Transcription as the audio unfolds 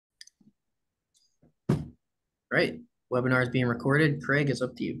Right. Webinar is being recorded. Craig, it's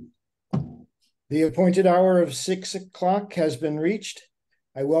up to you. The appointed hour of 6 o'clock has been reached.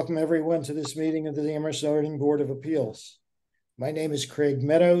 I welcome everyone to this meeting of the Amherst Zoning Board of Appeals. My name is Craig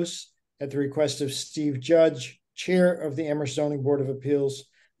Meadows. At the request of Steve Judge, Chair of the Amherst Zoning Board of Appeals,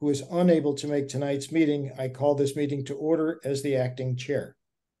 who is unable to make tonight's meeting, I call this meeting to order as the acting chair.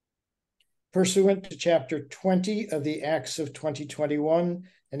 Pursuant to Chapter 20 of the Acts of 2021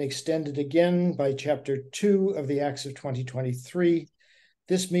 and extended again by Chapter 2 of the Acts of 2023,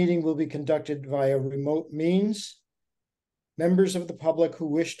 this meeting will be conducted via remote means. Members of the public who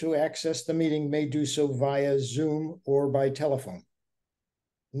wish to access the meeting may do so via Zoom or by telephone.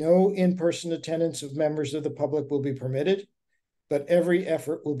 No in-person attendance of members of the public will be permitted, but every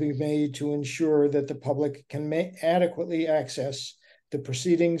effort will be made to ensure that the public can adequately access the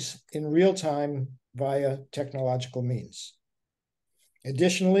proceedings in real time via technological means.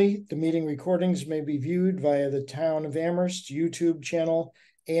 Additionally, the meeting recordings may be viewed via the Town of Amherst YouTube channel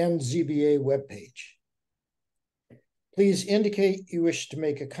and ZBA webpage. Please indicate you wish to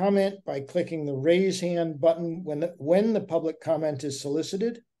make a comment by clicking the raise hand button when the public comment is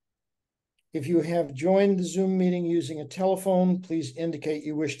solicited. If you have joined the Zoom meeting using a telephone, please indicate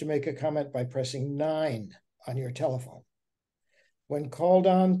you wish to make a comment by pressing 9 on your telephone. When called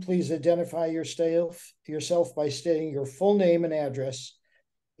on, please identify yourself by stating your full name and address,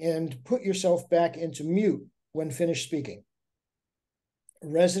 and put yourself back into mute when finished speaking.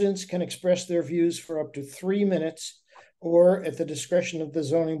 Residents can express their views for up to 3 minutes, or at the discretion of the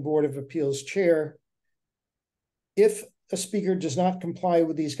Zoning Board of Appeals chair. If a speaker does not comply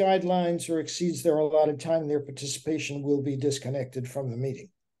with these guidelines or exceeds their allotted time, their participation will be disconnected from the meeting.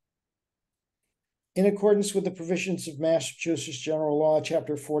 In accordance with the provisions of Massachusetts General Law,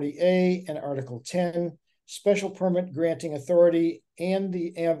 Chapter 40A and Article 10, special permit granting authority and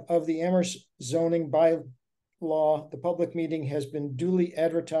of the Amherst zoning bylaw, the public meeting has been duly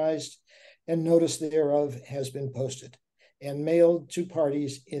advertised and notice thereof has been posted and mailed to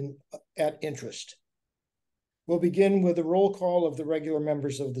parties at interest. We'll begin with a roll call of the regular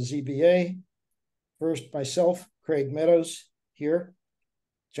members of the ZBA. First, myself, Craig Meadows, here.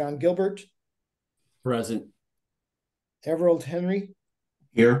 John Gilbert. Present. Everald Henry.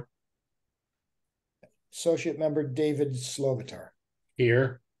 Here. Associate Member David Slovitar.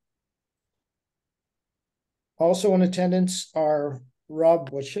 Here. Also in attendance are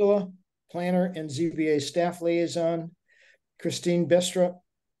Rob Wachilla, Planner and ZBA Staff Liaison, Christine Bestra,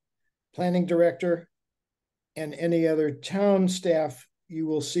 Planning Director, and any other town staff you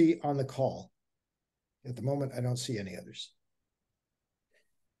will see on the call. At the moment, I don't see any others.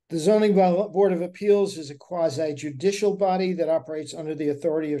 The Zoning Board of Appeals is a quasi-judicial body that operates under the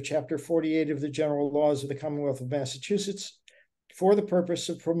authority of Chapter 48 of the General Laws of the Commonwealth of Massachusetts for the purpose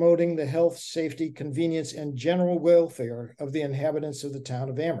of promoting the health, safety, convenience, and general welfare of the inhabitants of the town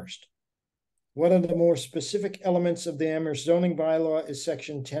of Amherst. One of the more specific elements of the Amherst zoning bylaw is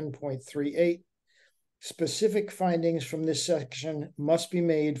Section 10.38. Specific findings from this section must be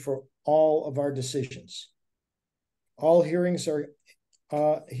made for all of our decisions. All hearings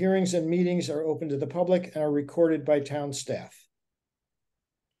and meetings are open to the public and are recorded by town staff.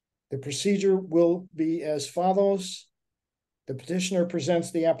 The procedure will be as follows. The petitioner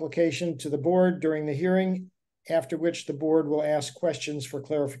presents the application to the board during the hearing, after which the board will ask questions for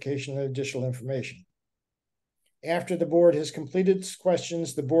clarification and additional information. After the board has completed its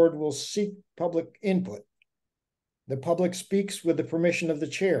questions, the board will seek public input. The public speaks with the permission of the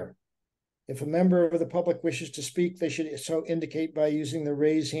chair. If a member of the public wishes to speak, they should so indicate by using the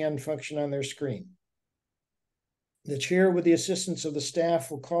raise hand function on their screen. The chair, with the assistance of the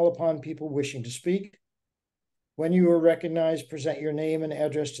staff, will call upon people wishing to speak. When you are recognized, present your name and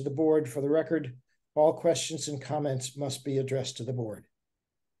address to the board. For the record, all questions and comments must be addressed to the board.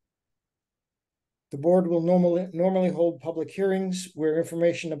 The board will normally hold public hearings where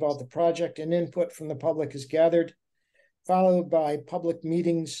information about the project and input from the public is gathered, followed by public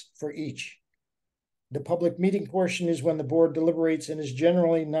meetings for each. The public meeting portion is when the board deliberates and is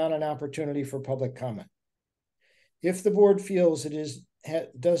generally not an opportunity for public comment. If the board feels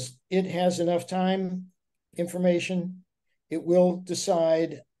it has enough time, information, it will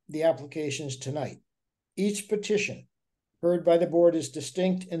decide the applications tonight. Each petition heard by the board is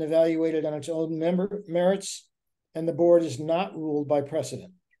distinct and evaluated on its own merits, and the board is not ruled by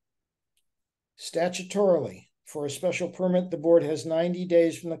precedent. Statutorily, for a special permit, the board has 90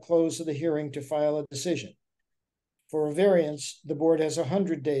 days from the close of the hearing to file a decision. For a variance, the board has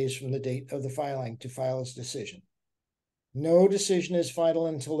 100 days from the date of the filing to file its decision. No decision is final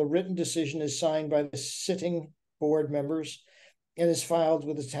until the written decision is signed by the sitting board members and is filed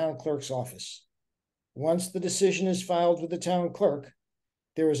with the town clerk's office. Once the decision is filed with the town clerk,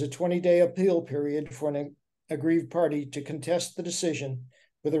 there is a 20-day appeal period for an aggrieved party to contest the decision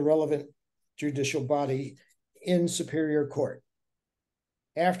with a relevant judicial body in Superior Court.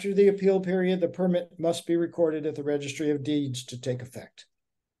 After the appeal period, the permit must be recorded at the Registry of Deeds to take effect.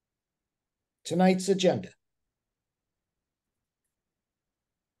 Tonight's agenda.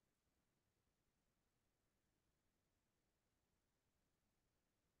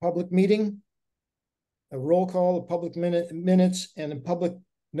 Public meeting, a roll call of public minutes and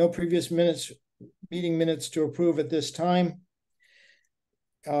no previous meeting minutes to approve at this time.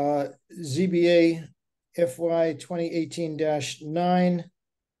 ZBA FY 2018-9.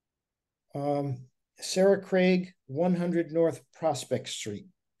 Sarah Craig, 100 North Prospect Street,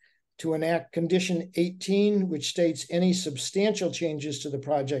 to enact condition 18, which states any substantial changes to the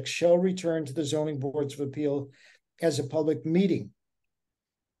project shall return to the zoning boards of appeal as a public meeting.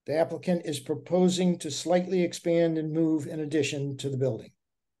 The applicant is proposing to slightly expand and move an addition to the building.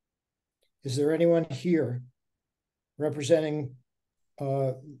 Is there anyone here representing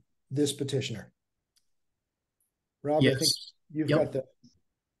this petitioner? Rob, Yes. I think you've Yep. got the.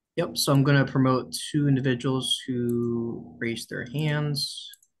 Yep, so I'm going to promote two individuals who raised their hands,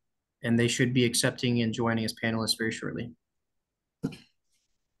 and they should be accepting and joining as panelists very shortly.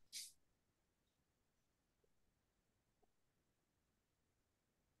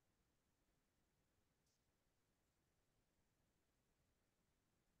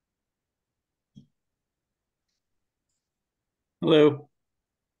 Hello.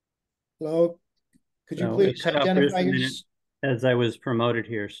 Hello, could you So please it cut out for just identify a minute yourself? as I was promoted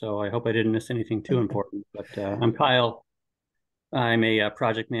here, so I hope I didn't miss anything too important. But I'm Kyle. I'm a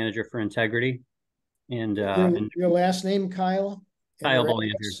project manager for Integrity, and Your last name, Kyle? And Kyle your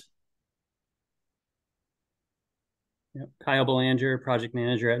Belanger. address? Yep. Kyle Belanger, project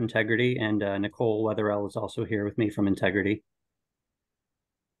manager at Integrity, and Nicole Weatherell is also here with me from Integrity.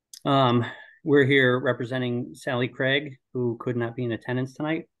 We're here representing Sally Craig, who could not be in attendance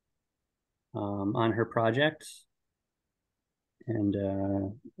tonight on her project. And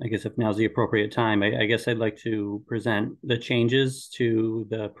I guess if now's the appropriate time, I guess I'd like to present the changes to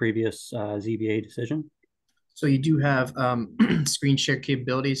the previous ZBA decision. So you do have screen share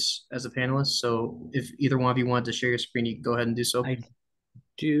capabilities as a panelist. So if either one of you want to share your screen, you can go ahead and do so. I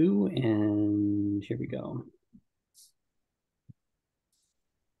do, and here we go.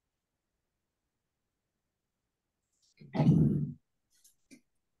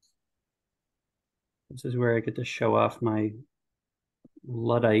 This is where I get to show off my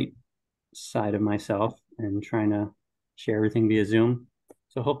Luddite side of myself and trying to share everything via Zoom.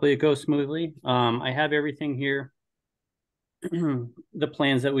 So hopefully it goes smoothly. I have everything here, the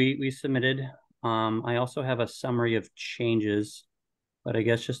plans that we submitted. I also have a summary of changes, but I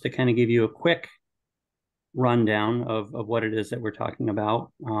guess just to kind of give you a quick rundown of what it is that we're talking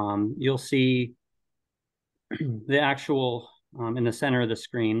about. You'll see the actual, in the center of the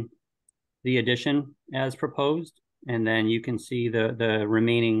screen, the addition as proposed, and then you can see the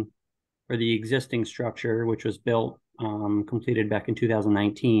remaining or the existing structure, which was built, completed back in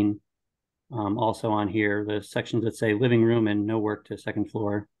 2019. Also on here, the sections that say living room and no work to second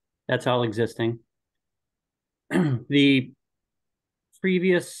floor. That's all existing. The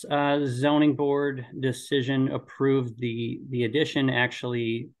previous zoning board decision approved the addition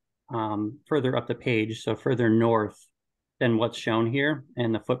actually further up the page, so further north than what's shown here,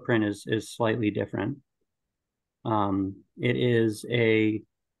 and the footprint is slightly different. It is a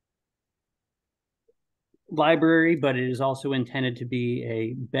library, but it is also intended to be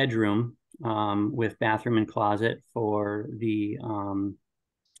a bedroom with bathroom and closet for the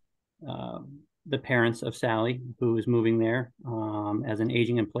parents of Sally, who is moving there as an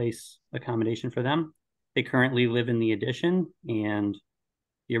aging in place accommodation for them. They currently live in the addition, and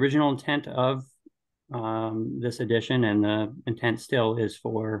the original intent of this addition, and the intent still, is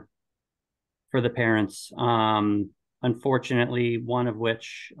for the parents. Unfortunately, one of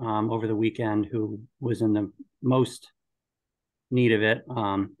which over the weekend, who was in the most need of it,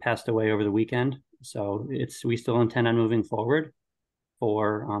 passed away over the weekend. So we still intend on moving forward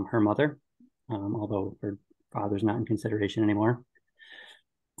for her mother, although her father's not in consideration anymore.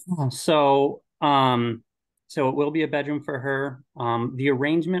 So it will be a bedroom for her. The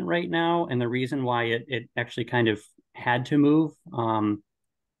arrangement right now, and the reason why it actually kind of had to move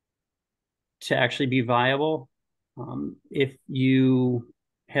to actually be viable, if you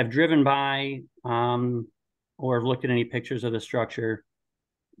have driven by or have looked at any pictures of the structure,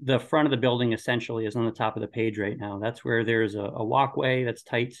 the front of the building essentially is on the top of the page right now. That's where there's a walkway that's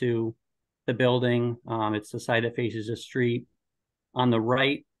tight to the building. It's the side that faces the street. On the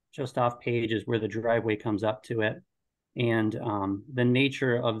right, just off Page is where the driveway comes up to it. And the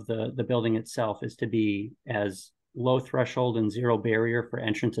nature of the building itself is to be as low threshold and zero barrier for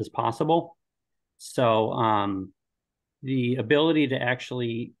entrance as possible. So the ability to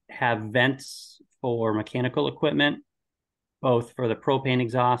actually have vents for mechanical equipment, both for the propane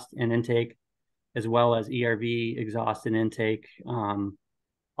exhaust and intake, as well as ERV exhaust and intake,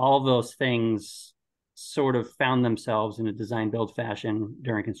 all of those things sort of found themselves in a design build fashion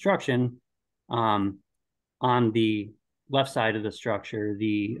during construction. On the left side of the structure,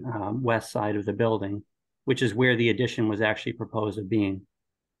 the west side of the building, which is where the addition was actually proposed of being.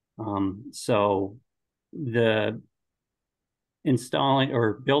 So the installing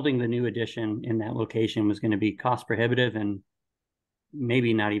or building the new addition in that location was going to be cost prohibitive and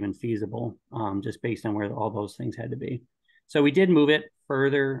maybe not even feasible, just based on where all those things had to be. So we did move it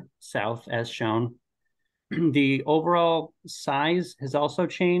further south as shown. The overall size has also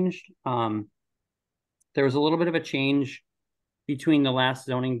changed. There was a little bit of a change between the last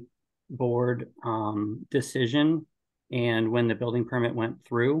zoning board decision and when the building permit went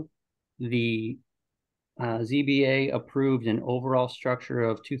through. The ZBA approved an overall structure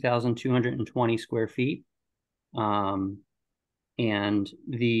of 2,220 square feet. And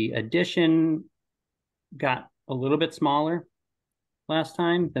the addition got a little bit smaller last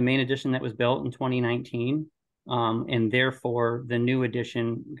time, the main addition that was built in 2019. And therefore the new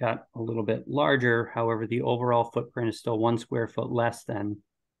addition got a little bit larger. However, the overall footprint is still 1 square foot less than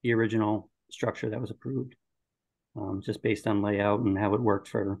the original structure that was approved, just based on layout and how it worked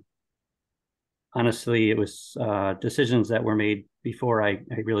for, honestly, it was decisions that were made before I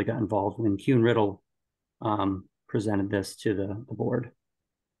really got involved when Kuhn Riddle presented this to the board.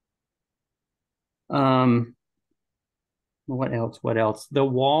 What else? The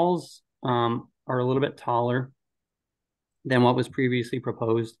walls are a little bit taller than what was previously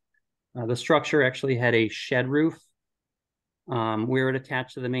proposed. The structure actually had a shed roof where it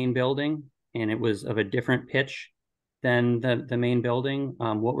attached to the main building, and it was of a different pitch than the main building.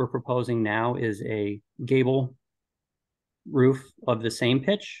 What we're proposing now is a gable roof of the same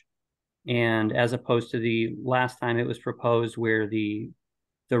pitch, and as opposed to the last time it was proposed where the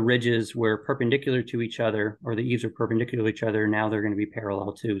ridges were perpendicular to each other, or the eaves are perpendicular to each other, now they're going to be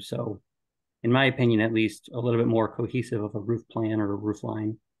parallel too. So in my opinion, at least, a little bit more cohesive of a roof plan or a roof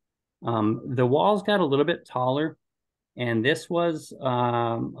line. The walls got a little bit taller, and this was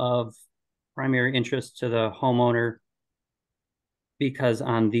of primary interest to the homeowner because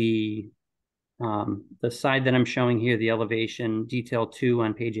on the side that I'm showing here, the elevation detail 2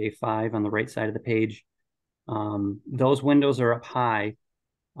 on page A5 on the right side of the page, those windows are up high.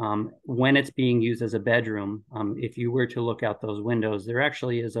 When it's being used as a bedroom, if you were to look out those windows, there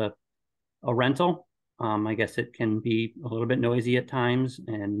actually is a rental. I guess it can be a little bit noisy at times,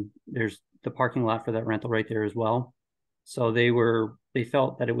 and there's the parking lot for that rental right there as well. So they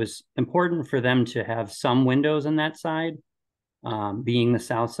felt that it was important for them to have some windows on that side, being the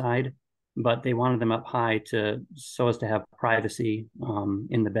south side, but they wanted them up high so as to have privacy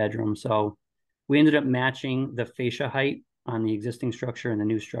in the bedroom. So we ended up matching the fascia height on the existing structure and the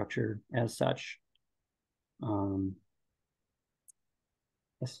new structure as such.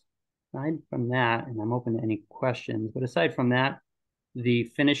 Aside from that, and I'm open to any questions, but aside from that, the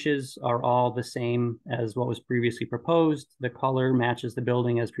finishes are all the same as what was previously proposed. The color matches the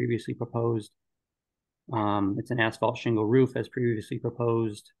building as previously proposed. It's an asphalt shingle roof as previously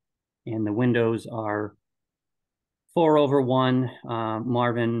proposed, and the windows are 4/1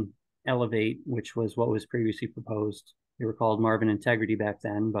 Marvin Elevate, which was what was previously proposed. They were called Marvin Integrity back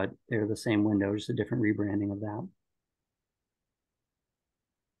then, but they're the same window, just a different rebranding of that.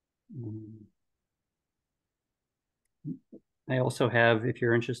 I also have, if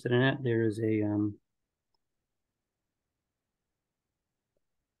you're interested in it, there is a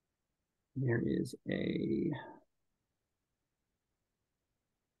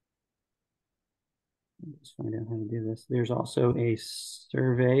let's find out how to do this. There's also a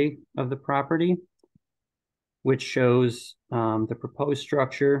survey of the property, which shows the proposed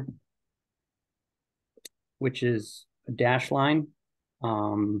structure, which is a dash line.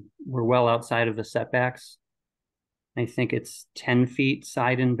 We're well outside of the setbacks. I think it's 10 feet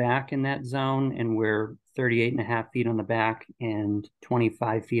side and back in that zone, and we're 38.5 feet on the back and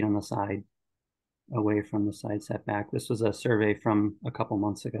 25 feet on the side away from the side setback. This was a survey from a couple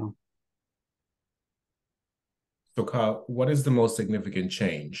months ago. So Kyle, what is the most significant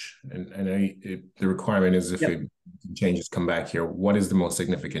change? And the requirement is if it changes, come back here. What is the most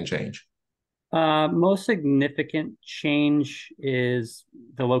significant change? Most significant change is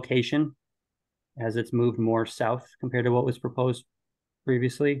the location, as it's moved more south compared to what was proposed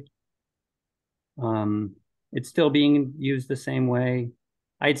previously. It's still being used the same way.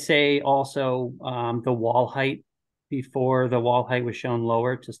 I'd say also the wall height, before the wall height was shown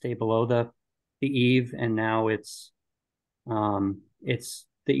lower to stay below the eave, and now it's the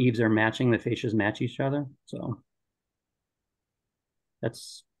eaves are matching, the fascias match each other. So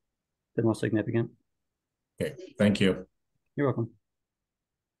that's the most significant. Okay, thank you. You're welcome.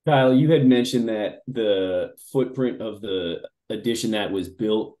 Kyle, you had mentioned that the footprint of the addition that was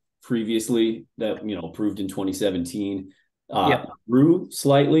built previously, that approved in 2017, Yep. grew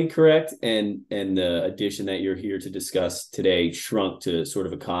slightly, correct? And the addition that you're here to discuss today shrunk to sort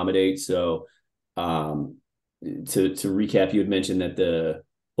of accommodate. So to recap, you had mentioned that the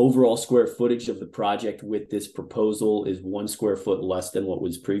overall square footage of the project with this proposal is 1 square foot less than what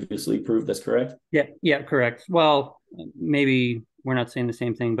was previously approved. That's correct? Yeah, correct. Well, maybe we're not saying the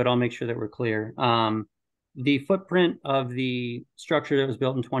same thing, but I'll make sure that we're clear. The footprint of the structure that was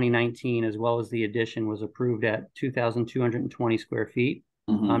built in 2019, as well as the addition, was approved at 2,220 square feet.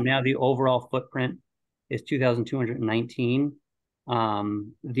 Mm-hmm. Now the overall footprint is 2,219.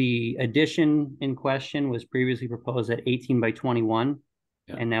 The addition in question was previously proposed at 18 by 21,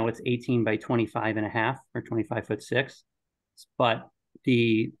 and now it's 18 by 25 and a half, or 25'6". But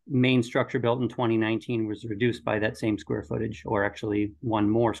the main structure built in 2019 was reduced by that same square footage, or actually 1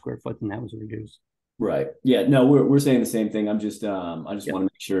 more square foot than that was reduced. Right. Yeah. No, we're saying the same thing. I just want to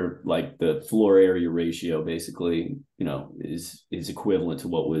make sure, like, the floor area ratio basically, is equivalent to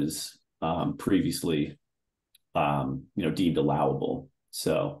what was previously, deemed allowable.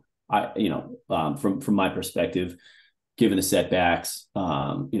 So from my perspective, given the setbacks,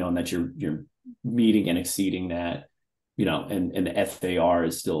 and that you're meeting and exceeding that, and the FAR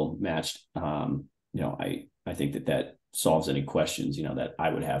is still matched, I think that solves any questions, that I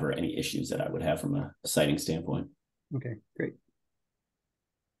would have, or any issues that I would have from a siting standpoint. Okay, great.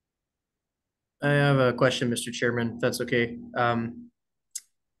 I have a question, Mr. Chairman, if that's okay.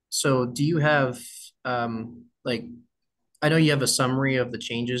 So do you have, I know you have a summary of the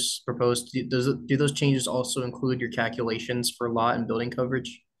changes proposed. Do those changes also include your calculations for lot and building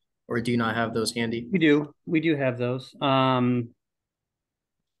coverage? Or do you not have those handy? We do have those.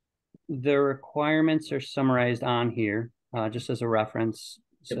 The requirements are summarized on here, just as a reference.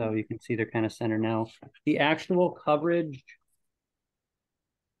 So you can see they're kind of centered now. The actual coverage,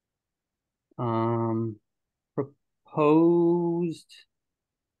 proposed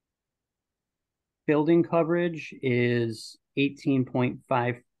building coverage is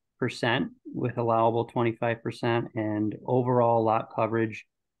 18.5% with allowable 25%, and overall lot coverage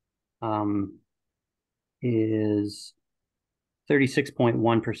is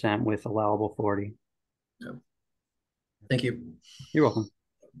 36.1% with allowable 40. Thank you. You're welcome.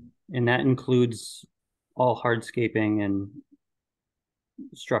 And that includes all hardscaping and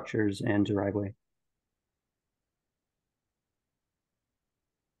structures and driveway.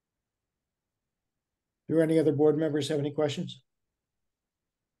 Do any other board members have any questions?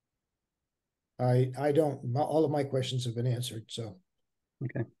 I don't. All of my questions have been answered, so.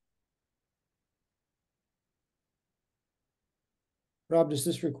 Okay. Rob, does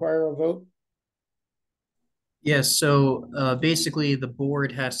this require a vote? Yes, so basically the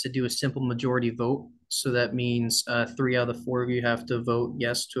board has to do a simple majority vote. So that means 3 out of the 4 of you have to vote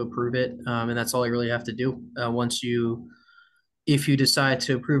yes to approve it. And that's all you really have to do. If you decide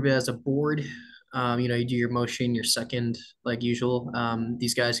to approve it as a board, you do your motion, your second, like usual.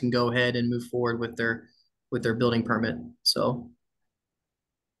 These guys can go ahead and move forward with their building permit. So.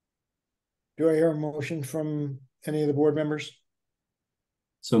 Do I hear a motion from any of the board members?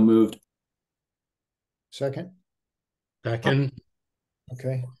 So moved. Second? Second,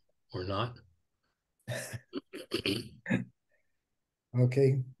 Okay. or not?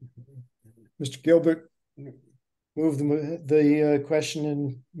 Okay. Mr. Gilbert moved the question,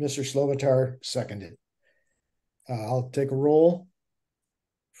 and Mr. Slovitar seconded. I'll take a roll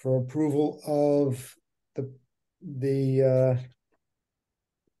for approval of the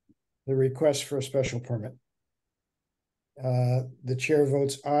request for a special permit. The chair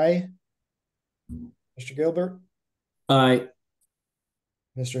votes aye. Mr. Gilbert? Aye.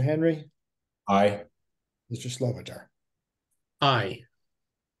 Mr. Henry? Aye. Mr. Slovitar? Aye.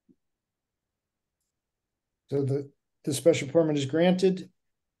 So the special permit is granted.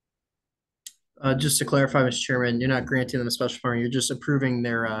 Just to clarify, Mr. Chairman, you're not granting them a special permit. You're just approving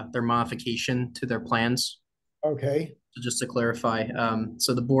their modification to their plans. Okay. So just to clarify,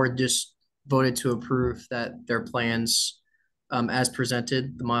 so the board just voted to approve that their plans, as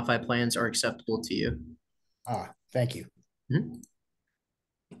presented, the modified plans are acceptable to you. Thank you. Mm-hmm.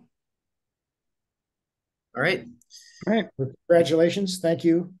 All right. All right. Congratulations. Thank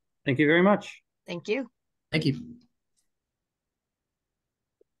you. Thank you very much. Thank you. Thank you.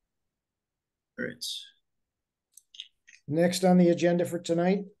 All right. Next on the agenda for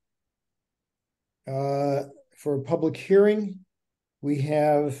tonight, for a public hearing, we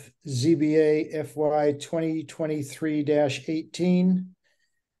have ZBA FY 2023-18,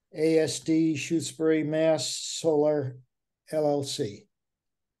 ASD Shutesbury, Mass. Solar LLC.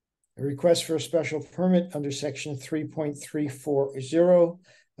 A request for a special permit under section 3.340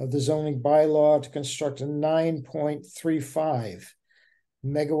 of the zoning bylaw to construct a 9.35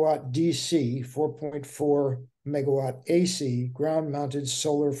 megawatt DC, 4.4 megawatt AC ground-mounted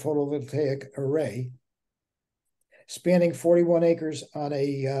solar photovoltaic array spanning 41 acres on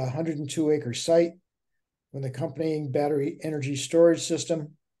a 102-acre site with accompanying battery energy storage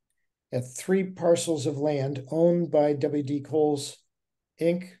system at 3 parcels of land owned by WD Coles,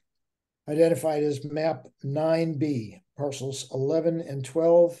 Inc., identified as map 9B, parcels 11 and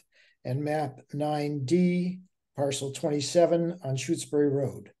 12, and map 9D, parcel 27 on Shutesbury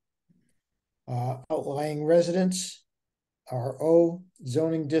Road. Outlying residents, RO,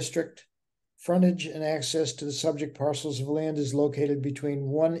 zoning district, frontage and access to the subject parcels of land is located between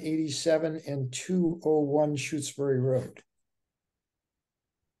 187 and 201 Shutesbury Road.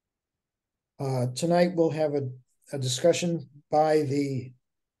 Tonight we'll have a discussion by the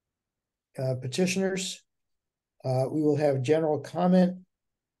petitioners. We will have general comment.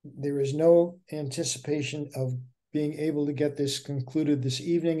 There is no anticipation of being able to get this concluded this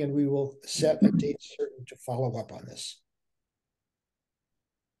evening, and we will set a date certain to follow up on this.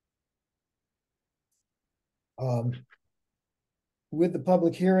 With the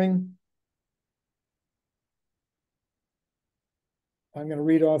public hearing, I'm going to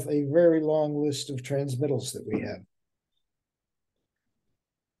read off a very long list of transmittals that we have.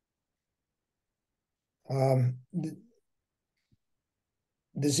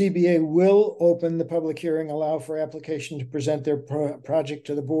 The ZBA will open the public hearing, allow for application to present their project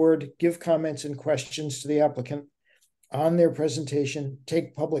to the board, give comments and questions to the applicant on their presentation,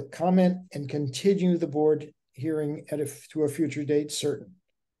 take public comment, and continue the board hearing to a future date certain.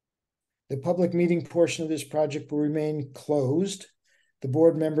 The public meeting portion of this project will remain closed. The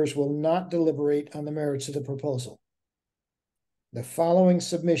board members will not deliberate on the merits of the proposal. The following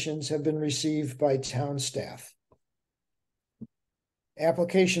submissions have been received by town staff.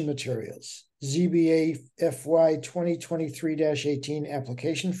 Application materials, ZBA FY 2023-18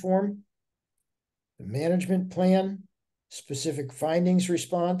 application form, the management plan, specific findings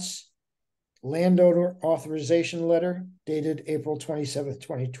response, landowner authorization letter dated April 27th,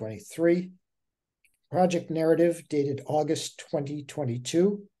 2023, project narrative dated August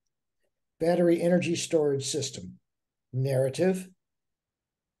 2022, battery energy storage system narrative,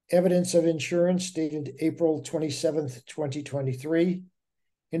 evidence of insurance dated April 27th, 2023,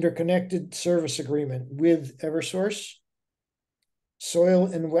 interconnected service agreement with Eversource, soil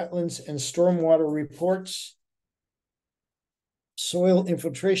and wetlands and stormwater reports, soil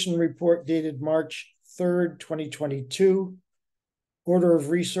infiltration report dated March 3rd, 2022, order of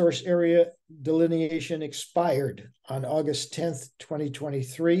resource area delineation expired on August 10th,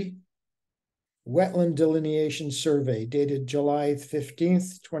 2023, wetland delineation survey dated July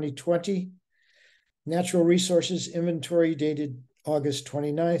 15th, 2020, natural resources inventory dated August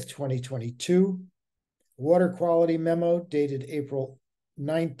 29th, 2022, water quality memo dated April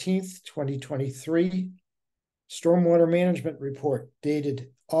 19th, 2023, stormwater management report dated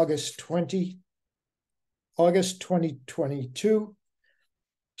August 2022,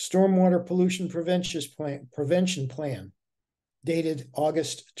 stormwater pollution prevention plan dated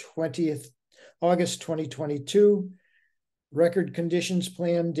August 2022, record conditions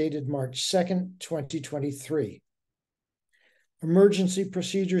plan dated March 2nd, 2023. Emergency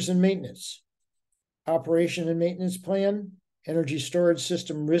procedures and maintenance, operation and maintenance plan, energy storage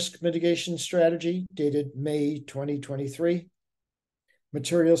system risk mitigation strategy dated May 2023,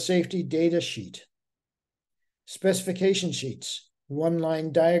 material safety data sheet, specification sheets,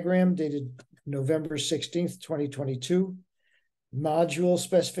 one-line diagram dated November 16th, 2022, module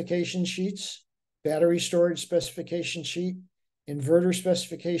specification sheets, battery storage specification sheet, inverter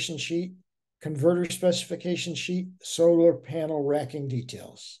specification sheet, converter specification sheet, solar panel racking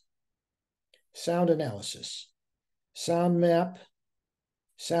details. Sound analysis, sound map,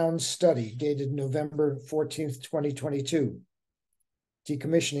 sound study dated November 14th, 2022.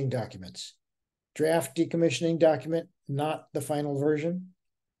 Decommissioning documents, draft decommissioning document, not the final version.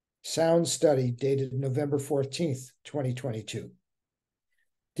 Sound study dated November 14th, 2022.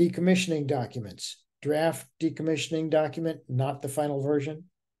 Decommissioning documents, draft decommissioning document, not the final version.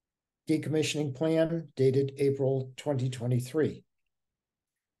 decommissioning plan dated April 2023.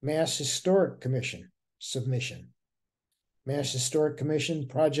 Mass Historic Commission submission. Mass Historic Commission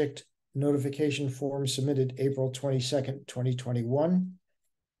project notification form submitted April 22nd, 2021.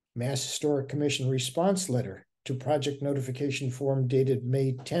 Mass Historic Commission response letter to project notification form dated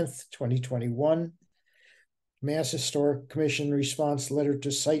May 10th, 2021. Mass Historic Commission response letter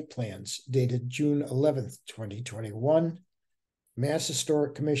to site plans dated June 11th, 2021. Mass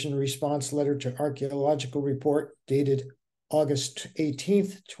Historic Commission response letter to archaeological report dated August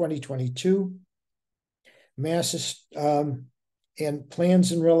 18th, 2022. And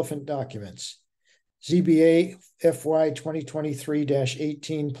plans and relevant documents. ZBA FY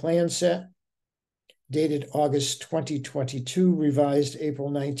 2023-18 plan set dated August 2022, revised April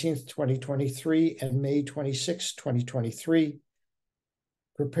 19th, 2023, and May 26th, 2023,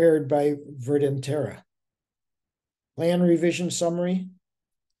 prepared by Verdantera. Plan revision summary,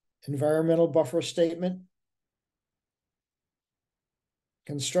 environmental buffer statement,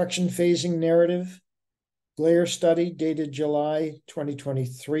 construction phasing narrative, glare study dated July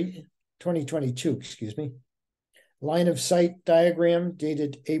 2022, excuse me. Line of sight diagram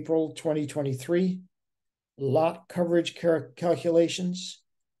dated April 2023. Lot coverage calculations,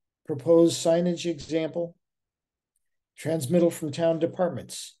 proposed signage example, transmittal from town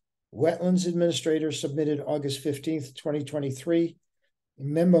departments. Wetlands administrator submitted August 15th, 2023.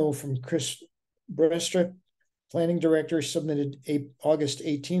 Memo from Chris Brestrup, planning director, submitted August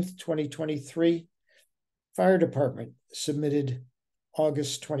 18th, 2023. Fire department submitted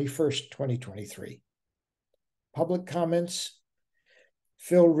August 21st, 2023. Public comments.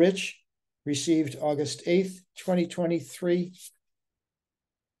 Phil Rich received August 8th, 2023.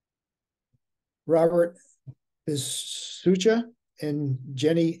 Robert Bisucha and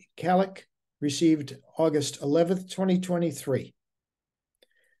Jenny Kalik received August 11th, 2023.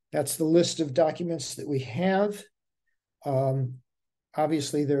 That's the list of documents that we have.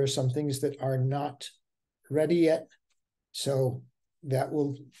 Obviously, there are some things that are not ready yet. So that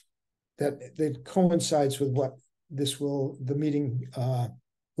coincides with what the meeting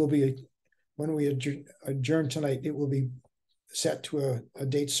will be. When we adjourn tonight, it will be set to a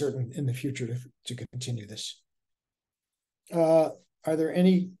date certain in the future to continue this. Are there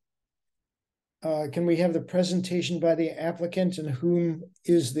any, can we have the presentation by the applicant, and whom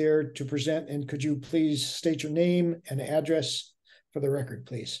is there to present? And could you please state your name and address for the record,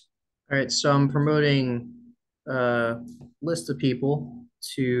 please? All right, so I'm promoting a list of people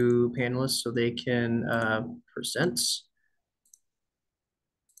to panelists so they can present.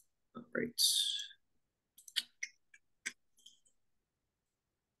 All right.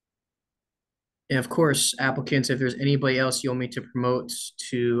 And of course, applicants, if there's anybody else you want me to promote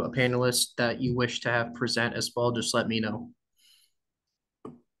to a panelist that you wish to have present as well, just let me know.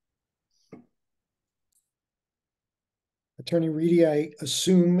 Attorney Reedy, I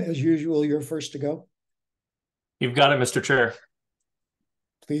assume, as usual, you're first to go. You've got it, Mr. Chair.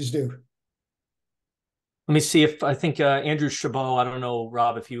 Please do. Let me see if I think Andrew Chabot, I don't know,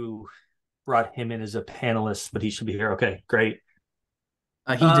 Rob, if you brought him in as a panelist, but he should be here. Okay, great.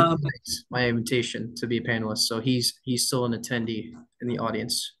 He declined my invitation to be a panelist, so he's still an attendee in the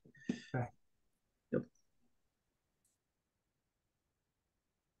audience. Okay. Yep.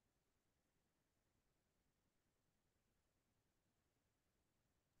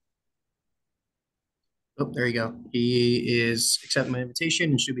 Oh, there you go. He is accepting my invitation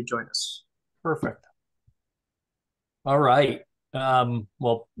and should be joining us. Perfect. All right.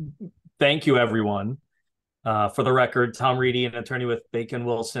 Well, thank you, everyone. For the record, Tom Reedy, an attorney with Bacon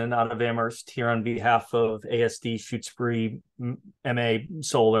Wilson out of Amherst, here on behalf of ASD Shutesbury MA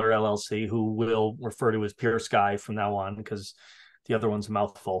Solar LLC, who we'll refer to as Pure Sky from now on because the other one's a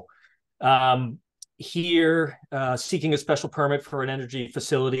mouthful. Here, seeking a special permit for an energy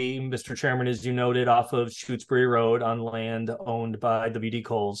facility, Mr. Chairman, as you noted, off of Shutesbury Road on land owned by W.D.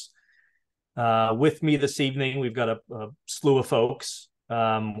 Coles. With me this evening, we've got a slew of folks.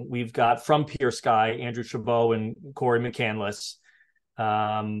 We've got from Pure Sky, Andrew Chabot and Corey McCandless.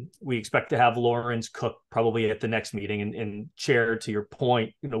 We expect to have Lawrence Cook probably at the next meeting. And Chair, to your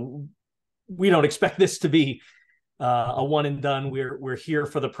point, we don't expect this to be a one and done. We're here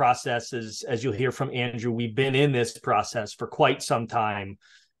for the process. As you'll hear from Andrew, we've been in this process for quite some time.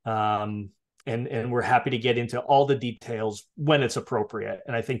 And we're happy to get into all the details when it's appropriate.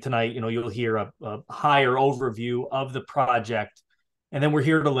 And I think tonight, you'll hear a higher overview of the project. And then we're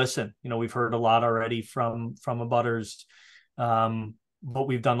here to listen. We've heard a lot already from abutters, but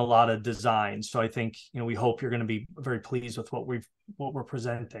we've done a lot of design. So I think, we hope you're going to be very pleased with what we're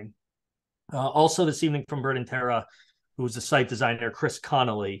presenting. Also this evening from Verdantera, who was the site designer, Chris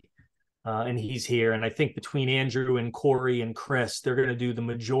Connolly. and he's here. And I think between Andrew and Corey and Chris, they're going to do the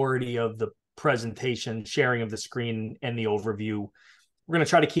majority of the presentation, sharing of the screen and the overview. We're going to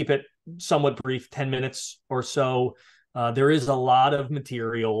try to keep it somewhat brief, 10 minutes or so. There is a lot of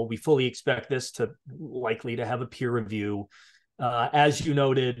material. We fully expect this to likely to have a peer review. As you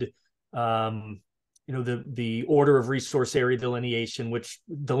noted, the order of resource area delineation, which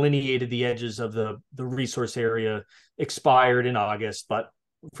delineated the edges of the resource area, expired in August, but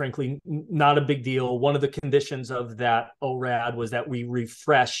frankly, not a big deal. One of the conditions of that ORAD was that we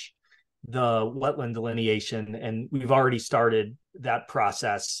refresh the wetland delineation, and we've already started that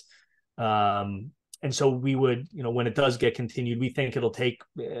process. And so we would, when it does get continued, we think it'll take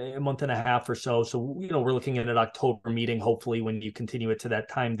a month and a half or so. So, we're looking at an October meeting, hopefully, when you continue it to that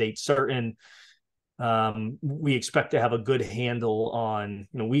time date certain. We expect to have a good handle on,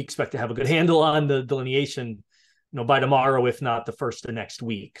 the delineation, by tomorrow, if not the first of next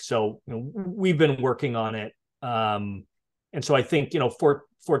week. So, we've been working on it. And so I think,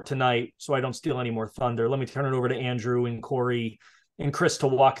 for tonight, so I don't steal any more thunder, let me turn it over to Andrew and Corey and Chris to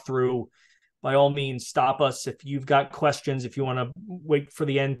walk through. By all means, stop us if you've got questions. If you want to wait for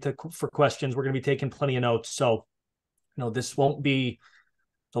the end for questions, we're going to be taking plenty of notes. So, this won't be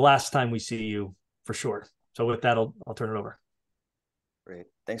the last time we see you for sure. So with that, I'll turn it over. Great.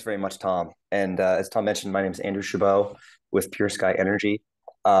 Thanks very much, Tom. And as Tom mentioned, my name is Andrew Chabot with Pure Sky Energy.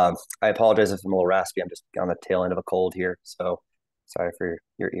 I apologize if I'm a little raspy. I'm just on the tail end of a cold here. So sorry for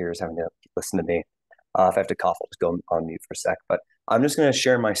your ears having to listen to me. If I have to cough, I'll just go on mute for a sec. But I'm just going to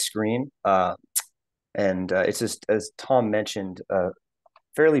share my screen. And it's just, as Tom mentioned, a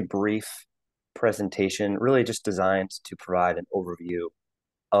fairly brief presentation, really just designed to provide an overview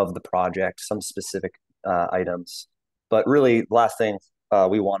of the project, some specific items. But really, the last thing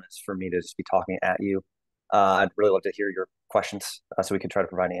we want is for me to just be talking at you. I'd really love to hear your questions so we can try to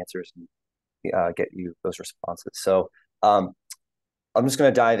provide answers and get you those responses. So I'm just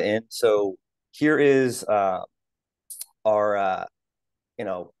going to dive in. So here is our,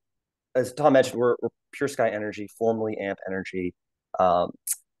 as Tom mentioned, we're Pure Sky Energy, formerly AMP Energy.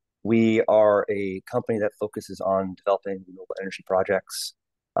 We are a company that focuses on developing renewable energy projects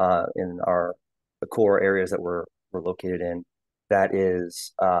in the core areas that we're located in. That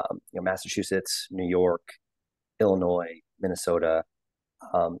is, Massachusetts, New York, Illinois, Minnesota.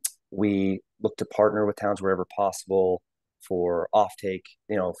 We look to partner with towns wherever possible for offtake.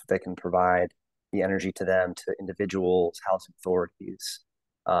 If they can provide the energy to them, to individuals, housing authorities,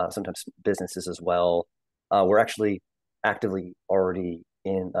 sometimes businesses as well. We're actually actively already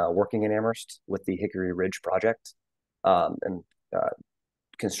working in Amherst with the Hickory Ridge project and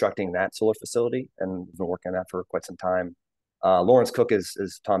constructing that solar facility, and we've been working on that for quite some time. Lawrence Cook, as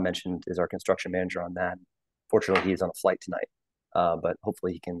Tom mentioned, is our construction manager on that. Fortunately, he's on a flight tonight, but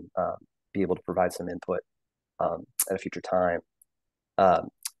hopefully he can be able to provide some input at a future time.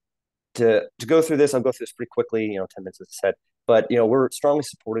 To go through this, I'll go through this pretty quickly, 10 minutes as I said, but we're strongly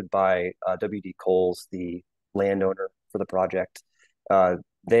supported by WD Coles, the landowner for the project.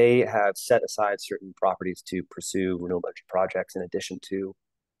 They have set aside certain properties to pursue renewable energy projects, in addition to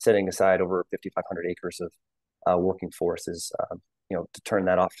setting aside over 5,500 acres of working forests, to turn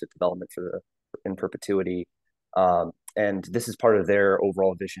that off to development in perpetuity. And this is part of their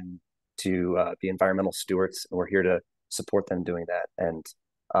overall vision to be environmental stewards, and we're here to support them doing that. And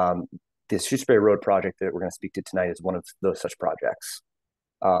the Shutesbury Road project that we're going to speak to tonight is one of those such projects.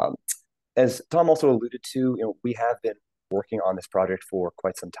 As Tom also alluded to, we have been working on this project for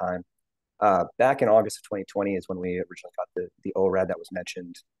quite some time. Back in August of 2020 is when we originally got the ORAD that was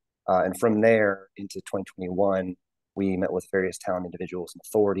mentioned. And from there into 2021, we met with various town individuals and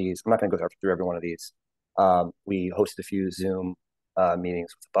authorities. I'm not going to go through every one of these. We hosted a few Zoom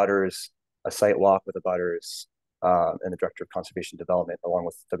meetings with abutters, a site walk with abutters, and the Director of Conservation Development, along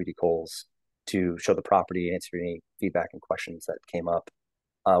with WD Coles, to show the property, answer any feedback and questions that came up.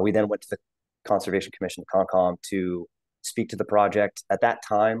 We then went to the Conservation Commission, the CONCOM, to speak to the project. At that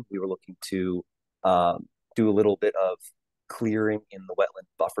time, we were looking to do a little bit of clearing in the wetland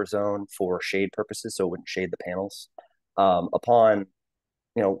buffer zone for shade purposes, so it wouldn't shade the panels. Upon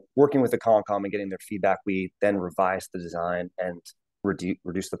working with the CONCOM and getting their feedback, we then revised the design and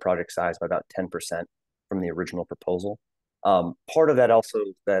reduced the project size by about 10% from the original proposal. Part of that also,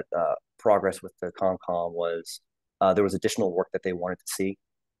 that progress with the CONCOM, was there was additional work that they wanted to see.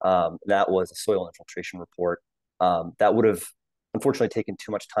 That was a soil infiltration report. That would have unfortunately taken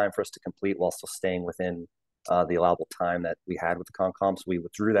too much time for us to complete while still staying within the allowable time that we had with the CONCOM. So we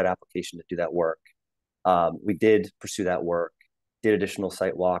withdrew that application to do that work. We did pursue that work, did additional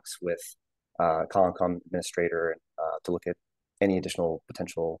site walks with CONCOM administrator to look at any additional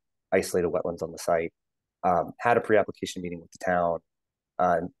potential isolated wetlands on the site. Had a pre-application meeting with the town,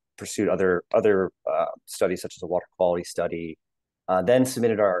 and pursued other studies such as a water quality study. Then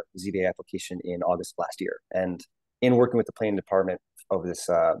submitted our ZBA application in August of last year. And in working with the planning department over this,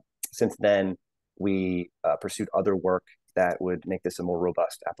 since then, we pursued other work that would make this a more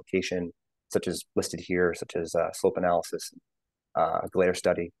robust application, such as listed here, such as slope analysis, glare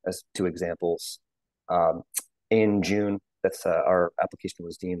study as two examples. In June, that's our application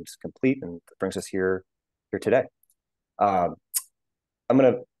was deemed complete, and that brings us here today. I'm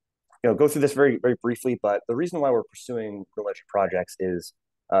going to go through this very briefly, but the reason why we're pursuing renewable energy projects is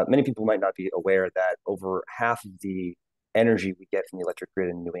many people might not be aware that over half of the energy we get from the electric grid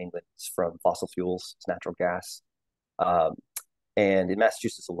in New England is from fossil fuels, it's natural gas. And in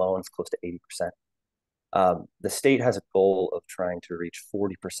Massachusetts alone, it's close to 80%. The state has a goal of trying to reach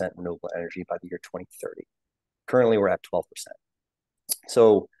 40% renewable energy by the year 2030. Currently, we're at 12%.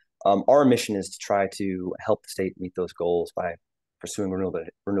 So our mission is to try to help the state meet those goals by pursuing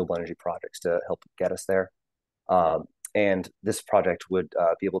renewable energy projects to help get us there. And this project would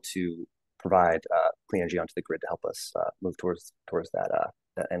be able to provide clean energy onto the grid to help us move towards that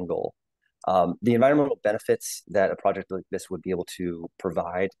end goal. The environmental benefits that a project like this would be able to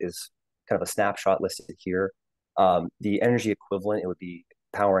provide is kind of a snapshot listed here. The energy equivalent, it would be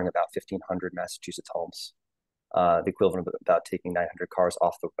powering about 1,500 Massachusetts homes, the equivalent of about taking 900 cars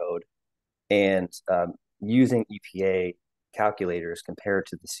off the road. And using EPA calculators compared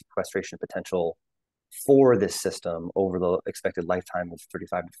to the sequestration potential for this system over the expected lifetime of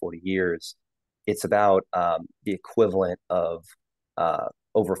 35 to 40 years, it's about the equivalent of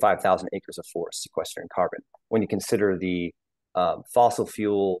over 5,000 acres of forest sequestering carbon. When you consider the fossil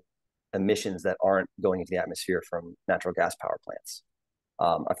fuel emissions that aren't going into the atmosphere from natural gas power plants.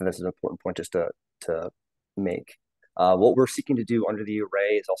 I think that's an important point just to make. What we're seeking to do under the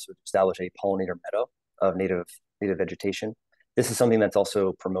array is also to establish a pollinator meadow of native vegetation. This is something that's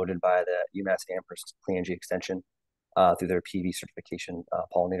also promoted by the UMass Amherst Clean Energy Extension through their PV certification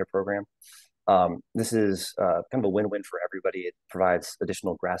pollinator program. This is kind of a win-win for everybody. It provides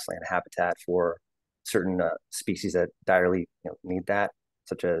additional grassland habitat for certain species that direly need that,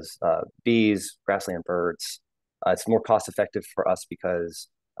 such as bees, grassland birds. It's more cost-effective for us because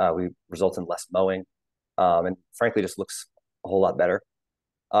we result in less mowing, and frankly, just looks a whole lot better.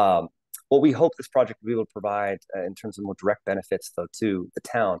 What we hope this project will be able to provide in terms of more direct benefits, though, to the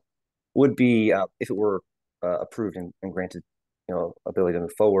town would be, if it were approved and granted, ability to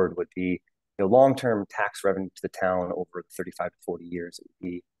move forward, would be long-term tax revenue to the town over 35 to 40 years.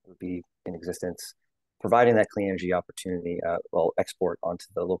 It would be in existence, providing that clean energy opportunity, export onto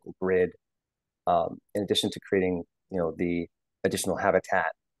the local grid, in addition to creating, the additional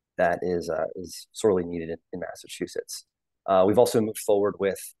habitat that is sorely needed in Massachusetts. We've also moved forward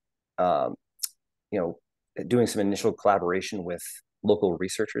with, doing some initial collaboration with local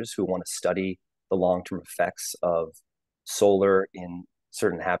researchers who want to study the long-term effects of solar in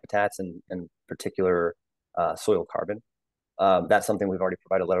certain habitats and particular soil carbon. That's something we've already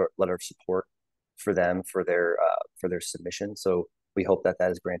provided a letter of support for them for their submission. So we hope that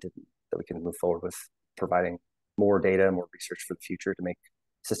is granted, that we can move forward with providing more data, more research for the future to make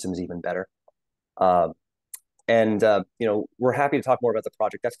systems even better. We're happy to talk more about the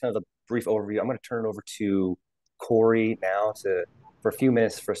project. That's kind of a brief overview. I'm going to turn it over to Corey now for a few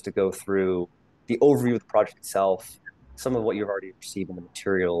minutes for us to go through the overview of the project itself, some of what you've already received in the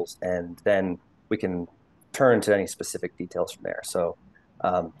materials, and then we can turn to any specific details from there. So,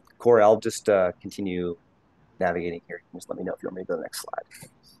 Corey, I'll just continue navigating here. Just let me know if you want me to go to the next slide.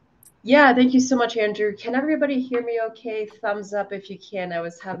 Yeah, thank you so much, Andrew. Can everybody hear me okay? Thumbs up if you can. I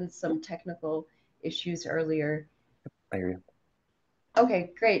was having some technical issues earlier. I hear you.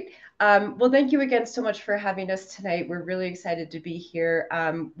 Okay, great. Well, thank you again so much for having us tonight. We're really excited to be here.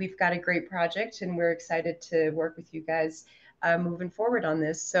 We've got a great project and we're excited to work with you guys moving forward on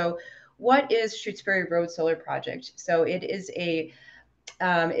this. So what is Shutesbury Road Solar Project? So it is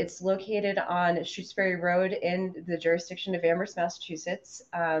it's located on Shutesbury Road in the jurisdiction of Amherst, Massachusetts.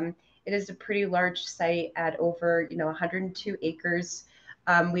 It is a pretty large site at over 102 acres.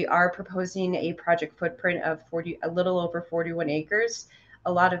 We are proposing a project footprint of a little over 41 acres.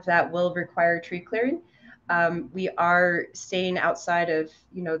 A lot of that will require tree clearing. We are staying outside of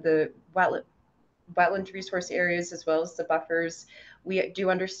the wetland resource areas as well as the buffers. We do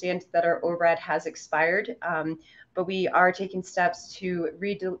understand that our ORAD has expired, but we are taking steps to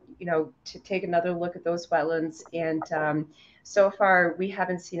take another look at those wetlands. And so far, we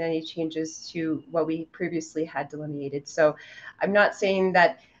haven't seen any changes to what we previously had delineated. So I'm not saying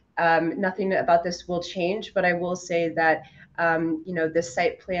that nothing about this will change, but I will say that This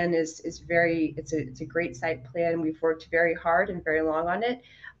site plan is it's a great site plan. We've worked very hard and very long on it.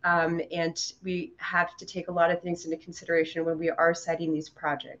 And we have to take a lot of things into consideration when we are citing these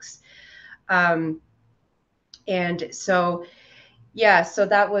projects. And so, yeah, so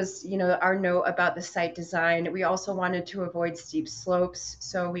that was, our note about the site design. We also wanted to avoid steep slopes,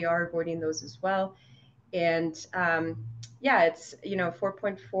 so we are avoiding those as well. And yeah, it's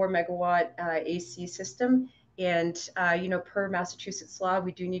 4.4 megawatt AC system, and per Massachusetts law,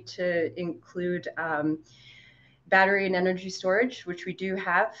 we do need to include battery and energy storage, which we do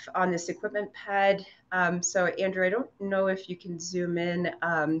have on this equipment pad. So Andrew, I don't know if you can zoom in,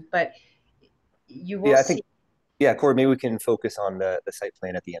 but you will see. Yeah, Corey, maybe we can focus on the site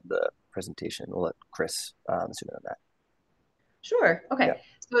plan at the end of the presentation. We'll let Chris zoom in on that. Sure. Okay. Yeah.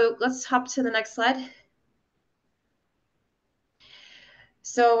 So let's hop to the next slide.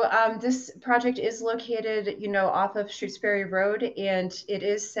 So this project is located, off of Shutesbury Road, and it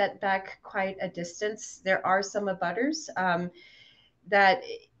is set back quite a distance. There are some abutters that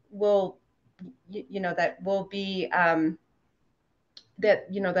will, that will be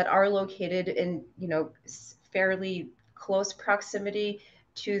that are located in, fairly close proximity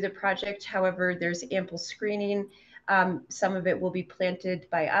to the project. However, there's ample screening. Some of it will be planted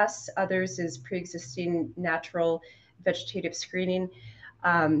by us. Others is pre-existing natural vegetative screening.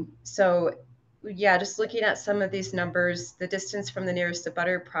 So yeah, just looking at some of these numbers, the distance from the nearest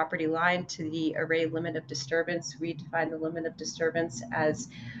abutter property line to the array limit of disturbance, we define the limit of disturbance as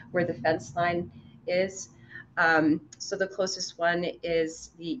where the fence line is. So the closest one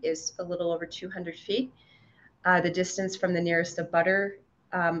is a little over 200 feet. The distance from the nearest abutter,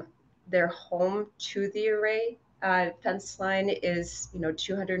 their home to the array fence line is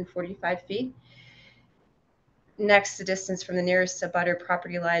 245 feet. Next, the distance from the nearest abutter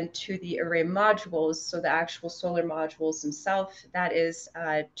property line to the array modules, so the actual solar modules themselves, that is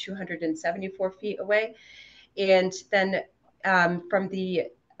 274 feet away. And then from the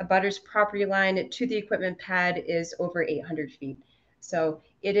abutter's property line to the equipment pad is over 800 feet. So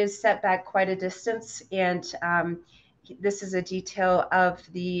it is set back quite a distance. And this is a detail of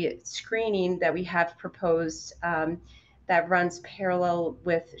the screening that we have proposed that runs parallel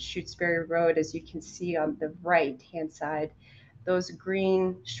with Shutesbury Road, as you can see on the right-hand side. Those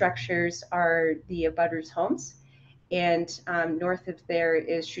green structures are the abutters' homes, and north of there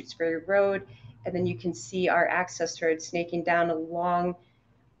is Shutesbury Road, and then you can see our access road snaking down along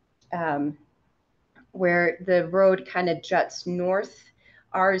where the road kind of juts north.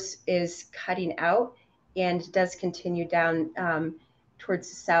 Ours is cutting out and does continue down towards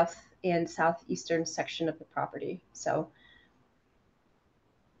the south and southeastern section of the property. So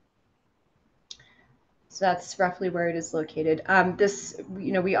that's roughly where it is located.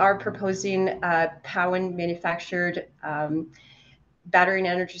 We are proposing a Powin manufactured battery and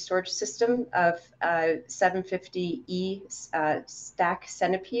energy storage system of 750E stack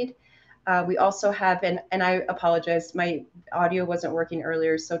centipede. We also have, and I apologize, my audio wasn't working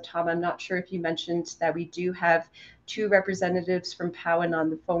earlier. So Tom, I'm not sure if you mentioned that we do have 2 representatives from Powin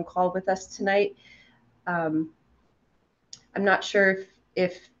on the phone call with us tonight. I'm not sure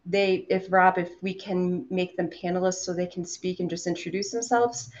if we can make them panelists so they can speak and just introduce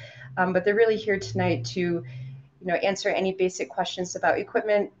themselves. But they're really here tonight to, answer any basic questions about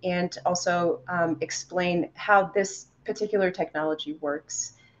equipment and also explain how this particular technology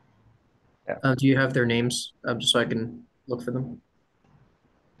works. Yeah. Do you have their names, just so I can look for them?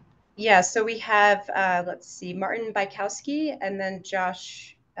 Yeah, so we have, let's see, Martin Bykowski and then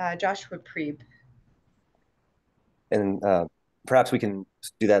Joshua Prieb. And perhaps we can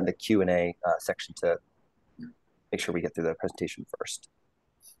do that in the Q&A section to make sure we get through the presentation first.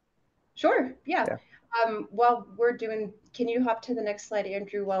 Sure, yeah. While we're doing, can you hop to the next slide,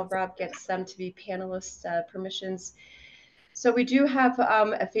 Andrew, while Rob gets them to be panelist permissions? So we do have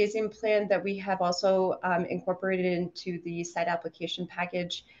a phasing plan that we have also incorporated into the site application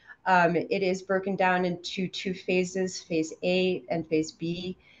package. It is broken down into 2 phases, phase A and phase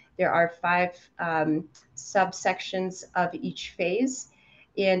B. There are 5 subsections of each phase.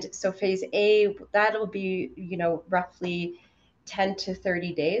 And so phase A, that'll be, roughly 10 to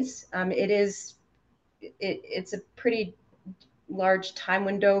 30 days. It's a pretty large time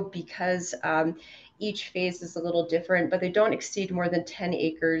window because each phase is a little different, but they don't exceed more than 10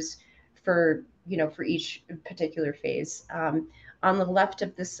 acres for each particular phase. On the left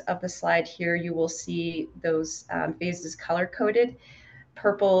of the slide here, you will see those phases color coded.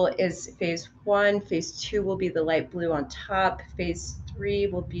 Purple is phase 1, phase 2 will be the light blue on top, phase 3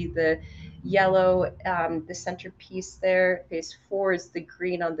 will be the yellow, the centerpiece there, phase 4 is the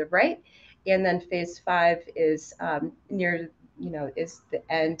green on the right, And then phase 5 is near, is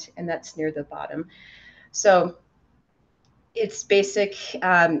the end, and that's near the bottom. So it's basic,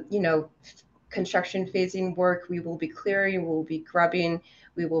 construction phasing work. We will be clearing, we'll be grubbing,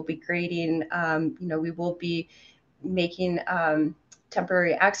 we will be grading, we will be making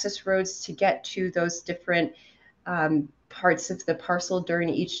temporary access roads to get to those different parts of the parcel during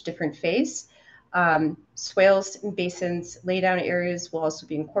each different phase. Swales and basins, laydown areas will also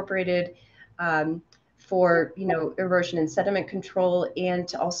be incorporated for erosion and sediment control,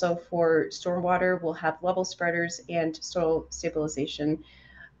 and also for stormwater. We'll have level spreaders and soil stabilization.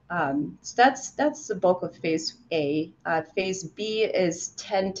 So that's the bulk of phase A. Phase B is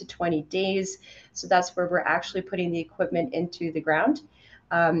 10 to 20 days. So that's where we're actually putting the equipment into the ground.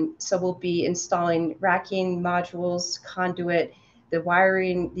 So we'll be installing racking modules, conduit, the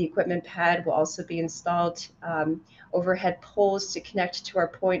wiring, the equipment pad will also be installed, overhead poles to connect to our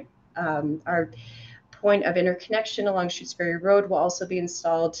point of interconnection along Shutesbury Road will also be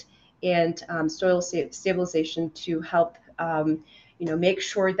installed, and soil stabilization to help make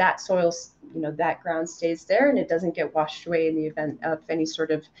sure that soil, that ground stays there and it doesn't get washed away in the event of any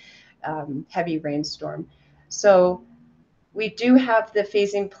sort of heavy rainstorm. So we do have the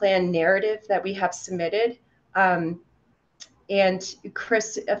phasing plan narrative that we have submitted. And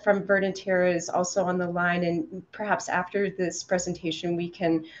Chris from Verdant Terra is also on the line, and perhaps after this presentation, we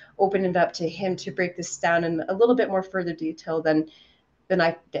can open it up to him to break this down in a little bit more further detail than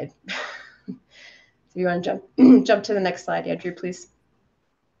I did. So you want to jump to the next slide, Andrew, please.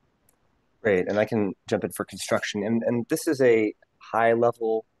 Great, and I can jump in for construction. And this is a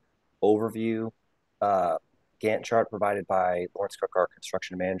high-level overview Gantt chart provided by Lawrence Cook, our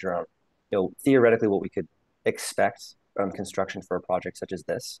construction manager, on theoretically what we could expect on construction for a project such as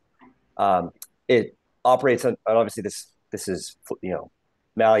this. It operates on, obviously this is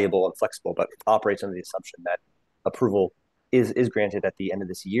malleable and flexible, but operates under the assumption that approval is granted at the end of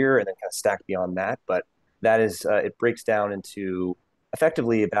this year and then kind of stacked beyond that. But that is it breaks down into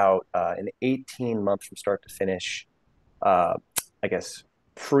effectively about an 18 months from start to finish, I guess,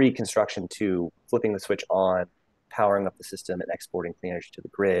 pre-construction to flipping the switch on, powering up the system, and exporting clean energy to the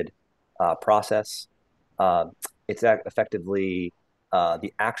grid process. It's effectively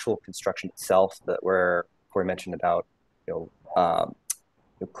the actual construction itself, that where Corey mentioned about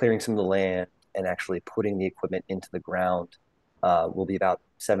clearing some of the land and actually putting the equipment into the ground will be about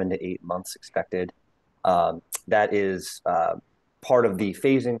 7 to 8 months expected. That is part of the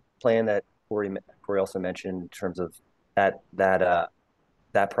phasing plan that Corey also mentioned in terms of that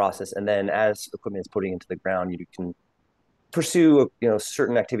process. And then as equipment is putting into the ground, you can pursue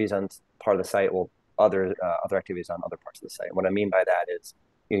certain activities on part of the site, while other activities on other parts of the site. And what I mean by that is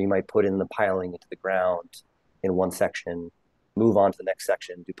you might put in the piling into the ground in one section, move on to the next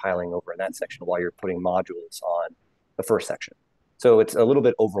section, do piling over in that section while you're putting modules on the first section. So it's a little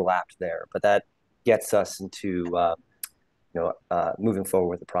bit overlapped there, but that gets us into moving forward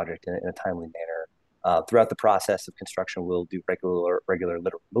with the project in a timely manner. Throughout the process of construction, we'll do regular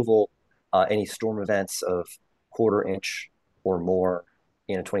litter removal. Any storm events of 1/4 inch or more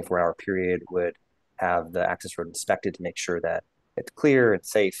in a 24-hour period would have the access road inspected to make sure that it's clear and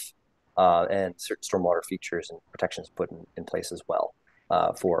safe, and certain stormwater features and protections put in place as well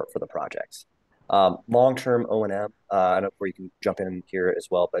for the projects. Long-term O&M, I know where you can jump in here as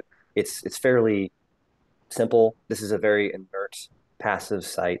well, but it's fairly simple. This is a very inert, passive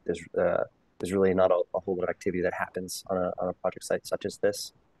site. There's really not a whole lot of activity that happens on a project site such as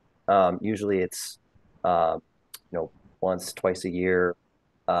this. Usually it's once, twice a year,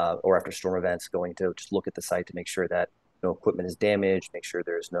 or after storm events, going to just look at the site to make sure that no equipment is damaged, make sure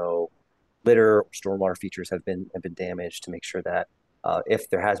there's no litter or stormwater features have been damaged, to make sure that if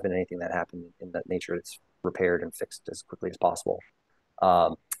there has been anything that happened in that nature, it's repaired and fixed as quickly as possible.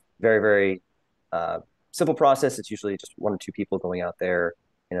 Very, very simple process. It's usually just 1 or 2 people going out there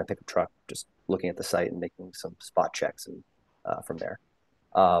in a pickup truck, just looking at the site and making some spot checks, and from there.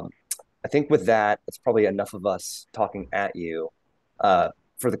 I think with that, it's probably enough of us talking at you.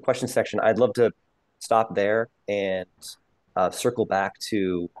 For the question section, I'd love to stop there and circle back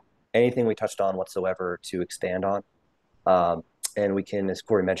to anything we touched on whatsoever to expand on. And we can, as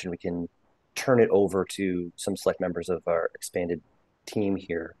Corey mentioned, we can turn it over to some select members of our expanded team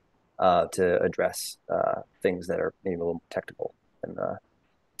here to address things that are maybe a little technical. And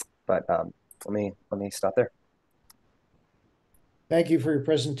but let me stop there. Thank you for your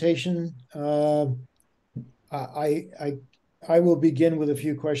presentation. I will begin with a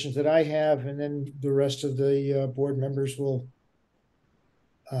few questions that I have, and then the rest of the board members will,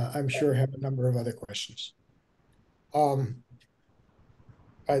 I'm sure, have a number of other questions.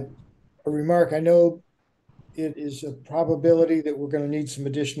 a remark. I know it is a probability that we're going to need some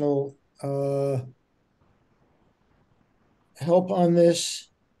additional help on this.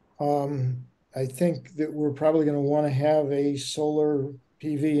 I think that we're probably going to want to have a solar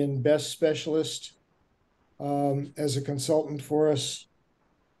PV and BESS specialist as a consultant for us,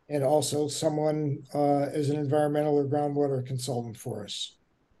 and also someone as an environmental or groundwater consultant for us.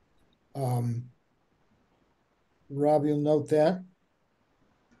 Rob, you'll note that.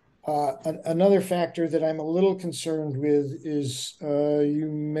 Another factor that I'm a little concerned with is you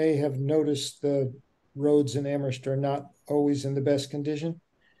may have noticed the roads in Amherst are not always in the best condition.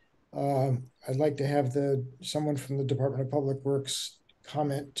 I'd like to have someone from the Department of Public Works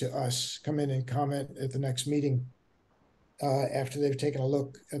come in and comment at the next meeting after they've taken a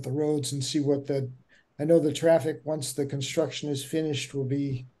look at the roads and see I know the traffic once the construction is finished will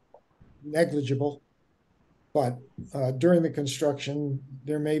be negligible, but during the construction,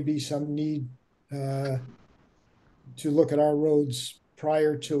 there may be some need to look at our roads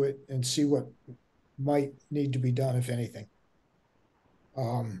prior to it and see what might need to be done, if anything.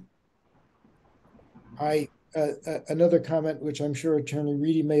 Another comment, which I'm sure Attorney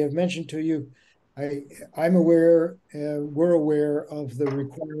Reedy may have mentioned to you, I'm aware, we're aware of the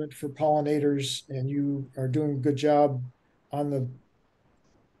requirement for pollinators, and you are doing a good job on the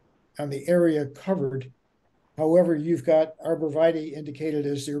area covered. However, you've got arborvitae indicated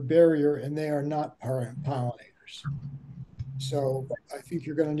as their barrier, and they are not pollinators. So I think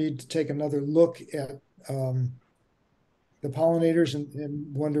you're going to need to take another look at the pollinators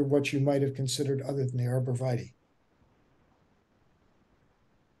and wonder what you might have considered other than the arborvitae.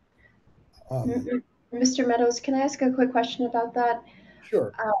 Mr. Meadows, can I ask a quick question about that?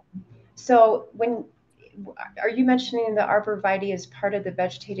 Sure. So are you mentioning the arborvitae as part of the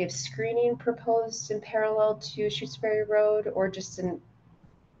vegetative screening proposed in parallel to Shutesbury Road, or just in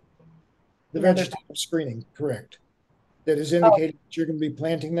the vegetative screening, correct? That is indicating that you're going to be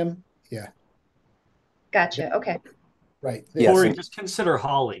planting them. Yeah. Gotcha. Okay. Right. Or just consider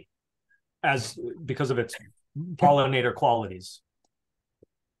holly because of its pollinator qualities.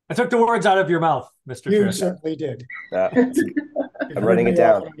 I took the words out of your mouth, Mr. Chair. You certainly did. I'm writing it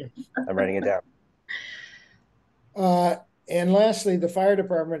down. I'm writing it down. And lastly, the fire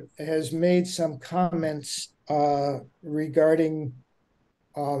department has made some comments regarding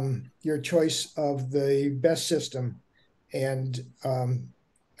your choice of the BESS system. And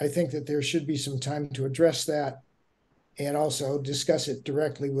I think that there should be some time to address that and also discuss it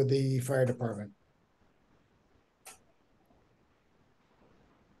directly with the fire department.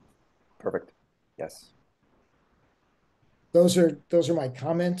 Perfect. Yes. Those are my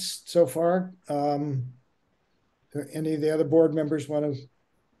comments so far. Any of the other board members want to?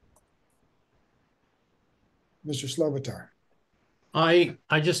 Mr. Slobotar. I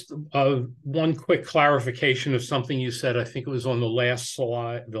just one quick clarification of something you said. I think it was on the last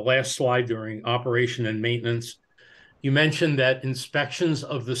slide during operation and maintenance. You mentioned that inspections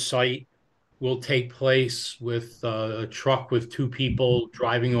of the site will take place with a truck with 2 people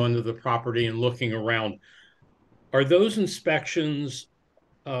driving onto the property and looking around. Are those inspections,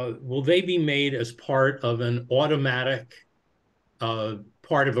 will they be made as part of an automatic,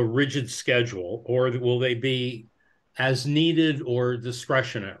 part of a rigid schedule, or will they be as needed or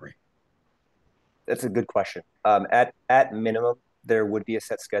discretionary? That's a good question. At minimum, there would be a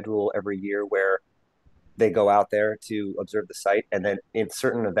set schedule every year where they go out there to observe the site, and then in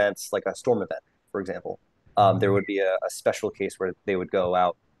certain events, like a storm event, for example, there would be a special case where they would go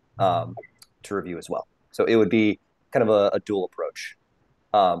out to review as well. So it would be kind of a dual approach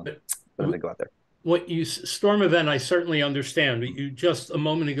when they go out there. Storm event, I certainly understand, but you just a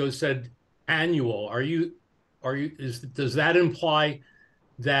moment ago said annual. Does that imply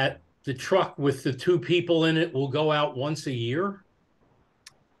that the truck with the 2 people in it will go out once a year?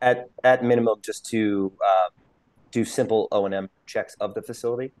 At minimum, just to do simple O&M checks of the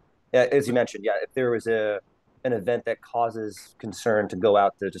facility. As you mentioned, yeah, if there was an event that causes concern to go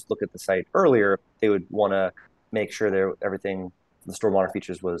out to just look at the site earlier, they would want to make sure everything, the stormwater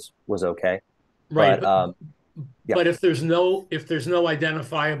features was okay. Right. But, yeah. But if there's no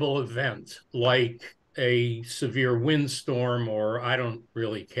identifiable event, like a severe windstorm, or I don't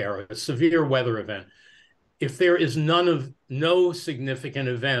really care, a severe weather event, if there is no significant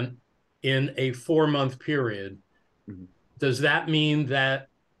event in a 4-month period, does that mean that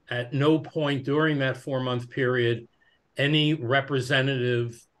at no point during that 4-month period, any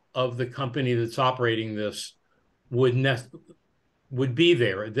representative of the company that's operating this would be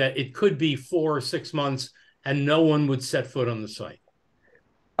there? That it could be 4 or 6 months and no one would set foot on the site?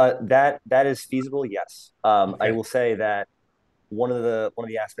 That is feasible, yes. Okay. I will say that one of the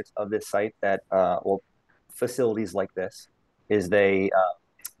aspects of this site that well, facilities like this is they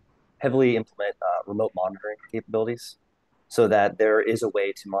heavily implement remote monitoring capabilities, so that there is a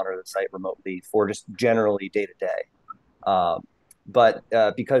way to monitor the site remotely for just generally day to day. But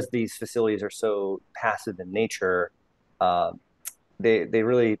because these facilities are so passive in nature, they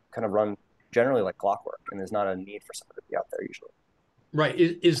really kind of run generally like clockwork, and there's not a need for someone to be out there usually. Right.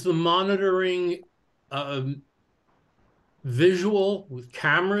 Is the monitoring visual with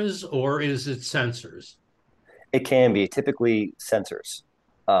cameras, or is it sensors? It can be typically sensors.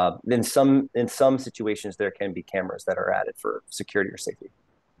 In some situations, there can be cameras that are added for security or safety.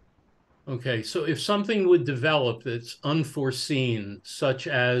 Okay, so if something would develop that's unforeseen, such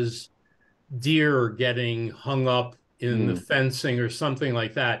as deer getting hung up in the fencing or something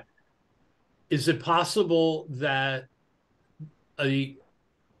like that, is it possible that an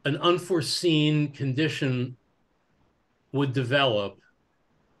unforeseen condition would develop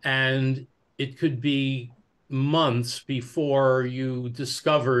and it could be months before you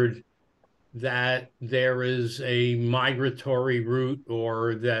discovered that there is a migratory route,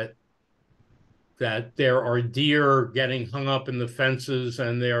 or that there are deer getting hung up in the fences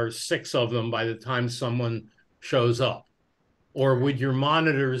and there are 6 of them by the time someone shows up? Or would your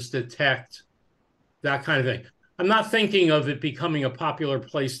monitors detect that kind of thing? I'm not thinking of it becoming a popular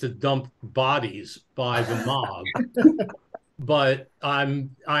place to dump bodies by the mob, but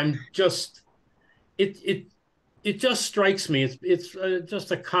I'm just, it just strikes me. It's just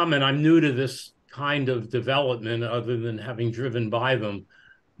a comment. I'm new to this kind of development other than having driven by them,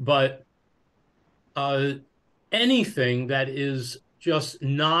 but anything that is just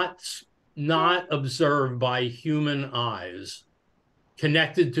not observed by human eyes,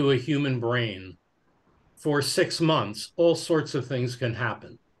 connected to a human brain for 6 months, all sorts of things can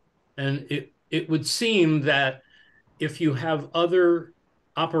happen. And it would seem that if you have other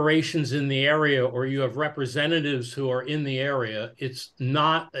operations in the area, or you have representatives who are in the area, it's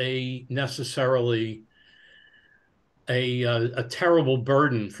not necessarily a terrible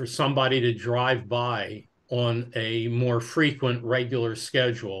burden for somebody to drive by on a more frequent, regular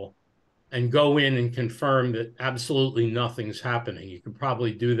schedule and go in and confirm that absolutely nothing's happening. You could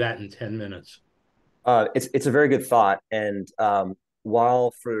probably do that in 10 minutes. It's a very good thought. And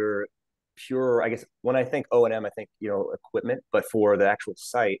while for pure, I guess when I think O&M, I think, equipment, but for the actual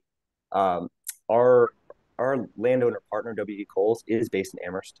site, our landowner partner, WD Coles, is based in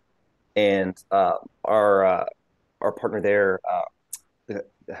Amherst. And our partner there, the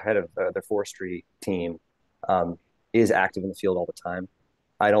head of their forestry team, is active in the field all the time.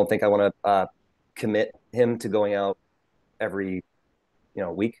 I don't think I want to commit him to going out every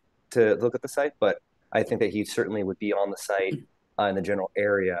week to look at the site, but I think that he certainly would be on the site in the general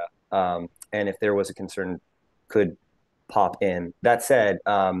area, and if there was a concern, could pop in. That said,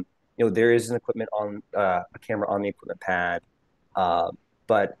 there is an equipment on a camera on the equipment pad,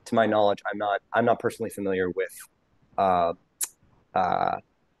 but to my knowledge, I'm not personally familiar with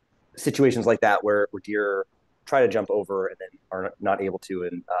situations like that where deer try to jump over and then are not able to,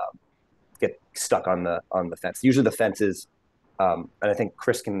 and get stuck on the fence. Usually the fence is, and I think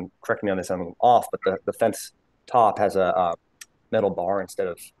Chris can correct me on this, I'm off, but the fence top has a metal bar instead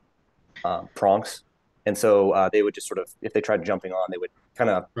of prongs. And so they would just sort of, if they tried jumping on, they would kind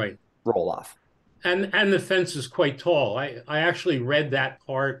of roll off. And the fence is quite tall. I actually read that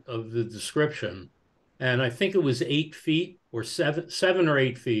part of the description, and I think it was 8 feet or 7 or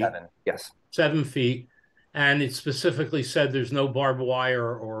 8 feet. 7, yes. 7 feet. And it specifically said there's no barbed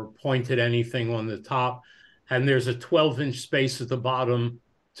wire or pointed anything on the top. And there's a 12-inch space at the bottom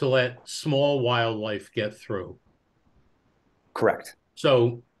to let small wildlife get through. Correct.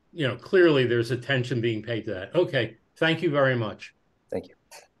 So, clearly there's attention being paid to that. Okay. Thank you very much. Thank you.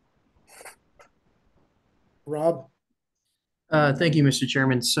 Rob? Thank you, Mr.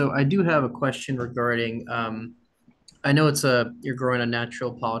 Chairman. So I do have a question regarding, I know you're growing a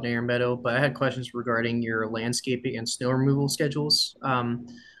natural pollinator meadow, but I had questions regarding your landscaping and snow removal schedules.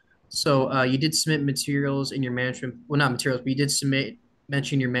 So you did submit materials in your management, well, not materials, but you did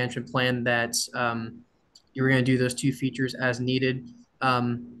mention your management plan that you were going to do those 2 features as needed.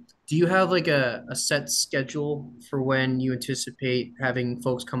 Do you have like a set schedule for when you anticipate having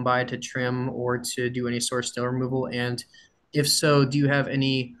folks come by to trim or to do any sort of snow removal? And if so, do you have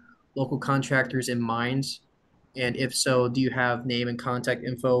any local contractors in mind? And if so, do you have name and contact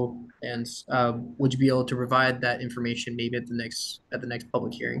info? And would you be able to provide that information maybe at the next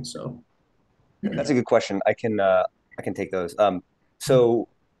public hearing? So that's a good question. I can take those. So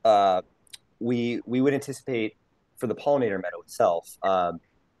we would anticipate for the pollinator meadow itself,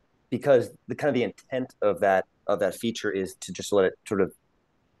 because the intent of that that feature is to just let it sort of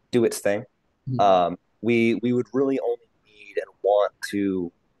do its thing. Mhm. We would really only need and want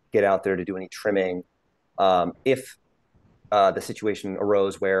to get out there to do any trimming if the situation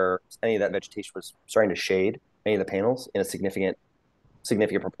arose where any of that vegetation was starting to shade any of the panels in a significant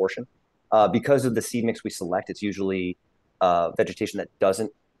proportion. Because of the seed mix we select, it's usually vegetation that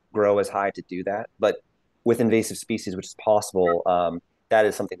doesn't grow as high to do that. But with invasive species, which is possible, that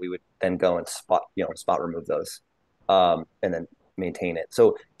is something we would then go and spot remove those, and then maintain it.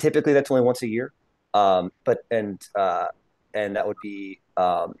 So typically that's only once a year, but and that would be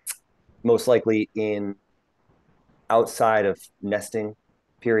most likely in outside of nesting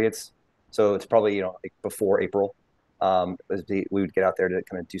periods. So it's probably like before April. We would get out there to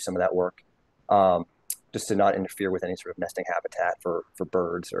kind of do some of that work, just to not interfere with any sort of nesting habitat for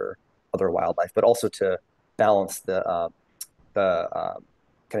birds or other wildlife, but also to balance the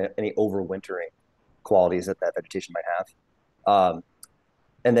kind of any overwintering qualities that vegetation might have.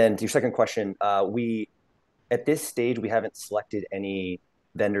 And then to your second question, we at this stage we haven't selected any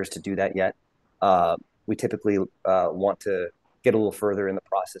vendors to do that yet. We typically want to get a little further in the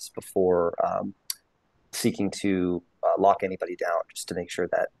process before seeking to lock anybody down, just to make sure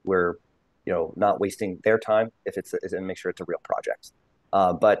that we're not wasting their time if and make sure it's a real project.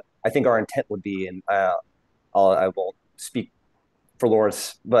 But I think our intent would be, and I won't speak for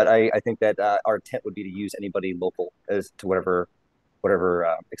Lawrence, but I think that our intent would be to use anybody local as to whatever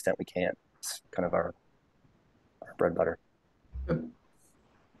extent we can. It's kind of our bread and butter.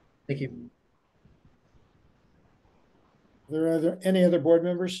 Thank you. Are there any other board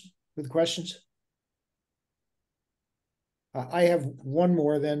members with questions? I have one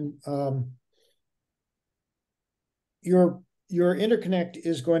more then. Your interconnect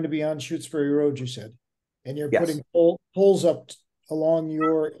is going to be on Shutesbury Road, you said, and you're Yes. putting poles up along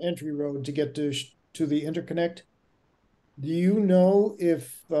your entry road to get to the interconnect. Do you know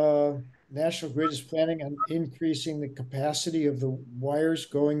if National Grid is planning on increasing the capacity of the wires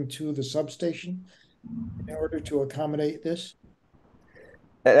going to the substation in order to accommodate this?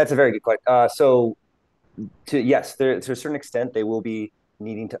 That's a very good question. So, yes, to a certain extent, they will be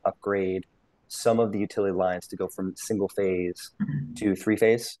needing to upgrade some of the utility lines to go from single phase to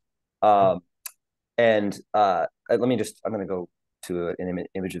 3-phase. And I'm going to go to an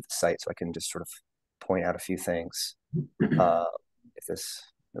image of the site so I can just sort of point out a few things.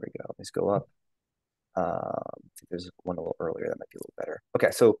 There we go. Let's go up. There's one a little earlier that might be a little better.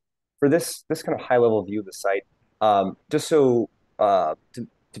 Okay, so for this kind of high level view of the site, just so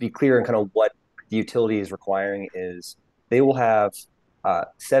to be clear and kind of what the utility is requiring is they will have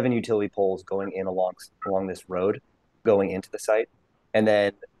 7 utility poles going in along this road going into the site, and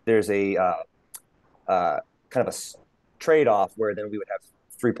then there's a kind of a trade-off where then we would have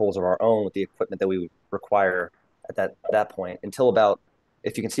 3 poles of our own with the equipment that we would require at that point until about,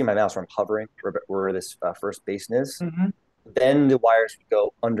 if you can see my mouse where I'm hovering, where this first basin is, then the wires would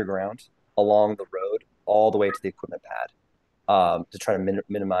go underground along the road all the way to the equipment pad to try to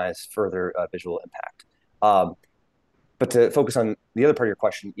minimize further visual impact. But to focus on the other part of your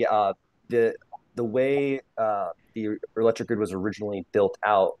question, yeah, the way the electric grid was originally built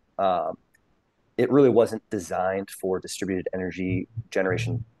out, it really wasn't designed for distributed energy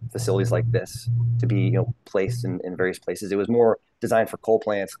generation facilities like this to be placed in various places. It was more designed for coal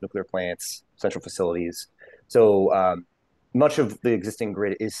plants, nuclear plants, central facilities. So much of the existing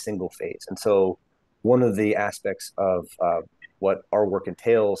grid is single phase. And so one of the aspects of what our work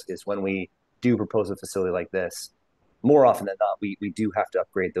entails is when we do propose a facility like this, more often than not, we do have to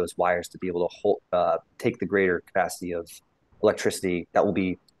upgrade those wires to be able to take the greater capacity of electricity that will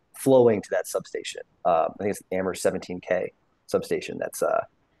be flowing to that substation. I think it's Amherst 17K substation that's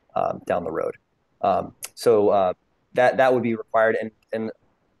down the road. So that would be required, and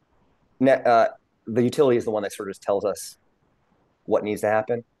the utility is the one that sort of just tells us what needs to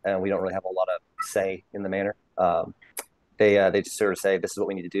happen, and we don't really have a lot of say in the manner. They just sort of say, this is what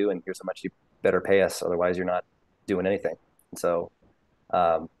we need to do, and here's how much you better pay us, otherwise you're not doing anything. And so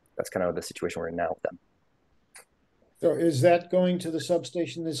that's kind of the situation we're in now with them. So is that going to the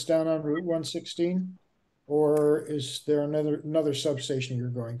substation that's down on Route 116, or is there another substation you're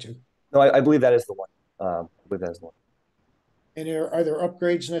going to? No, I believe that is the one. I believe that is the one. And are there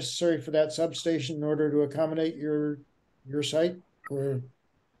upgrades necessary for that substation in order to accommodate your site? Or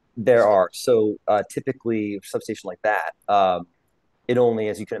there are. So typically, a substation like that, it only,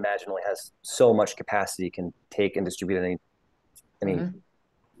 as you can imagine, only has so much capacity it can take and distribute at any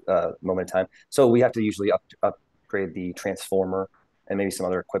moment in time. So we have to usually upgrade the transformer and maybe some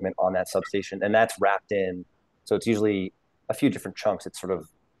other equipment on that substation, and that's wrapped in. So it's usually a few different chunks. It's sort of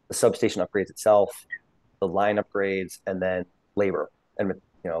the substation upgrades itself, the line upgrades, and then labor, and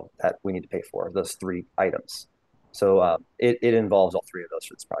that we need to pay for those 3 items. So it involves all 3 of those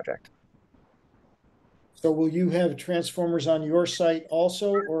for this project. So will you have transformers on your site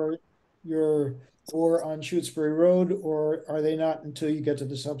also, or on Shutesbury Road, or are they not until you get to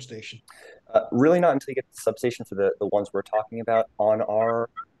the substation? Really not until you get to the substation for the ones we're talking about. On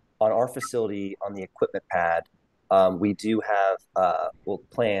our facility, on the equipment pad, we do have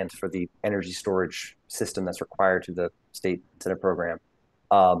planned for the energy storage system that's required to the state incentive program,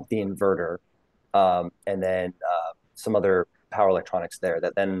 the inverter, and then some other power electronics there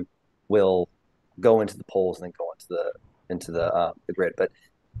that then will go into the poles and then go into the grid. But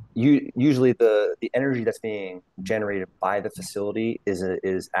usually the energy that's being generated by the facility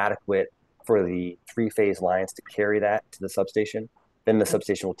is adequate for the 3-phase lines to carry that to the substation. Then the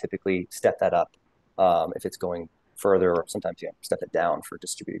substation will typically step that up if it's going further, or sometimes step it down for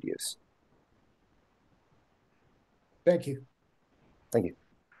distributed use. Thank you. Thank you.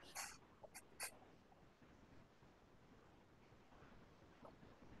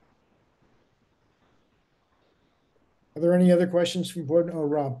 Are there any other questions from board? Oh,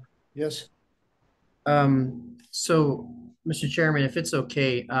 Rob, yes. So, Mr. Chairman, if it's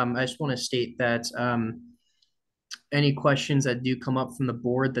okay, I just want to state that any questions that do come up from the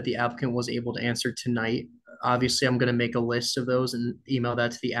board that the applicant was able to answer tonight, obviously I'm going to make a list of those and email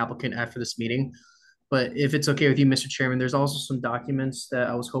that to the applicant after this meeting. But if it's okay with you, Mr. Chairman, there's also some documents that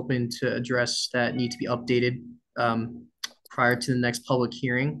I was hoping to address that need to be updated prior to the next public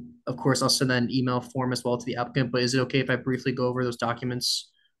hearing. Of course, I'll send that in email form as well to the applicant, but is it okay if I briefly go over those documents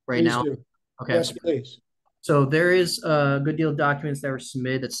right now? Do. Okay. Yes, please. So there is a good deal of documents that were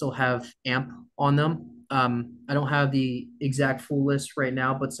submitted that still have AMP on them. I don't have the exact full list right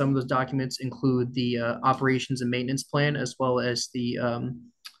now, but some of those documents include the operations and maintenance plan, as well as the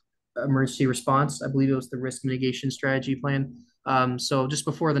emergency response. I believe it was the risk mitigation strategy plan. So just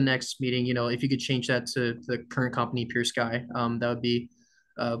before the next meeting, if you could change that to the current company, PureSky, that would be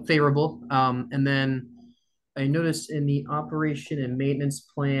favorable. And then I noticed in the operation and maintenance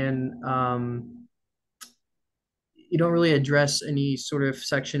plan, you don't really address any sort of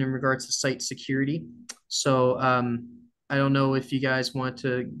section in regards to site security. So I don't know if you guys want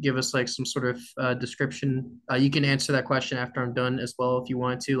to give us like some sort of description. You can answer that question after I'm done as well if you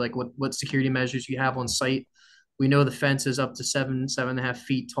want to, like what security measures you have on site. We know the fence is up to 7.5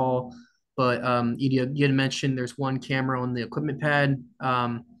 feet tall, but you had mentioned there's 1 camera on the equipment pad,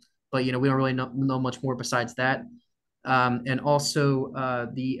 but we don't really know much more besides that. And also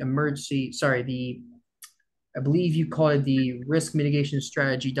I believe you call it the risk mitigation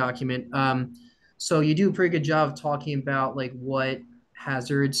strategy document. So you do a pretty good job of talking about like what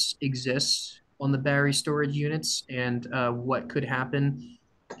hazards exist on the battery storage units and what could happen.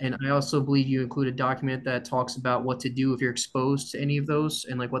 And I also believe you include a document that talks about what to do if you're exposed to any of those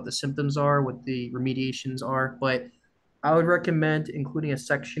and like what the symptoms are, what the remediations are. But I would recommend including a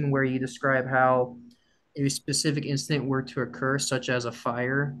section where you describe how if a specific incident were to occur, such as a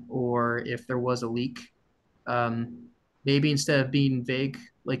fire or if there was a leak, maybe instead of being vague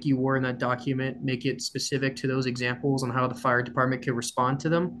like you were in that document, make it specific to those examples on how the fire department could respond to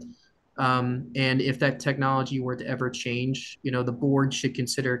them. And if that technology were to ever change, the board should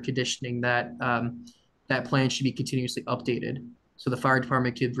consider conditioning that that plan should be continuously updated so the fire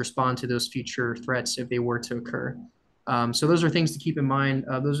department could respond to those future threats if they were to occur. So those are things to keep in mind.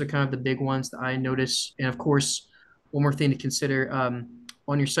 Those are kind of the big ones that I notice. And of course, one more thing to consider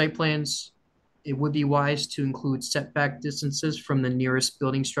on your site plans, it would be wise to include setback distances from the nearest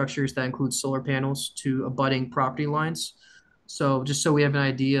building structures that include solar panels to abutting property lines. So just so we have an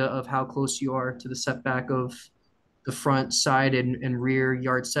idea of how close you are to the setback of the front, side, and rear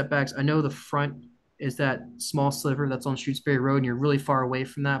yard setbacks. I know the front is that small sliver that's on Shutesbury Road, and you're really far away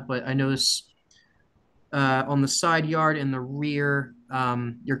from that. But I notice on the side yard and the rear,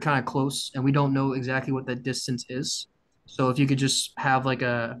 you're kind of close, and we don't know exactly what that distance is. So if you could just have like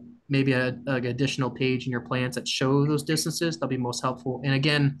maybe an additional page in your plans that show those distances, that'll be most helpful. And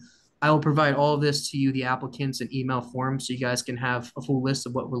again, I will provide all of this to you, the applicants, in email form, so you guys can have a full list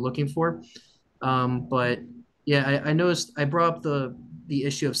of what we're looking for. But yeah, I noticed I brought up the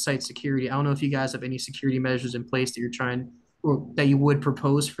issue of site security. I don't know if you guys have any security measures in place that you're trying or that you would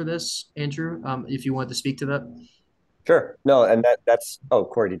propose for this, Andrew, if you want to speak to that. Sure. No, and that's. Oh,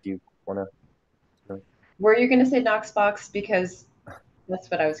 Corey, did you want to? Were you going to say Knox box? Because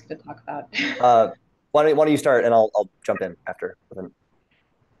that's what I was going to talk about. Why don't you start, and I'll jump in after.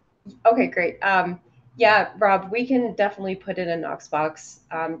 Okay, great. Yeah, Rob, we can definitely put in a Knox box.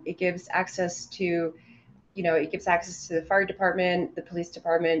 It gives access to, the fire department, the police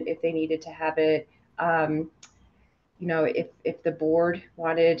department, if they needed to have it. You know, if the board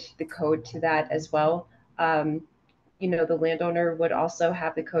wanted the code to that as well, you know, the landowner would also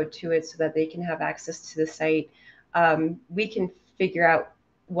have the code to it so that they can have access to the site. We can figure out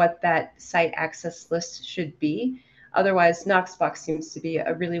what that site access list should be. Otherwise, Knoxbox seems to be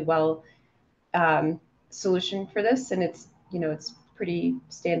a really well solution for this, and it's, you know, it's pretty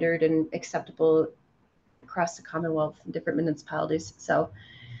standard and acceptable across the Commonwealth and different municipalities. So,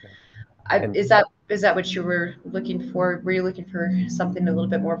 is that what you were looking for? Were you looking for something a little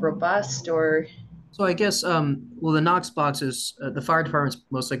bit more robust, or? So I guess, well, the Knox boxes, the fire department's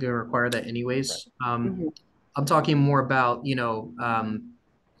most likely going to require that anyways. I'm talking more about, you know,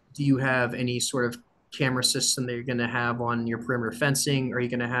 do you have any sort of camera system that you're going to have on your perimeter fencing? Are you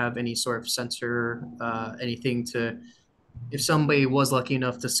going to have any sort of sensor, anything to, if somebody was lucky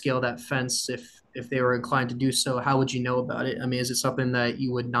enough to scale that fence, if they were inclined to do so, how would you know about it? I mean, is it something that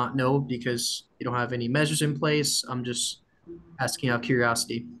you would not know because you don't have any measures in place? I'm just asking out of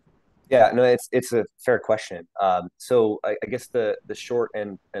curiosity. Yeah, no, it's a fair question. So I guess the short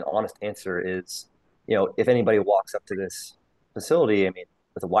and honest answer is, you know, if anybody walks up to this facility, I mean,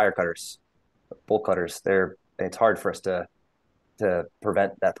 with the wire cutters, bolt cutters, it's hard for us to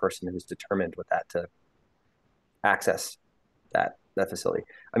prevent that person who's determined with that to access that facility.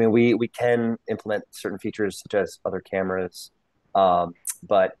 I mean, we can implement certain features such as other cameras,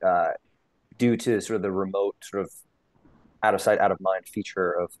 but due to sort of the remote sort of out of sight, out of mind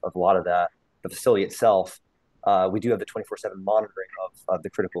feature of a lot of the facility itself, we do have the 24/7 monitoring of the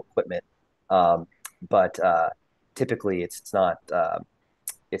critical equipment, but typically it's not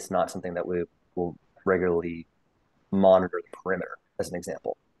something that we will regularly monitor the perimeter, as an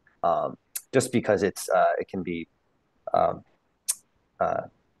example, just because it can be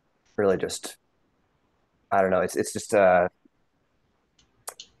really just, I don't know, it's just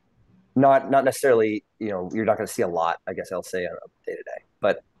not necessarily, you know, you're not going to see a lot, I guess I'll say, on a day to day.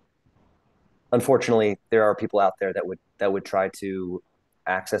 But unfortunately, there are people out there that would try to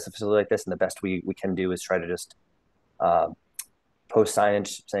access a facility like this, and the best we can do is try to just post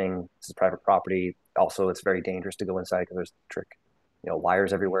signage saying this is private property. Also, it's very dangerous to go inside because there's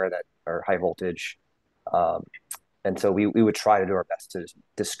wires everywhere that are high voltage, and so we would try to do our best to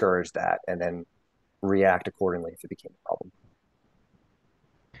discourage that and then react accordingly if it became a problem.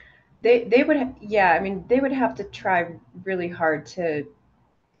 They would, yeah, I mean, they would have to try really hard to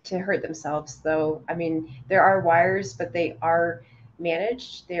hurt themselves, though. I mean, there are wires, but they are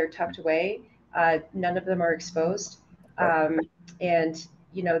managed. They are tucked away. None of them are exposed, and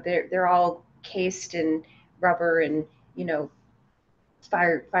you know, they're all cased in rubber and, you know,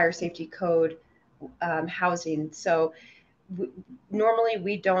 fire safety code housing. So normally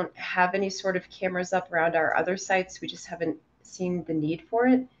we don't have any sort of cameras up around our other sites. We just haven't seen the need for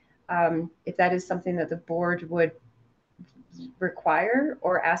it. If that is something that the board would require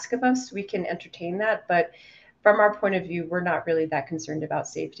or ask of us, we can entertain that. But from our point of view, we're not really that concerned about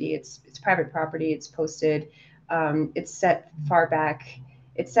safety. It's private property. It's posted. It's set far back.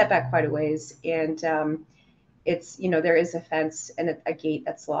 It's set back quite a ways, and it's, you know, there is a fence and a gate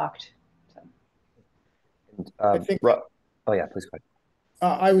that's locked. So. I think. Oh yeah, please go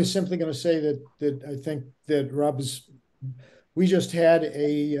ahead. I was simply going to say that I think that we just had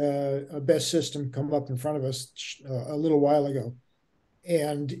a BESS system come up in front of us a little while ago,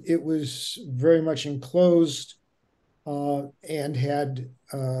 and it was very much enclosed and had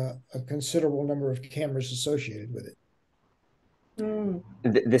a considerable number of cameras associated with it.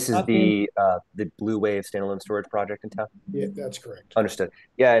 This is the Blue Wave standalone storage project in town? Yeah, that's correct. Understood.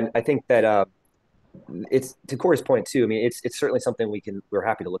 Yeah, and I think that it's, to Corey's point too, I mean, it's certainly something we're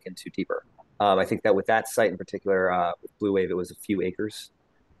happy to look into deeper. I think that with that site in particular, with Blue Wave, it was a few acres.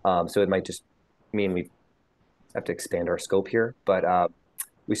 So it might just mean we have to expand our scope here, but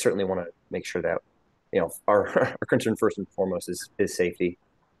we certainly want to make sure that, you know, our concern first and foremost is safety.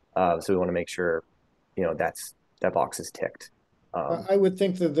 So we want to make sure, you know, that box is ticked. I would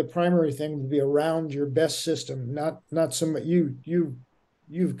think that the primary thing would be around your BESS system, not some,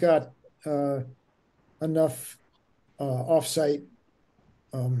 you've got enough offsite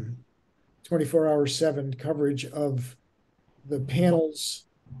 24/7 coverage of the panels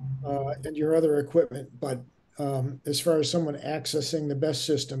and your other equipment, but as far as someone accessing the BESS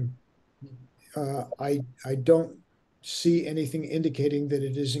system, I don't see anything indicating that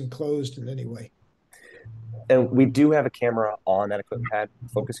it is enclosed in any way. And we do have a camera on that equipment pad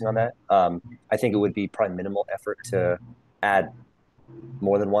focusing on that. I think it would be probably minimal effort to add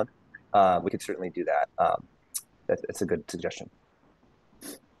more than one. We could certainly do that. That's a good suggestion.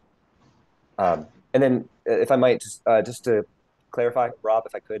 And then if I might just to clarify, Rob,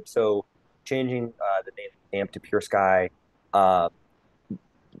 if I could. So changing the name AMP to Pure Sky.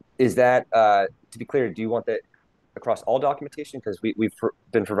 Is that, to be clear, do you want that across all documentation? Because we've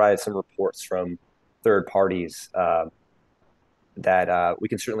been provided some reports from third parties that we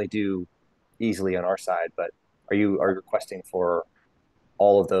can certainly do easily on our side, but are you requesting for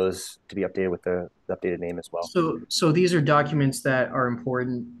all of those to be updated with the updated name as well? So these are documents that are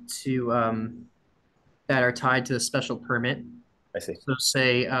important to that are tied to the special permit. I see. So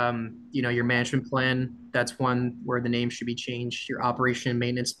say your management plan, that's one where the name should be changed. Your operation and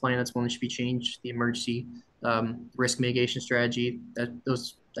maintenance plan, that's one that should be changed. The emergency risk mitigation strategy, that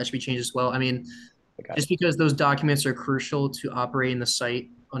should be changed as well. I mean, just because those documents are crucial to operate in the site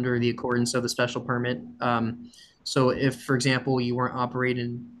under the accordance of the special permit. So if, for example, you weren't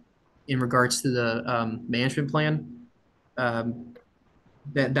operating in regards to the management plan,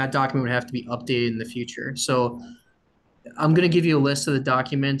 that document would have to be updated in the future. So I'm going to give you a list of the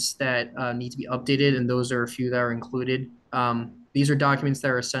documents that need to be updated, and those are a few that are included. These are documents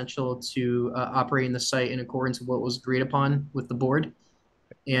that are essential to operating the site in accordance with what was agreed upon with the board.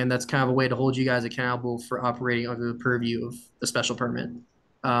 And that's kind of a way to hold you guys accountable for operating under the purview of the special permit.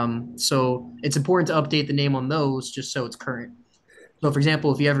 So it's important to update the name on those just so it's current. So for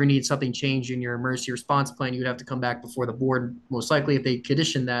example, if you ever need something changed in your emergency response plan, you would have to come back before the board, most likely if they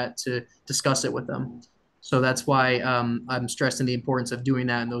condition that, to discuss it with them. So that's why I'm stressing the importance of doing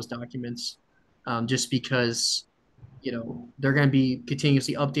that in those documents, just because, they're going to be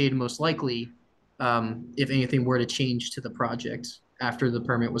continuously updated most likely if anything were to change to the project after the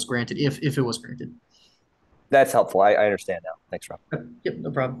permit was granted, if it was granted. That's helpful. I understand now. Thanks, Rob. Yep,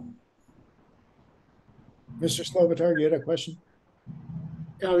 no problem. Mr. Slobotar, you had a question?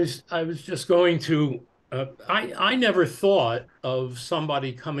 I was just going to, I never thought of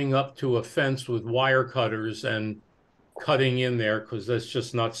somebody coming up to a fence with wire cutters and cutting in there, because that's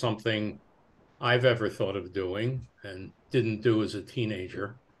just not something I've ever thought of doing and didn't do as a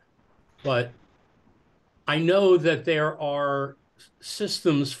teenager. But I know that there are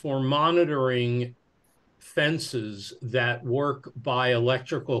systems for monitoring fences that work by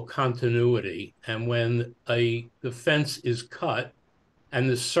electrical continuity. And when the fence is cut and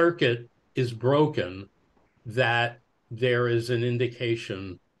the circuit is broken, that there is an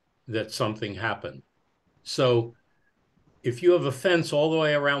indication that something happened. So if you have a fence all the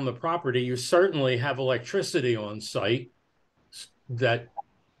way around the property, you certainly have electricity on site that,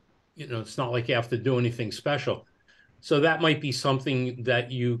 it's not like you have to do anything special. So that might be something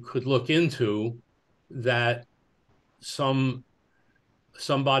that you could look into, that somebody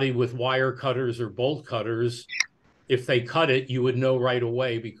with wire cutters or bolt cutters, if they cut it, you would know right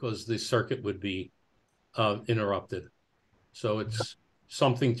away because the circuit would be interrupted. So it's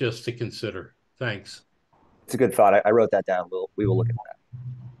something just to consider. Thanks. It's a good thought. I wrote that down. We will look at that.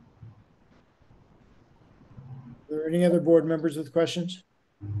 Are there any other board members with questions?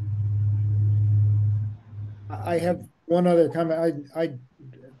 I have one other comment. I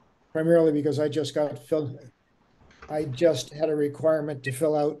primarily because I just had a requirement to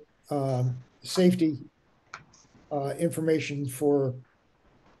fill out safety information for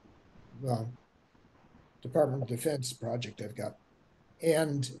Department of Defense project I've got,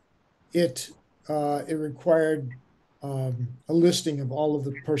 and it required a listing of all of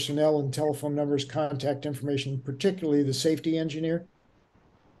the personnel and telephone numbers, contact information, particularly the safety engineer.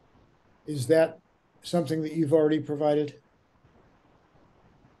 Is that something that you've already provided?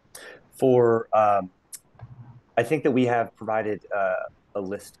 For I think that we have provided a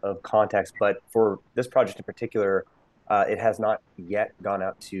list of contacts, but for this project in particular, it has not yet gone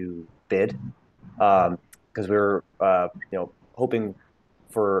out to bid, because we're hoping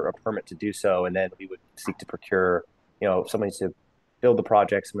for a permit to do so, and then we would seek to procure somebody to build the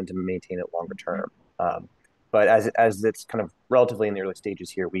project, someone to maintain it longer term. But as it's kind of relatively in the early stages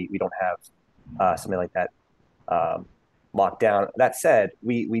here, we don't have something like that locked down. That said,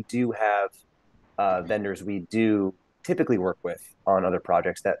 we do have vendors we do typically work with on other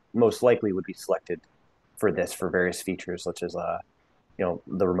projects that most likely would be selected for this, for various features such as the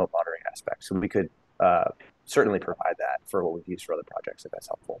remote monitoring aspect. So we could certainly provide that for what we've used for other projects, if that's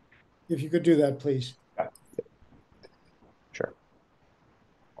helpful. If you could do that, please. Yeah. Sure.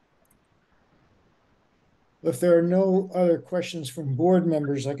 If there are no other questions from board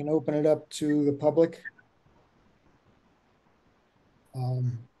members, I can open it up to the public.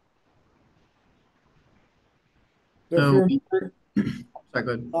 Sorry, go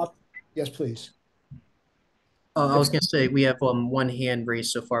ahead. Yes, please. I was going to say we have one hand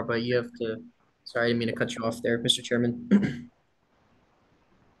raised so far, but you have to. Sorry, I didn't mean to cut you off there, Mr. Chairman.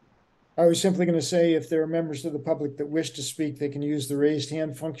 I was simply going to say if there are members of the public that wish to speak, they can use the raised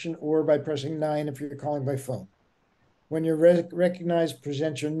hand function or by pressing 9 if you're calling by phone. When you're recognized,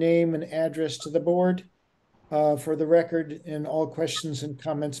 present your name and address to the board for the record, and all questions and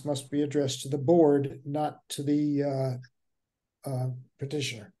comments must be addressed to the board, not to the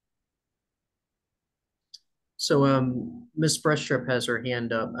petitioner. So Ms. Brestrup has her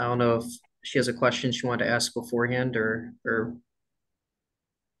hand up. I don't know if she has a question she wanted to ask beforehand or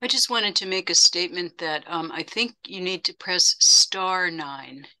I just wanted to make a statement that I think you need to press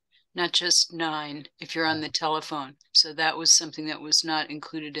 *9, not just 9 if you're on the telephone. So that was something that was not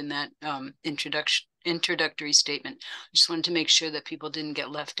included in that introductory statement. I just wanted to make sure that people didn't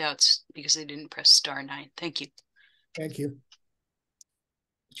get left out because they didn't press *9. Thank you. Thank you.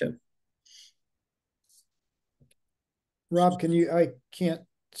 Sure. Rob, I can't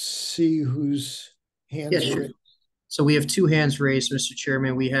see whose hand is raised. So we have 2 hands raised, Mr.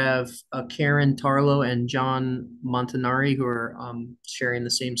 Chairman. We have Karen Tarlow and John Montanari who are sharing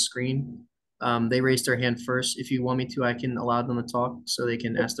the same screen. They raised their hand first. If you want me to, I can allow them to talk so they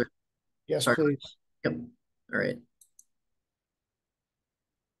can ask their. Yes, Sorry. please. Yep. All right.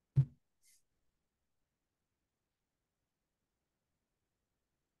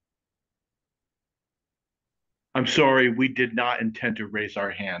 I'm sorry, we did not intend to raise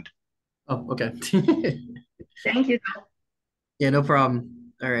our hand. Oh, okay. Thank you. Yeah, no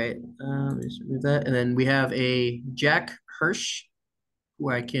problem. All right. Let me just remove that. And then we have a Jack Hirsch, who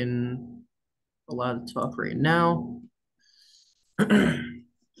I can allow to talk right now. Mr.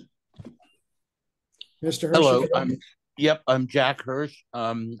 Hirsch. Hello. I'm Jack Hirsch.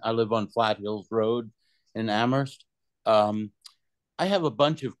 I live on Flat Hills Road in Amherst. I have a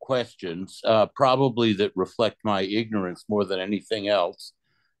bunch of questions, probably that reflect my ignorance more than anything else.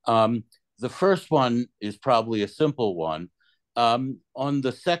 The first one is probably a simple one. On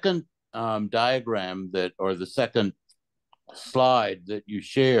the second diagram or the second slide that you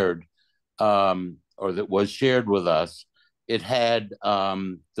shared, or that was shared with us, it had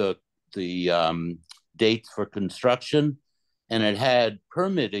the dates for construction, and it had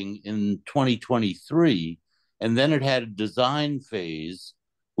permitting in 2023. And then it had a design phase,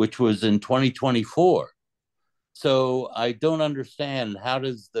 which was in 2024. So I don't understand, how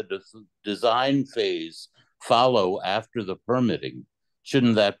does the design phase follow after the permitting?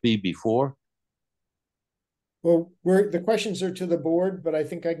 Shouldn't that be before? Well, the questions are to the board, but I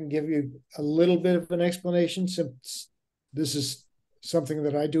think I can give you a little bit of an explanation since this is something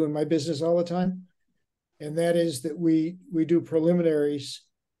that I do in my business all the time. And that is that we do preliminaries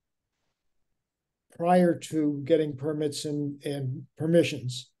prior to getting permits and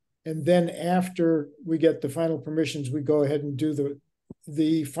permissions. And then after we get the final permissions, we go ahead and do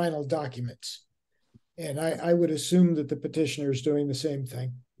the final documents. And I would assume that the petitioner is doing the same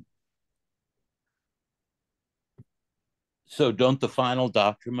thing. So don't the final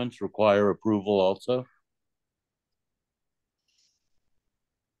documents require approval also?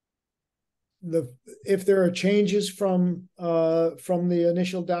 If there are changes from the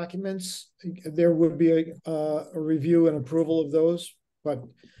initial documents, there would be a review and approval of those, but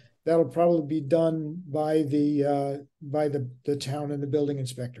that'll probably be done by the town and the building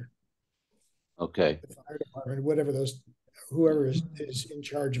inspector. Okay. The fire department, whoever is in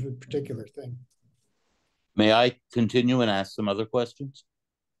charge of a particular thing. May I continue and ask some other questions?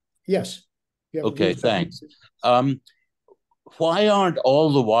 Yes. Okay, thanks. Why aren't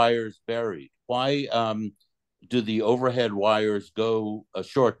all the wires buried? Why do the overhead wires go a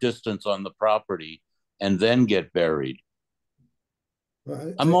short distance on the property and then get buried?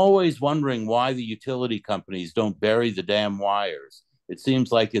 Well, I'm always wondering why the utility companies don't bury the damn wires. It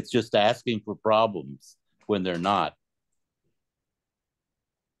seems like it's just asking for problems when they're not.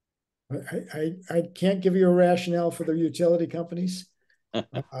 I can't give you a rationale for the utility companies.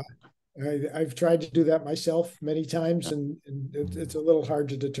 I've tried to do that myself many times, and it's a little hard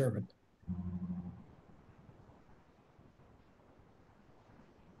to determine.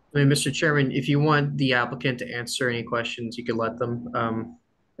 I mean, Mr. Chairman, if you want the applicant to answer any questions, you could let them.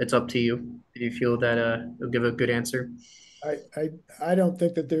 It's up to you if you feel that they'll give a good answer. I don't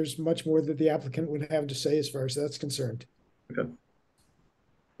think that there's much more that the applicant would have to say as far as that's concerned. Okay.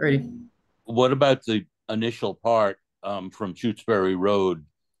 Alrighty. What about the initial part from Shutesbury Road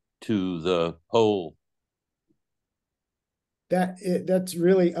to the pole? That's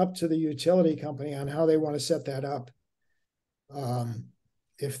really up to the utility company on how they want to set that up.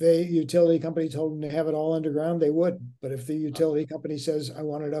 If the utility company told them to have it all underground, they would. But if the utility company says, I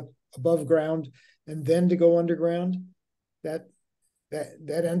want it up above ground and then to go underground, that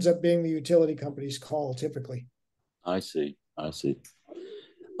ends up being the utility company's call typically. I see.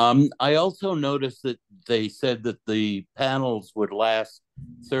 I also noticed that they said that the panels would last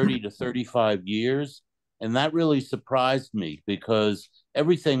 30 to 35 years. And that really surprised me because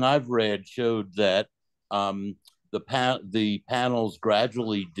everything I've read showed that the panels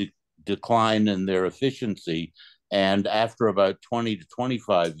gradually decline in their efficiency. And after about 20 to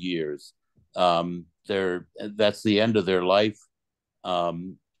 25 years, that's the end of their life.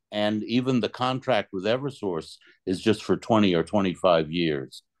 And even the contract with Eversource is just for 20 or 25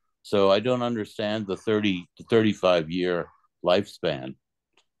 years. So I don't understand the 30 to 35 year lifespan.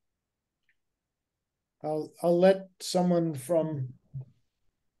 I'll let someone from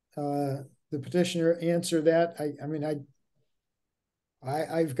the petitioner answer that.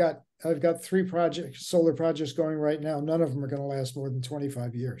 I've got 3 solar projects going right now. None of them are going to last more than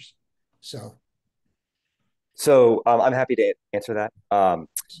 25 years. So I'm happy to answer that.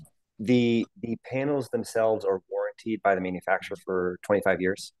 The panels themselves are warranted by the manufacturer for 25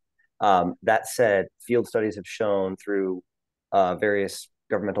 years. That said, field studies have shown through various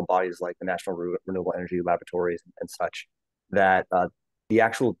governmental bodies like the National Renewable Energy Laboratories and such that the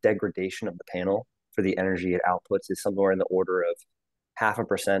actual degradation of the panel for the energy it outputs is somewhere in the order of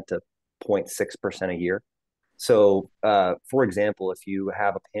 0.5% to 0.6% a year. So, for example, if you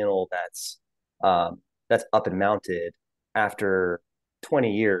have a panel that's up and mounted after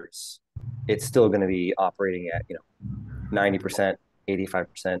 20 years, it's still going to be operating at 90%,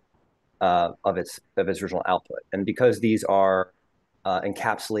 85% of its original output. And because these are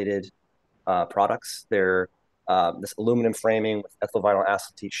encapsulated products, they're this aluminum framing with ethyl vinyl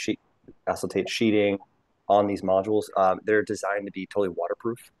acetate sheeting on these modules. They're designed to be totally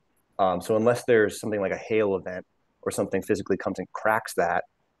waterproof. So unless there's something like a hail event or something physically comes and cracks that,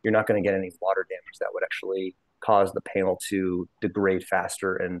 you're not going to get any water damage that would actually cause the panel to degrade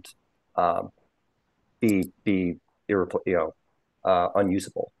faster and be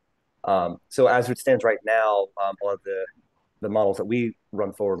unusable. So as it stands right now, one of the models that we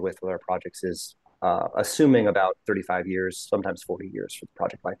run forward with our projects is assuming about 35 years, sometimes 40 years for the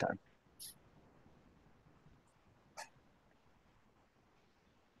project lifetime.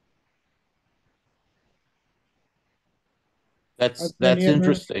 That's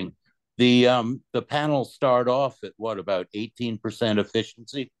interesting. The panels start off at what, about 18%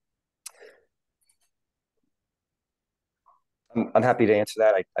 efficiency? I'm happy to answer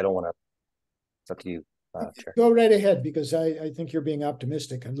that. I don't want to. It's up to you, Chair. Go right ahead, because I think you're being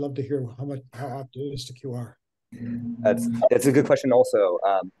optimistic. I'd love to hear how optimistic you are. That's a good question. Also,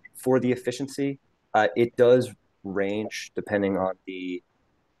 for the efficiency, it does range depending on the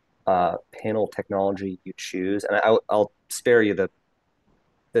panel technology you choose, and I'll spare you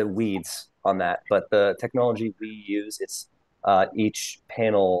the weeds on that. But the technology we use, it's each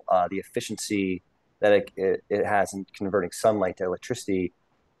panel, the efficiency that it has in converting sunlight to electricity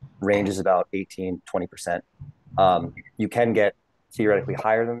ranges about 18-20%. You can get theoretically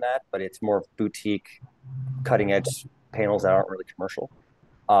higher than that, but it's more boutique, cutting edge panels that aren't really commercial.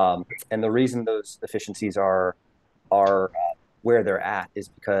 And the reason those efficiencies are where they're at is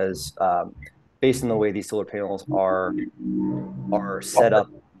because based on the way these solar panels are set up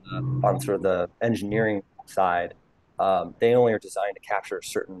on sort of the engineering side, they only are designed to capture a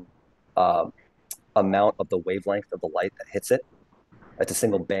certain amount of the wavelength of the light that hits it. It's a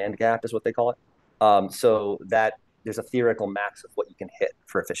single band gap is what they call it. So that there's a theoretical max of what you can hit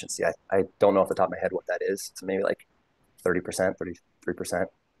for efficiency. I don't know off the top of my head what that is. It's maybe like 30%,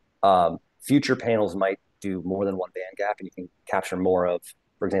 33%. Future panels might do more than one band gap, and you can capture more of,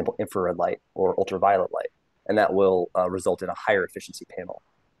 for example, infrared light or ultraviolet light, and that will result in a higher efficiency panel.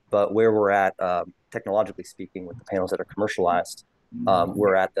 But where we're at, technologically speaking, with the panels that are commercialized,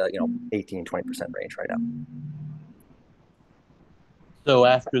 we're at the 18-20% range right now. So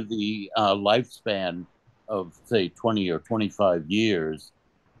after the lifespan of, say, 20 or 25 years,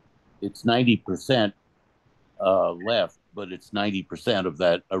 it's 90% left, but it's 90% of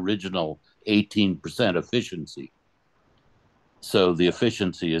that original 18% efficiency. So the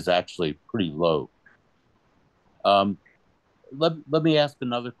efficiency is actually pretty low. Let me ask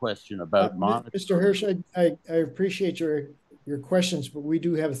another question about monitoring. Mr. Hirsch, I appreciate your questions, but we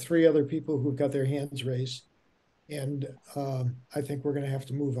do have 3 other people who've got their hands raised. And I think we're going to have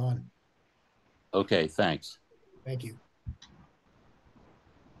to move on. Okay, thanks. Thank you.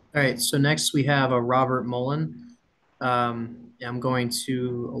 All right, so next we have a Robert Mullen. I'm going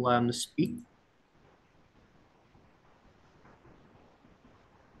to allow him to speak.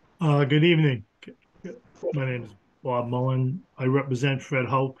 Good evening. My name is Bob Mullen. I represent Fred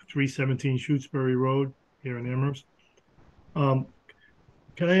Hulk, 317 Shutesbury Road here in Amherst. Can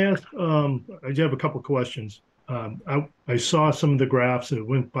I ask, I do have a couple of questions. I saw some of the graphs and it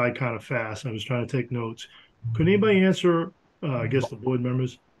went by kind of fast. I was trying to take notes. Could anybody answer, I guess the board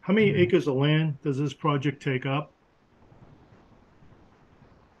members, how many acres of land does this project take up?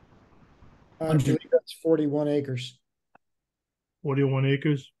 I believe that's 41 acres. 41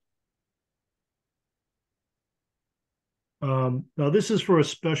 acres? Now, this is for a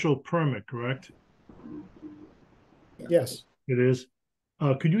special permit, correct? Yes. It is.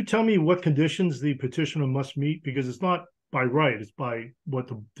 Could you tell me what conditions the petitioner must meet? Because it's not by right, it's by what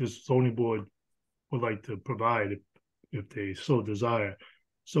the zoning board would like to provide if they so desire.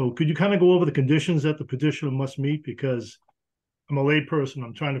 So could you kind of go over the conditions that the petitioner must meet? Because I'm a lay person,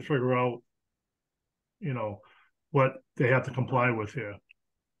 I'm trying to figure out, you know, what they have to comply with here.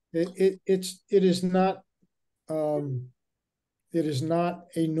 It is not a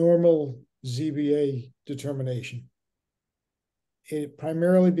normal ZBA determination.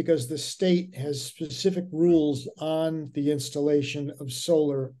 Primarily because the state has specific rules on the installation of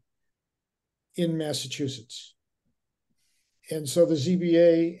solar in Massachusetts. And so the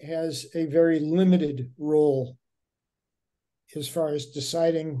ZBA has a very limited role as far as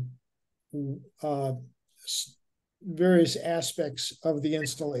deciding various aspects of the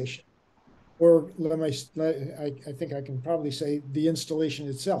installation. Or I think I can probably say the installation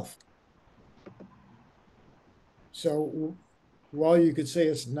itself. So while you could say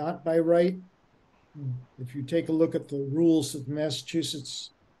it's not by right, if you take a look at the rules that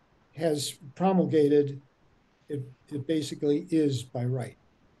Massachusetts has promulgated, it basically is by right.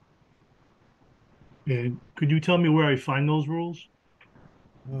 And could you tell me where I find those rules?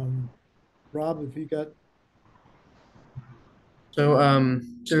 Rob, if you got. So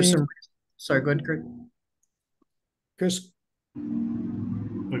there's some, sorry, go ahead, Craig. Chris.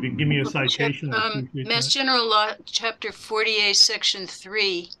 If you give me a citation. Mass General Law, Chapter 40A, Section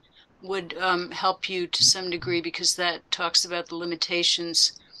 3 would help you to some degree because that talks about the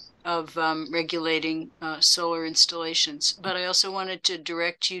limitations of regulating solar installations. But I also wanted to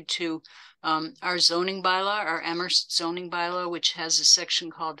direct you to our zoning bylaw, our Amherst zoning bylaw, which has a section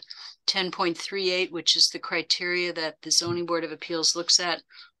called 10.38, which is the criteria that the Zoning Board of Appeals looks at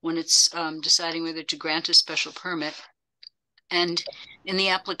when it's deciding whether to grant a special permit. And in the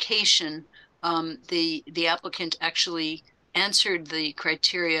application, the applicant actually answered the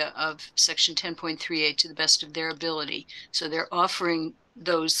criteria of section 10.38 to the best of their ability. So they're offering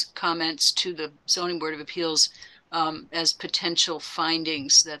those comments to the Zoning Board of Appeals as potential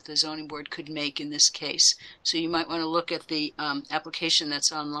findings that the zoning board could make in this case. So you might want to look at the application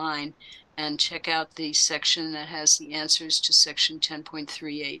that's online and check out the section that has the answers to section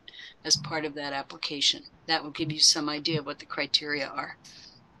 10.38 as part of that application. That will give you some idea of what the criteria are.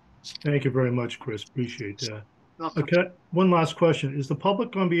 Thank you very much, Chris. Appreciate that. Welcome. Okay, one last question. Is the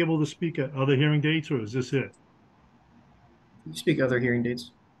public going to be able to speak at other hearing dates, or is this it? You speak other hearing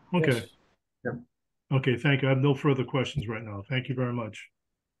dates. Okay. Yes. Yep. Okay, thank you. I have no further questions right now. Thank you very much.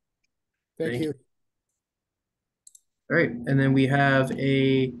 Thank you. All right, and then we have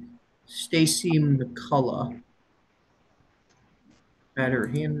a Stacy McCullough. Had her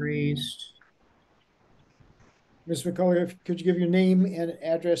hand raised. Ms. McCullough, could you give your name and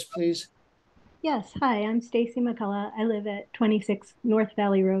address, please? Yes, hi, I'm Stacy McCullough. I live at 26 North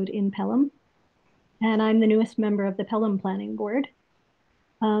Valley Road in Pelham, and I'm the newest member of the Pelham Planning Board.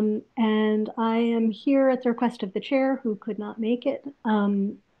 And I am here at the request of the chair, who could not make it,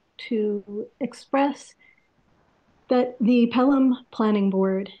 to express that the Pelham Planning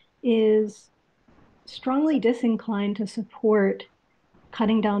Board is strongly disinclined to support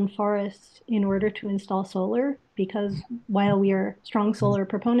cutting down forests in order to install solar, because while we are strong solar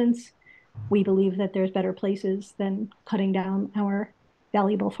proponents, we believe that there's better places than cutting down our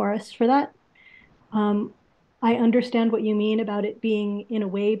valuable forests for that. I understand what you mean about it being in a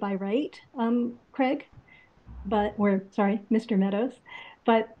way by right, Craig, sorry, Mr. Meadows,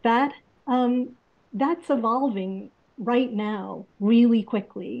 but that's evolving right now really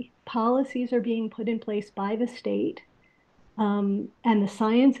quickly. Policies are being put in place by the state, and the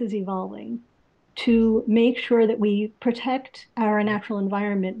science is evolving to make sure that we protect our natural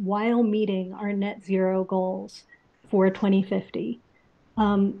environment while meeting our net zero goals for 2050.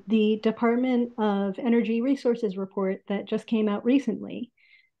 The Department of Energy Resources report that just came out recently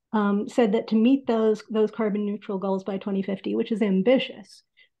said that to meet those carbon neutral goals by 2050, which is ambitious,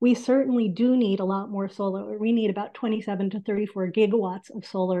 we certainly do need a lot more solar. We need about 27 to 34 gigawatts of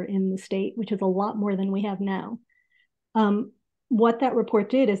solar in the state, which is a lot more than we have now. What that report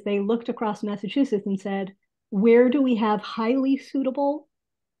did is they looked across Massachusetts and said, where do we have highly suitable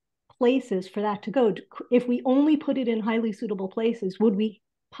places for that to go? If we only put it in highly suitable places, would we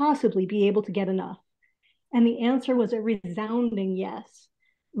possibly be able to get enough? And the answer was a resounding yes.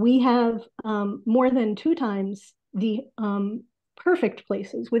 We have more than 2 times the perfect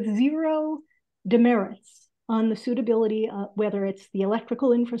places with 0 demerits on the suitability, whether it's the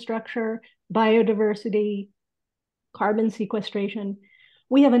electrical infrastructure, biodiversity, carbon sequestration.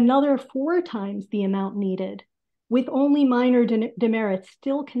 We have another 4 times the amount needed, with only minor demerits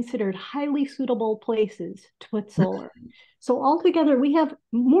still considered highly suitable places to put solar. So altogether, we have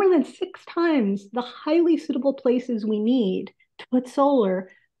more than 6 times the highly suitable places we need to put solar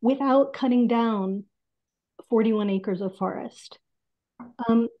without cutting down 41 acres of forest.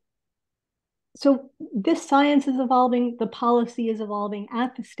 So this science is evolving, the policy is evolving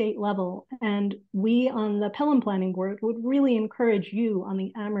at the state level, and we on the Pelham Planning Board would really encourage you on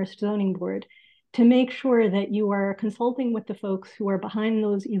the Amherst Zoning Board to make sure that you are consulting with the folks who are behind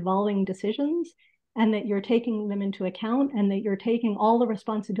those evolving decisions, and that you're taking them into account, and that you're taking all the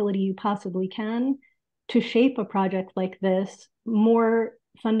responsibility you possibly can to shape a project like this more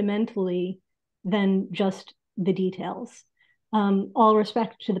fundamentally than just the details. All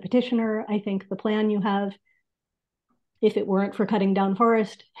respect to the petitioner, I think the plan you have, if it weren't for cutting down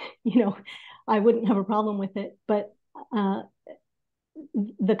forest, I wouldn't have a problem with it. But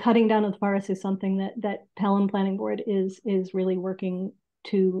the cutting down of the forest is something that Pelham Planning Board is really working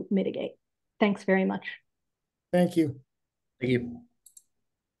to mitigate. Thanks very much. Thank you. Thank you.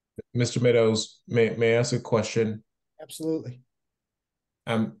 Mr. Meadows, may I ask a question? Absolutely.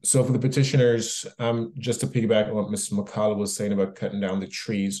 So for the petitioners, just to piggyback on what Mr. McCullough was saying about cutting down the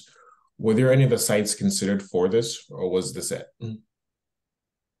trees, were there any of the sites considered for this, or was this it?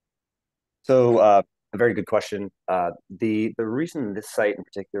 So a very good question. The reason this site in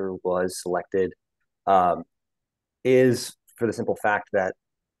particular was selected is for the simple fact that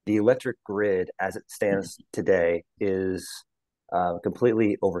the electric grid as it stands today is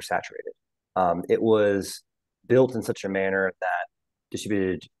completely oversaturated. It was built in such a manner that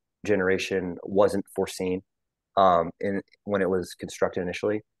distributed generation wasn't foreseen when it was constructed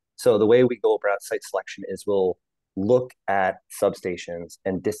initially. So the way we go about site selection is we'll look at substations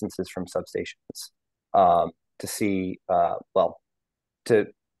and distances from substations to see, to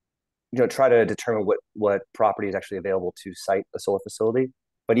try to determine what property is actually available to site a solar facility.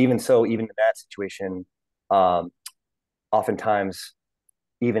 But even so, even in that situation, oftentimes,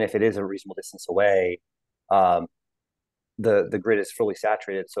 even if it is a reasonable distance away, the grid is fully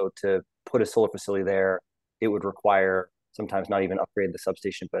saturated. So to put a solar facility there, it would require sometimes not even upgrade the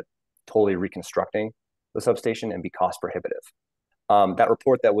substation, but totally reconstructing the substation and be cost prohibitive. That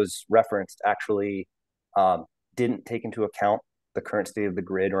report that was referenced actually didn't take into account the current state of the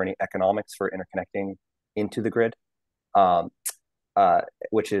grid or any economics for interconnecting into the grid,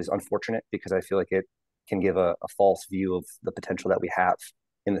 which is unfortunate because I feel like it can give a false view of the potential that we have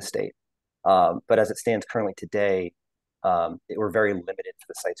in the state. But as it stands currently today, we're very limited to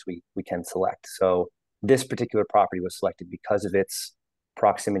the sites we can select. So this particular property was selected because of its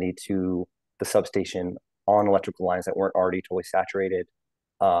proximity to the substation on electrical lines that weren't already totally saturated,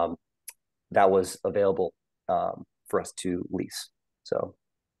 that was available for us to lease. So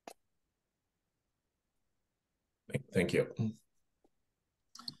thank you. All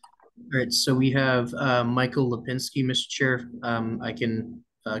right, so we have Michael Lipinski, Mr. Chair. I can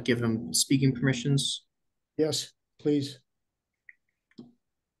give him speaking permissions. Yes, please.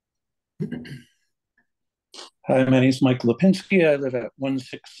 Hi, my name is Michael Lipinski. I live at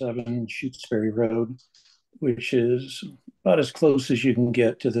 167 Shutesbury Road, which is about as close as you can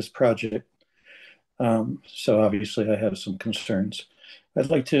get to this project. So obviously I have some concerns.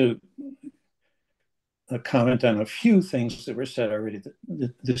 I'd like to comment on a few things that were said already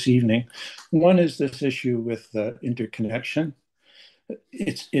this evening. One is this issue with the interconnection.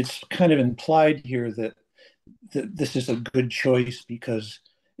 It's kind of implied here that this is a good choice because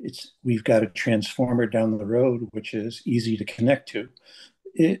we've got a transformer down the road, which is easy to connect to.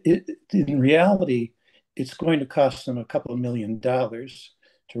 In reality, it's going to cost them a couple of $1 million to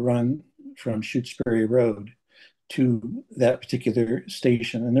run from Shutesbury Road to that particular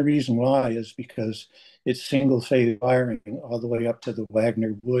station. And the reason why is because it's single phase wiring all the way up to the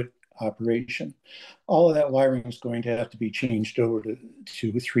Wagner Wood operation. All of that wiring is going to have to be changed over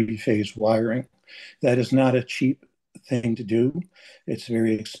to 3-phase wiring. That is not a cheap thing to do. It's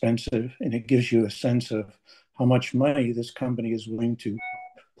very expensive, and it gives you a sense of how much money this company is willing to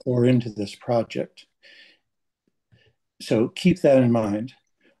pour into this project. So keep that in mind.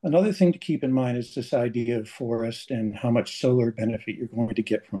 Another thing to keep in mind is this idea of forest and how much solar benefit you're going to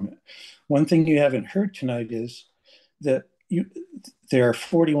get from it. One thing you haven't heard tonight is that there are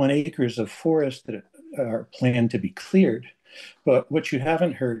 41 acres of forest that are planned to be cleared. But what you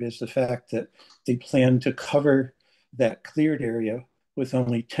haven't heard is the fact that they plan to cover that cleared area with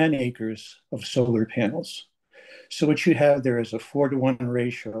only 10 acres of solar panels. So what you have there is a 4-to-1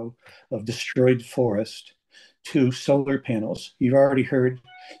 ratio of destroyed forest to solar panels. You've already heard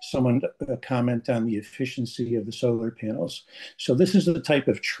someone comment on the efficiency of the solar panels. So this is the type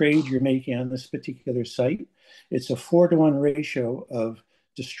of trade you're making on this particular site. It's a 4-to-1 ratio of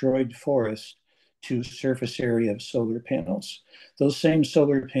destroyed forest to surface area of solar panels. Those same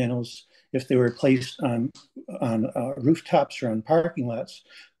solar panels, if they were placed on rooftops or on parking lots,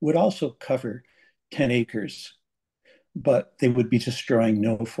 would also cover 10 acres, but they would be destroying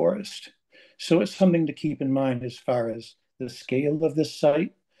no forest. So it's something to keep in mind as far as the scale of this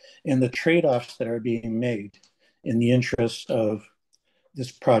site and the trade-offs that are being made in the interest of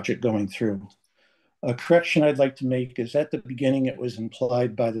this project going through. A correction I'd like to make is at the beginning, it was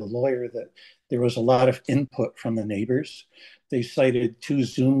implied by the lawyer that there was a lot of input from the neighbors. They cited 2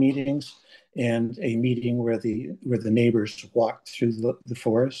 Zoom meetings and a meeting where the neighbors walked through the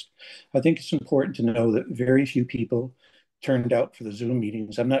forest. I think it's important to know that very few people turned out for the Zoom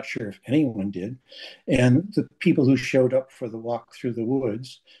meetings. I'm not sure if anyone did. And the people who showed up for the walk through the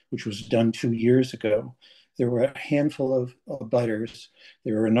woods, which was done 2 years ago, there were a handful of abutters.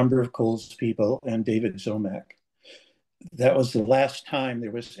 There were a number of Coles people and David Zomack. That was the last time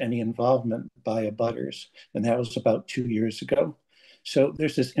there was any involvement by abutters, and that was about 2 years ago. So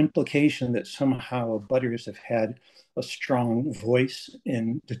there's this implication that somehow abutters have had a strong voice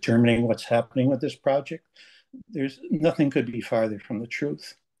in determining what's happening with this project. There's nothing could be farther from the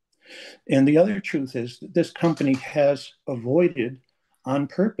truth. And the other truth is that this company has avoided on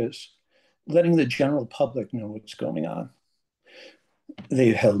purpose letting the general public know what's going on.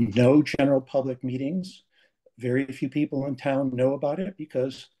 They've held no general public meetings. Very few people in town know about it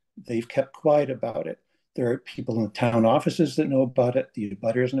because they've kept quiet about it. There are people in the town offices that know about it, the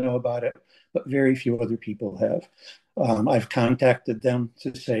abutters know about it, but very few other people have. I've contacted them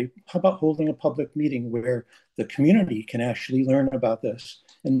to say, how about holding a public meeting where the community can actually learn about this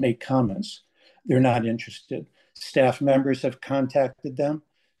and make comments? They're not interested. Staff members have contacted them,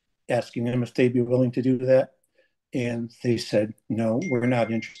 asking them if they'd be willing to do that. And they said, no, we're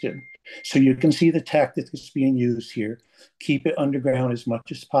not interested. So you can see the tactic that's being used here. Keep it underground as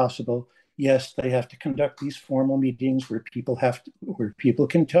much as possible. Yes, they have to conduct these formal meetings where people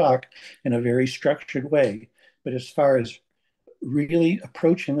can talk in a very structured way. But as far as really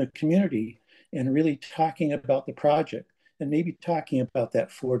approaching the community and really talking about the project and maybe talking about that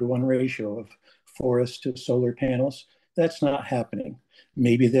 4-to-1 ratio of forest to solar panels, that's not happening.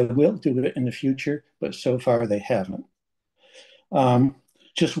 Maybe they will do it in the future, but so far they haven't.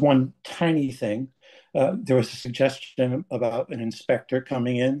 Just one tiny thing. There was a suggestion about an inspector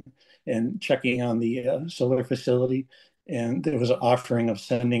coming in and checking on the solar facility. And there was an offering of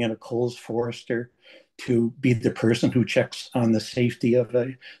sending in a Coles forester to be the person who checks on the safety of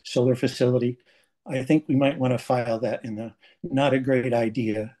a solar facility. I think we might want to file that in the not a great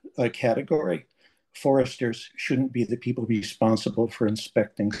idea category. Foresters shouldn't be the people responsible for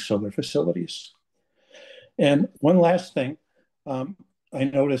inspecting solar facilities. And one last thing, I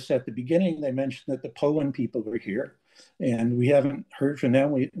noticed at the beginning, they mentioned that the Poland people were here, and we haven't heard from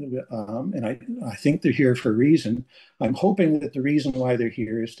them. And I think they're here for a reason. I'm hoping that the reason why they're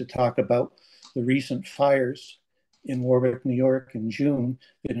here is to talk about the recent fires in Warwick, New York in June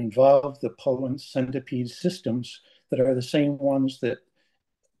that involved the Poland centipede systems that are the same ones that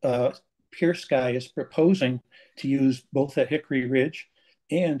PureSky is proposing to use both at Hickory Ridge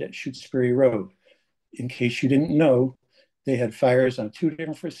and at Shutesbury Road. In case you didn't know, they had fires on 2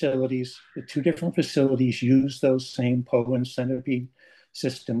 different facilities. The 2 different facilities used those same Poland centipede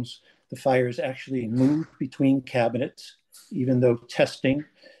systems. The fires actually moved between cabinets, even though testing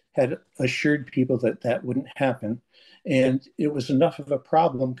had assured people that that wouldn't happen. And it was enough of a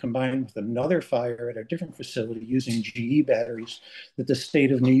problem combined with another fire at a different facility using GE batteries that the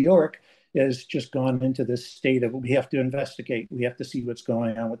state of New York has just gone into this state of, we have to investigate. We have to see what's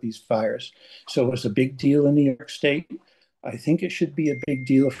going on with these fires. So it was a big deal in New York State. I think it should be a big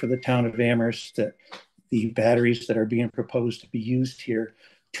deal for the town of Amherst that the batteries that are being proposed to be used here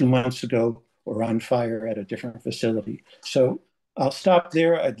 2 months ago were on fire at a different facility. So I'll stop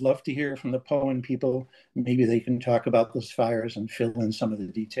there. I'd love to hear from the Poland people. Maybe they can talk about those fires and fill in some of the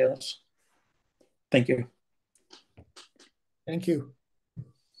details. Thank you. Thank you.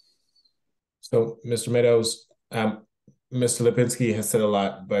 So, Mr. Meadows, Mr. Lipinski has said a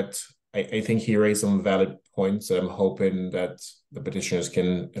lot, but I think he raised some valid points that I'm hoping that the petitioners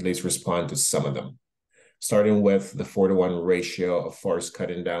can at least respond to some of them. Starting with the 4-to-1 ratio of forest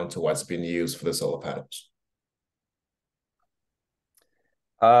cutting down to what's being used for the solar panels.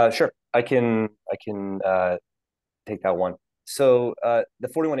 Sure. I can take that one. So the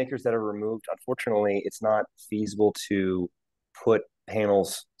 41 acres that are removed, unfortunately, it's not feasible to put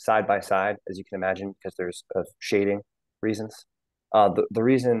panels side by side, as you can imagine, because there's shading reasons. The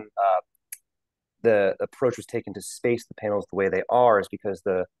reason the approach was taken to space the panels the way they are is because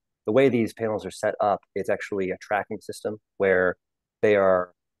the way these panels are set up, it's actually a tracking system where they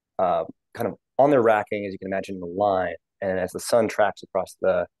are kind of on their racking, as you can imagine, in a line. And as the sun tracks across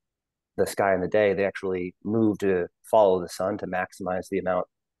the sky in the day, they actually move to follow the sun to maximize the amount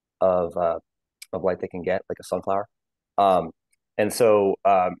of light they can get, like a sunflower. Um, and so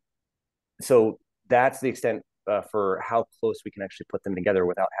that's the extent for how close we can actually put them together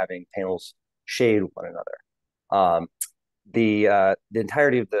without having panels shade one another. The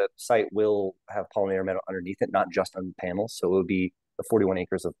entirety of the site will have pollinator meadow underneath it, not just on the panels. So it would be the 41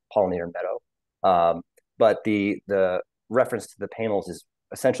 acres of pollinator meadow. But the reference to the panels is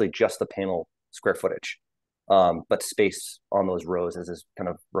essentially just the panel square footage, but space on those rows as is kind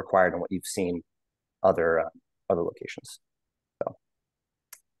of required in what you've seen other locations.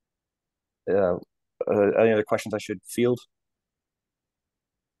 So, any other questions I should field?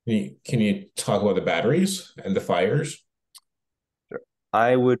 Can you talk about the batteries and the fires? Sure.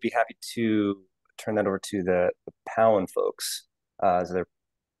 I would be happy to turn that over to the Powen folks, as they're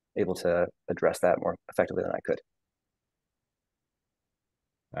able to address that more effectively than I could.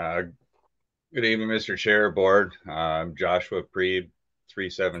 Good evening, Mr. Chair, Board. I'm Joshua Preeb,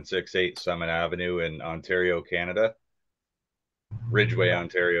 3768 Summit Avenue in Ontario, Canada. Ridgeway,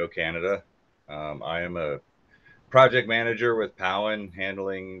 Ontario, Canada. I am a project manager with Powen,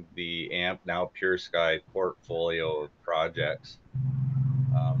 handling the AMP, now Pure Sky portfolio of projects.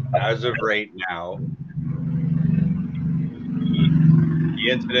 As of right now,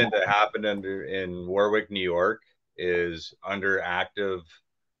 the incident that happened in Warwick, New York is under active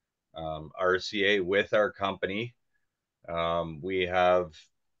RCA with our company. We have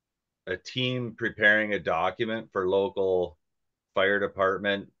a team preparing a document for local fire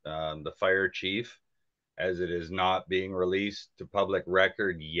department, the fire chief, as it is not being released to public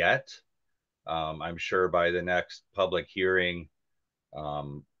record yet. I'm sure by the next public hearing,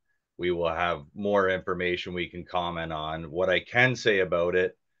 we will have more information we can comment on. What I can say about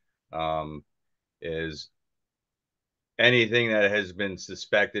it is anything that has been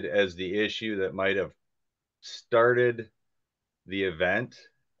suspected as the issue that might have started the event.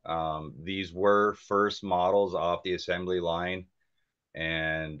 These were first models off the assembly line,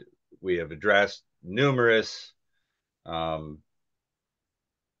 and we have addressed numerous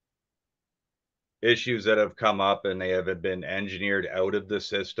issues that have come up, and they have been engineered out of the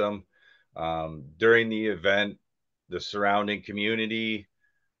system. During the event, the surrounding community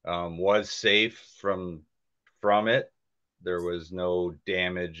was safe from it. There was no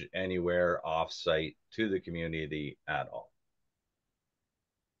damage anywhere off-site to the community at all.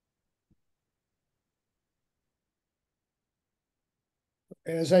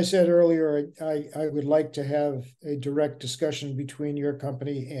 As I said earlier, I would like to have a direct discussion between your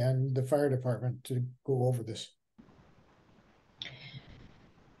company and the fire department to go over this.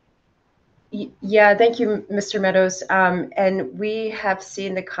 Yeah, thank you, Mr. Meadows. And we have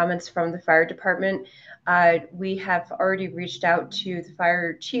seen the comments from the fire department. We have already reached out to the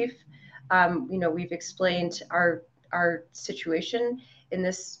fire chief. We've explained our situation in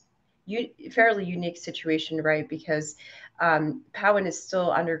this fairly unique situation, right? Because Powen is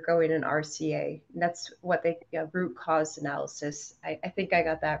still undergoing an RCA. And that's what they root cause analysis. I think I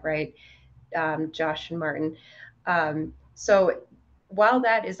got that right, Josh and Martin. So while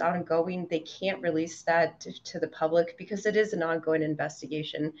that is ongoing, they can't release that to the public because it is an ongoing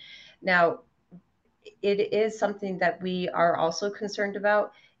investigation. Now, it is something that we are also concerned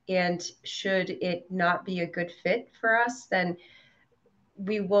about. And should it not be a good fit for us, then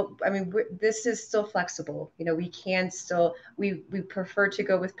we will, this is still flexible. We can still, we prefer to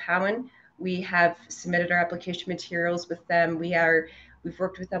go with Powen. We have submitted our application materials with them. We've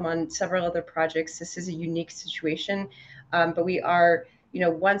worked with them on several other projects. This is a unique situation. But we are,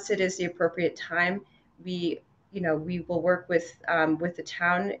 once it is the appropriate time, we will work with the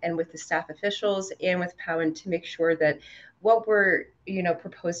town and with the staff officials and with Powen to make sure that what we're,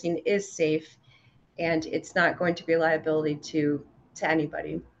 proposing is safe and it's not going to be a liability to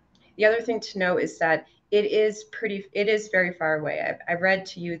anybody. The other thing to know is that it is very far away. I read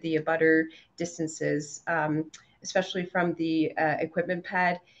to you the abutter distances, especially from the equipment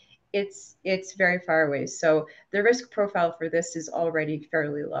pad. It's very far away. So the risk profile for this is already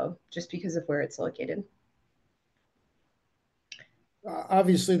fairly low just because of where it's located.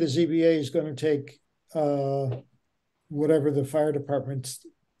 Obviously, the ZBA is going to take whatever the fire department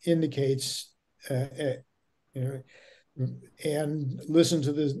indicates, and listen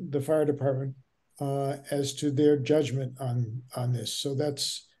to the fire department as to their judgment on this. So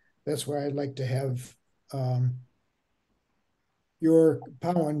that's why I'd like to have your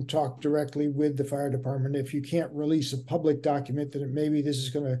Powen talk directly with the fire department. If you can't release a public document, then maybe this is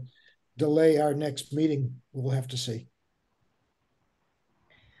going to delay our next meeting. We'll have to see.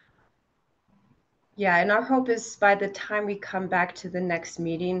 Yeah, and our hope is by the time we come back to the next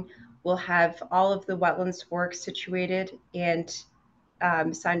meeting, we'll have all of the wetlands work situated and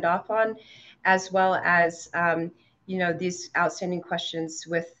signed off on, as well as these outstanding questions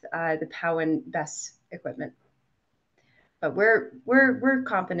with the Powen BESS equipment. But we're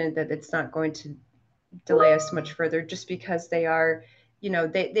confident that it's not going to delay us much further, just because they are,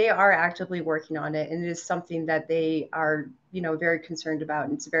 they are actively working on it, and it is something that they are, very concerned about,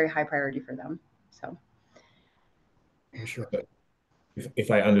 and it's a very high priority for them. So, sure. If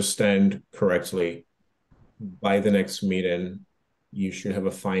I understand correctly, by the next meeting, you should have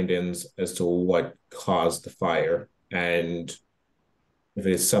a findings as to what caused the fire, and if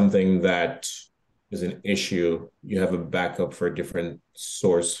it is something that is an issue, you have a backup for a different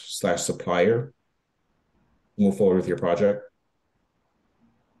source/supplier. Move forward with your project.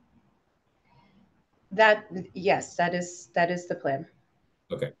 Yes, that is the plan.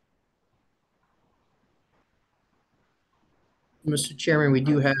 Okay. Mr. Chairman, we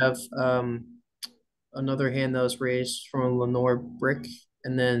do have another hand that was raised from Lenore Brick,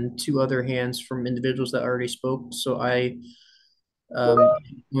 and then 2 other hands from individuals that already spoke. So I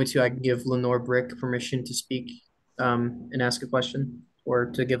can give Lenore Brick permission to speak and ask a question or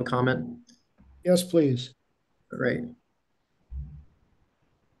to give a comment. Yes, please. All right.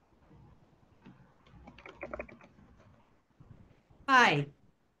 Hi,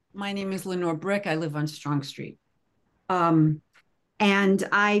 my name is Lenore Brick. I live on Strong Street. And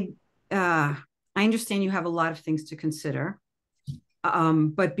I understand you have a lot of things to consider.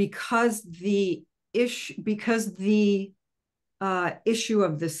 But because the issue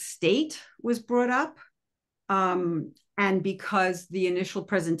of the state was brought up, and because the initial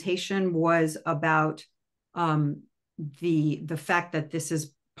presentation was about the fact that this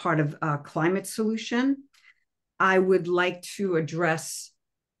is part of a climate solution, I would like to address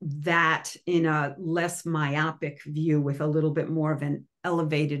that in a less myopic view with a little bit more of an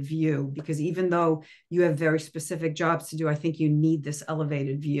elevated view, because even though you have very specific jobs to do, I think you need this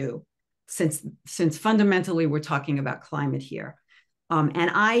elevated view since fundamentally we're talking about climate here.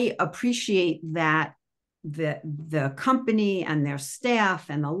 And I appreciate that the company and their staff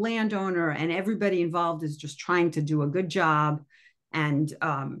and the landowner and everybody involved is just trying to do a good job and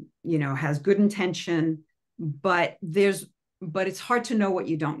has good intention, but it's hard to know what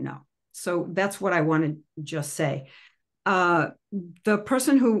you don't know. So that's what I want to just say. The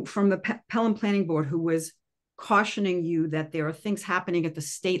person from the Pelham Planning Board who was cautioning you that there are things happening at the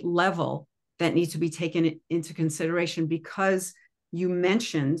state level that need to be taken into consideration, because you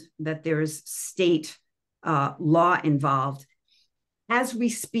mentioned that there is state law involved. As we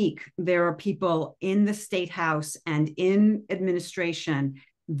speak, there are people in the State House and in administration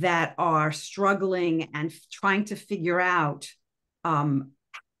that are struggling and trying to figure out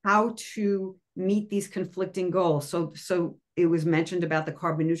how to meet these conflicting goals. So it was mentioned about the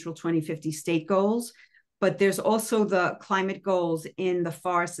carbon neutral 2050 state goals, but there's also the climate goals in the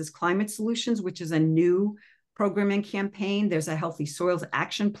Forest's Climate Solutions, which is a new program and campaign. There's a Healthy Soils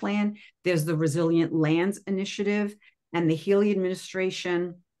Action Plan. There's the Resilient Lands Initiative, and the Healy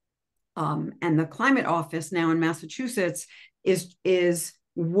administration and the Climate Office now in Massachusetts is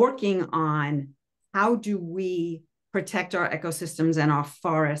working on how do we protect our ecosystems and our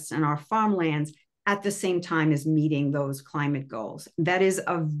forests and our farmlands at the same time as meeting those climate goals. That is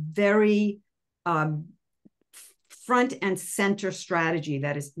a very front and center strategy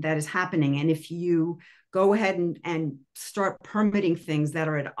that is happening. And if you go ahead and start permitting things that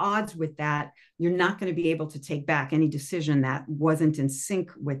are at odds with that, you're not going to be able to take back any decision that wasn't in sync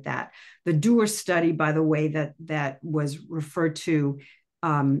with that. The Doer study, by the way, that was referred to,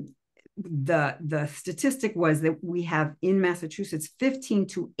 the statistic was that we have in Massachusetts 15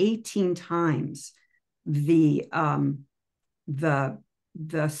 to 18 times the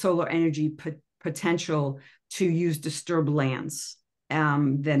solar energy potential to use disturbed lands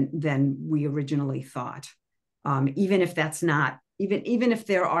than we originally thought. Even if that's not, even if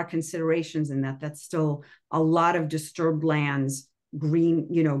there are considerations in that, that's still a lot of disturbed lands, green,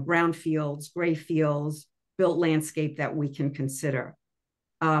 brown fields, gray fields, built landscape that we can consider.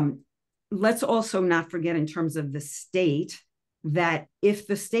 Let's also not forget, in terms of the state, that if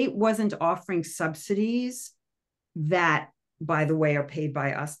the state wasn't offering subsidies that, by the way, are paid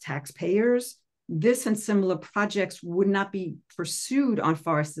by us taxpayers, this and similar projects would not be pursued on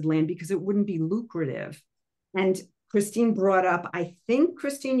forested land because it wouldn't be lucrative. And Christine brought up, I think,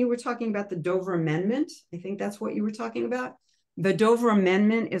 Christine, you were talking about the Dover Amendment. I think that's what you were talking about. The Dover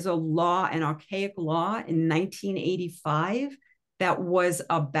Amendment is a law, an archaic law in 1985 that was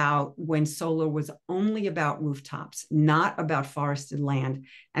about when solar was only about rooftops, not about forested land.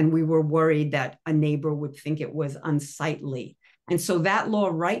 And we were worried that a neighbor would think it was unsightly. And so that law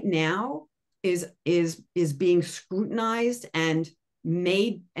right now is being scrutinized and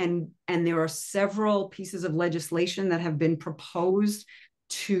made, and there are several pieces of legislation that have been proposed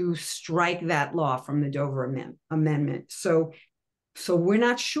to strike that law from the Dover Amendment. So we're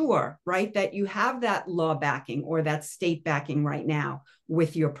not sure, right, that you have that law backing or that state backing right now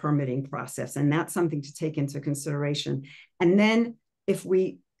with your permitting process. And that's something to take into consideration. And then if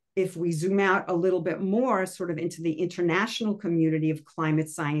we zoom out a little bit more sort of into the international community of climate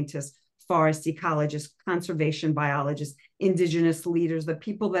scientists, forest ecologists, conservation biologists, indigenous leaders, the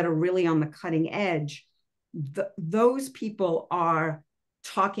people that are really on the cutting edge, those people are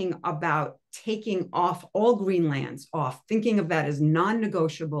talking about taking off all greenlands off, thinking of that as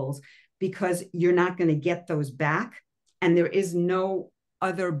non-negotiables because you're not going to get those back. And there is no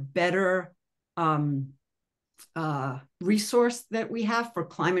other better resource that we have for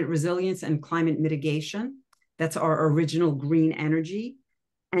climate resilience and climate mitigation. That's our original green energy.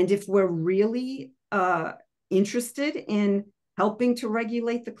 And if we're really interested in helping to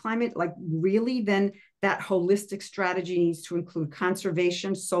regulate the climate, like really, then that holistic strategy needs to include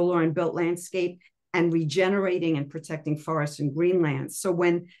conservation, solar and built landscape, and regenerating and protecting forests and greenlands. So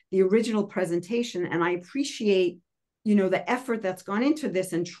when the original presentation, and I appreciate, the effort that's gone into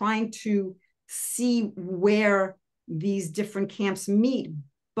this and trying to see where these different camps meet,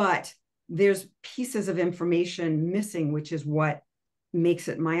 but there's pieces of information missing, which is what makes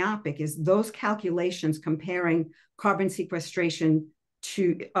it myopic, is those calculations comparing carbon sequestration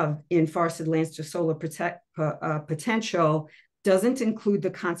in forested lands to solar potential doesn't include the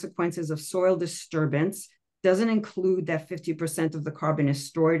consequences of soil disturbance, doesn't include that 50% of the carbon is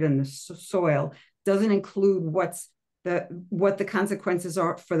stored in the soil, doesn't include what the consequences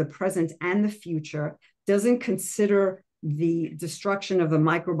are for the present and the future, doesn't consider the destruction of the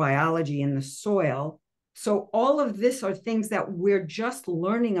microbiology in the soil. So all of this are things that we're just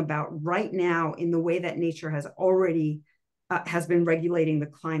learning about right now in the way that nature has already has been regulating the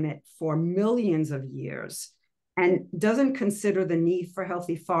climate for millions of years, and doesn't consider the need for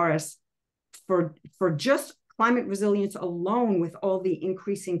healthy forests for just climate resilience alone, with all the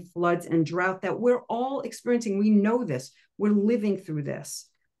increasing floods and drought that we're all experiencing. We know this, we're living through this.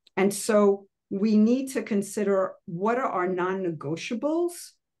 And so we need to consider what are our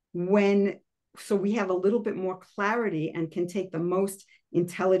non-negotiables so we have a little bit more clarity and can take the most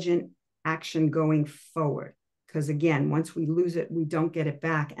intelligent action going forward. Because again, once we lose it, we don't get it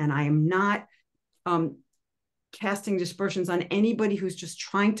back. And I am not casting dispersions on anybody who's just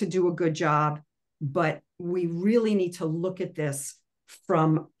trying to do a good job, but we really need to look at this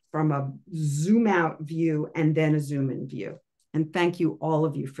from a zoom out view and then a zoom in view. And thank you, all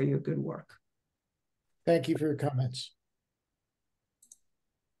of you, for your good work. Thank you for your comments.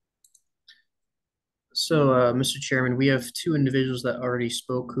 So, Mr. Chairman, we have two individuals that already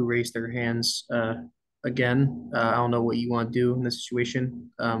spoke who raised their hands again. I don't know what you want to do in this situation.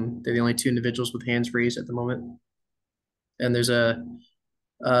 They're the only two individuals with hands raised at the moment. And there's a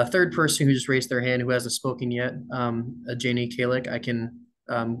third person who just raised their hand who hasn't spoken yet, Janie Kalick. I can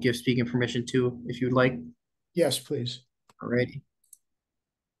give speaking permission to if you'd like. Yes, please. Alrighty.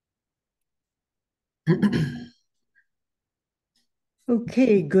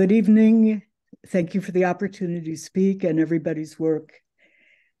 Okay, good evening. Thank you for the opportunity to speak and everybody's work.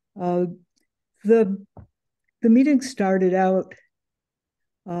 The meeting started out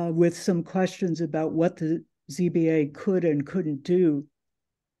with some questions about what the ZBA could and couldn't do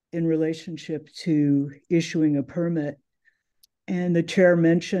in relationship to issuing a permit. And the chair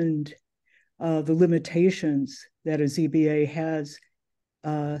mentioned the limitations that a ZBA has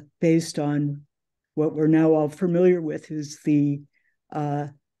based on what we're now all familiar with is the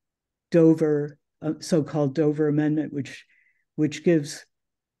Dover, so-called Dover Amendment, which gives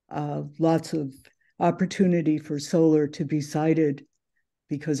lots of opportunity for solar to be sited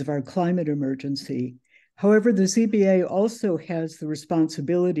because of our climate emergency. However, the ZBA also has the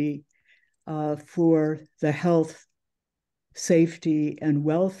responsibility for the health, safety, and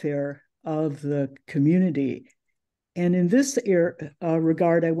welfare of the community. And in this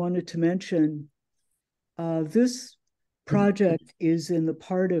regard, I wanted to mention this project is in the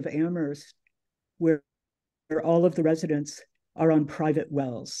part of Amherst where all of the residents are on private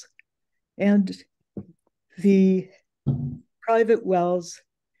wells. And the private wells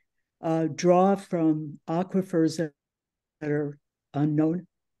draw from aquifers that are unknown.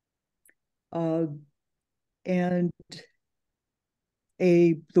 And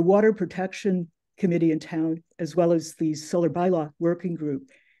the Water Protection Committee in town, as well as the Solar Bylaw Working Group,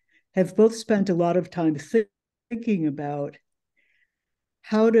 have both spent a lot of time thinking about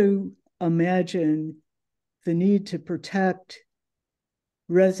how to imagine the need to protect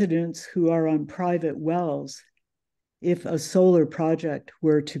residents who are on private wells if a solar project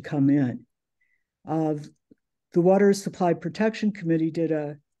were to come in. The Water Supply Protection Committee did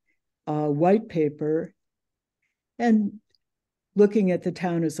a white paper, and looking at the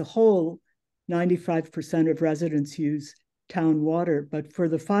town as a whole, 95% of residents use town water, but for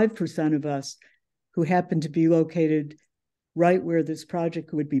the 5% of us who happen to be located right where this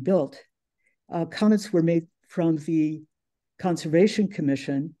project would be built, comments were made from the Conservation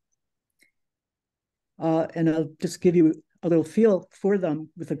Commission, and I'll just give you a little feel for them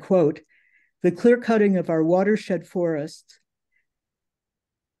with a quote. "The clear cutting of our watershed forests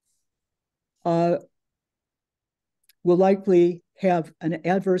will likely have an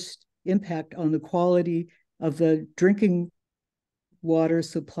adverse impact on the quality of the drinking water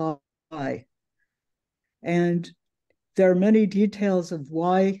supply. And there are many details of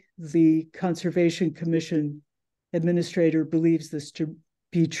why the Conservation Commission administrator believes this to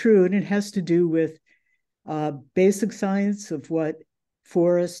be true, and it has to do with basic science of what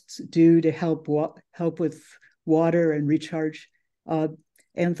forests do to help with water and recharge,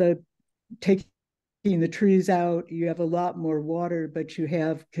 and taking the trees out, you have a lot more water, but you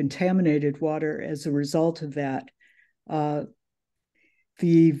have contaminated water as a result of that.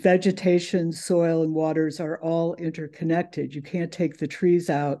 The vegetation, soil, and waters are all interconnected. You can't take the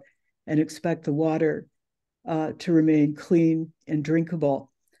trees out and expect the water to remain clean and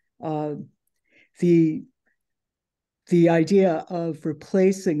drinkable. The idea of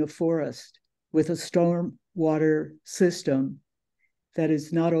replacing a forest with a storm water system that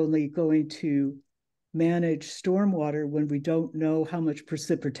is not only going to manage stormwater when we don't know how much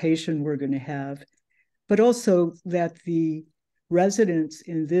precipitation we're going to have, but also that the residents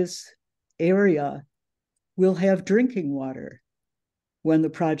in this area will have drinking water when the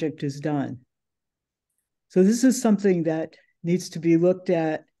project is done. So this is something that needs to be looked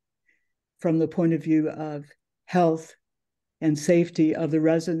at from the point of view of health and safety of the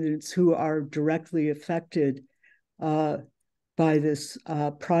residents who are directly affected by this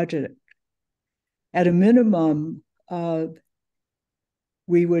project. At a minimum,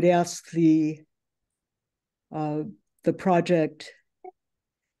 we would ask the project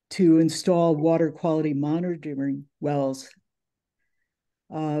to install water quality monitoring wells,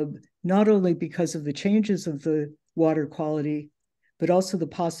 not only because of the changes of the water quality, but also the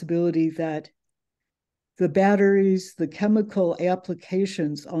possibility that the batteries, the chemical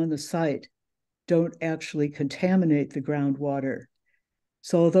applications on the site don't actually contaminate the groundwater.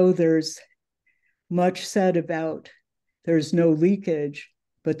 So although there's much said about there's no leakage,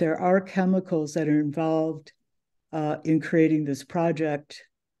 but there are chemicals that are involved in creating this project,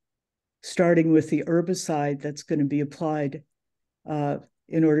 starting with the herbicide that's going to be applied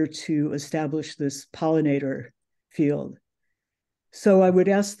in order to establish this pollinator field. So I would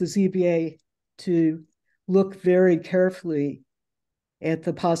ask the ZBA to look very carefully at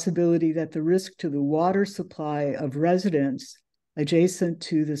the possibility that the risk to the water supply of residents adjacent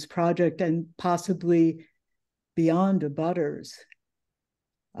to this project and possibly beyond abutters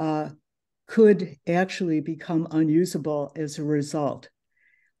could actually become unusable as a result.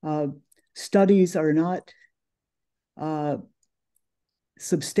 Studies are not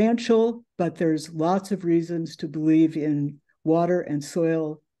substantial, but there's lots of reasons to believe in water and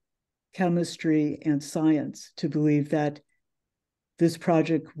soil chemistry and science to believe that this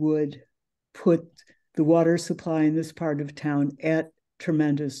project would put the water supply in this part of town at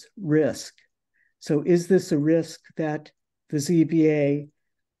tremendous risk. So is this a risk that the ZBA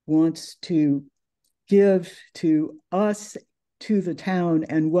wants to give to us, to the town,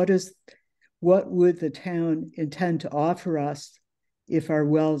 and what would the town intend to offer us if our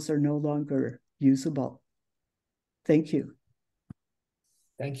wells are no longer usable? Thank you.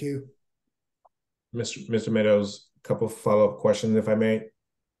 Thank you. Mr. Meadows, a couple of follow-up questions, if I may.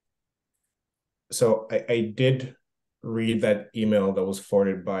 So I did read that email that was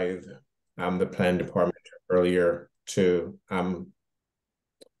forwarded by the plan department earlier to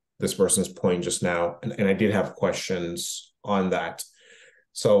this person's point just now, and I did have questions on that.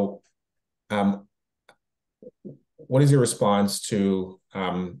 So what is your response to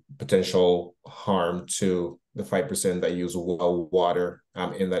potential harm to the 5% that use well water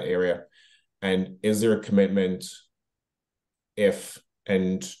in that area? And is there a commitment if,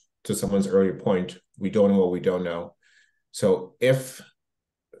 and to someone's earlier point, we don't know what we don't know. So if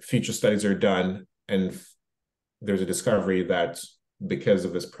future studies are done and there's a discovery that because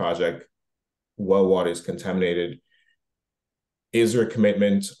of this project, well water is contaminated, is there a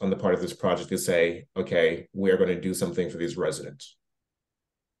commitment on the part of this project to say, okay, we are going to do something for these residents?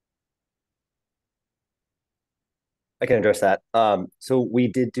 I can address that. So we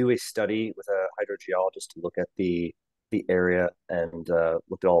did do a study with a hydrogeologist to look at the area and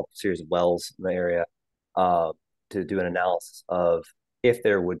looked at all series of wells in the area to do an analysis of if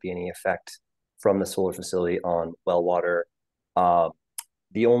there would be any effect from the solar facility on well water.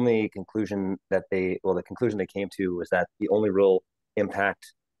 The only conclusion that the conclusion they came to was that the only real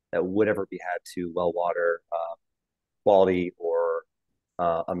impact that would ever be had to well water quality or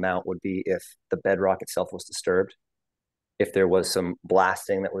amount would be if the bedrock itself was disturbed, if there was some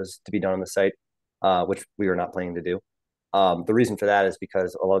blasting that was to be done on the site, which we were not planning to do. The reason for that is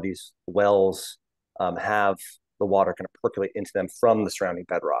because a lot of these wells have the water kind of percolate into them from the surrounding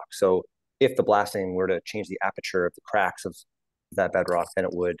bedrock. So if the blasting were to change the aperture of the cracks of that bedrock, then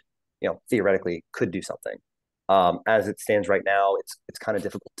it would, theoretically could do something. As it stands right now, it's kind of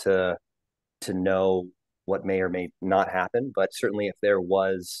difficult to know what may or may not happen, but certainly if there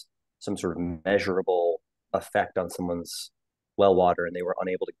was some sort of measurable effect on someone's well water and they were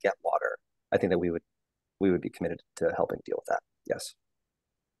unable to get water, I think that we would be committed to helping deal with that. Yes.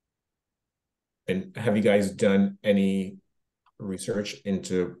 And have you guys done any research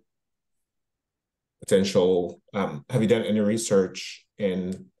into potential, have you done any research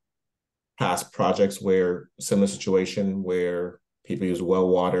in past projects where similar situation where people use well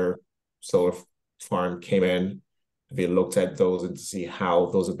water, solar farm came in? Have you looked at those and to see how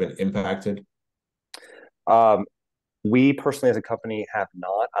those have been impacted? We personally as a company have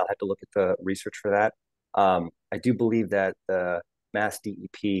not. I'll have to look at the research for that. I do believe that the Mass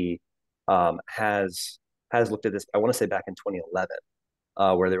DEP has looked at this, I want to say back in 2011,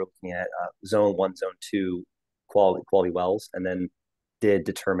 where they were looking at zone 1, zone 2 quality wells, and then did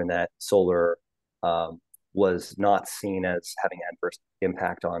determine that solar was not seen as having adverse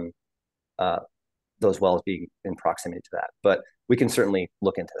impact on those wells being in proximity to that. But we can certainly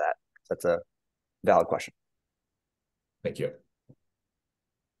look into that. That's a valid question. Thank you.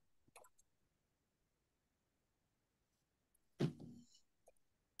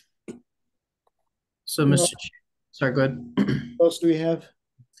 So, sorry, go ahead. What else do we have?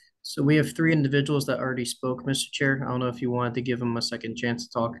 So we have 3 individuals that already spoke, Mr. Chair. I don't know if you wanted to give them a second chance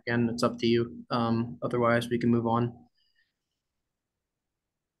to talk again. It's up to you. Otherwise, we can move on.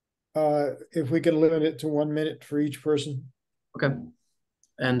 If we can limit it to 1 minute for each person. Okay.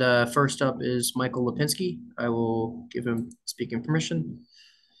 And first up is Michael Lipinski. I will give him speaking permission.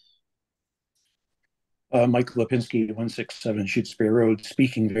 Michael Lipinski, 167 Shutesbury Road,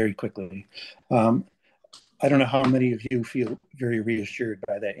 speaking very quickly. I don't know how many of you feel very reassured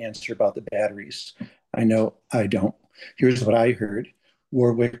by that answer about the batteries. I know I don't. Here's what I heard.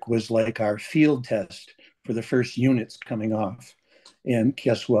 Warwick was like our field test for the first units coming off. And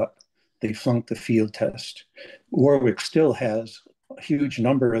guess what? They flunked the field test. Warwick still has a huge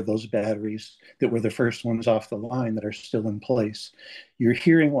number of those batteries that were the first ones off the line that are still in place. You're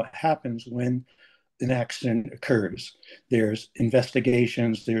hearing what happens when an accident occurs. There's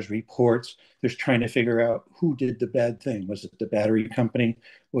investigations, there's reports, there's trying to figure out who did the bad thing. Was it the battery company?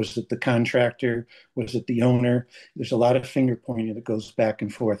 Was it the contractor? Was it the owner? There's a lot of finger pointing that goes back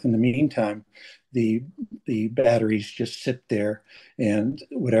and forth. In the meantime, the batteries just sit there and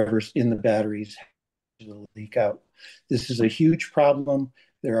whatever's in the batteries will leak out. This is a huge problem.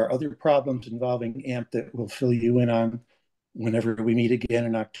 There are other problems involving AMP that we'll fill you in on whenever we meet again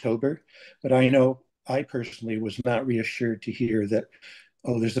in October. But I know I personally was not reassured to hear that,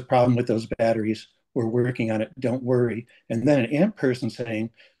 oh, there's a problem with those batteries. We're working on it. Don't worry. And then an AMP person saying,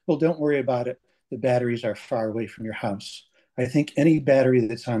 well, don't worry about it. The batteries are far away from your house. I think any battery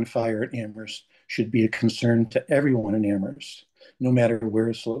that's on fire at Amherst should be a concern to everyone in Amherst, no matter where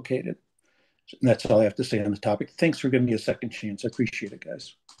it's located. And that's all I have to say on the topic. Thanks for giving me a second chance. I appreciate it,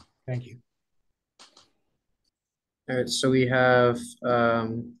 guys. Thank you. All right, so we have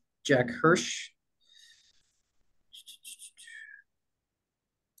Jack Hirsch.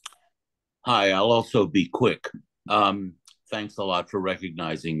 Hi, I'll also be quick. Thanks a lot for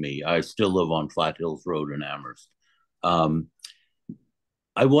recognizing me. I still live on Flat Hills Road in Amherst.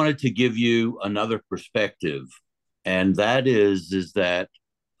 I wanted to give you another perspective, and that is that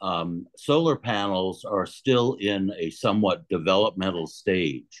solar panels are still in a somewhat developmental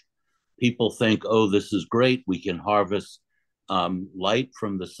stage. people think, oh, this is great. We can harvest light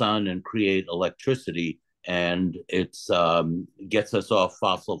from the sun and create electricity, and it's gets us off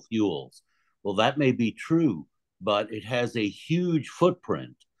fossil fuels. Well, that may be true, but it has a huge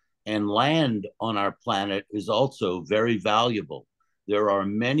footprint, and land on our planet is also very valuable. There are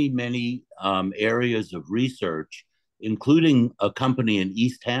many, many areas of research, including a company in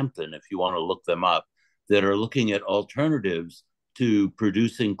East Hampton, if you want to look them up, that are looking at alternatives to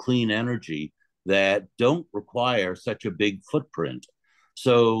producing clean energy that don't require such a big footprint.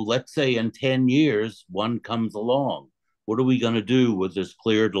 So let's say in 10 years, one comes along. What are we going to do with this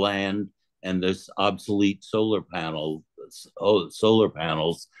cleared land and this obsolete solar panels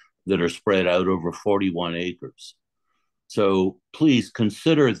that are spread out over 41 acres? So please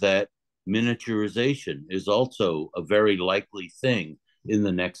consider that miniaturization is also a very likely thing in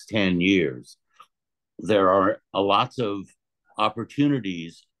the next 10 years. There are lots of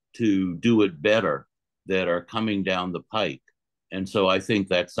opportunities to do it better that are coming down the pike. And so I think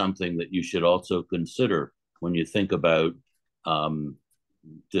that's something that you should also consider when you think about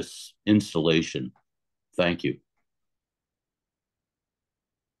this installation. Thank you.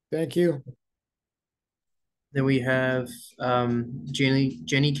 Thank you. Then we have Jenny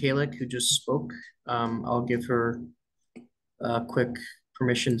Kalick, who just spoke. I'll give her a quick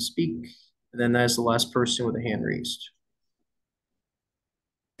permission to speak. And then that's the last person with a hand raised.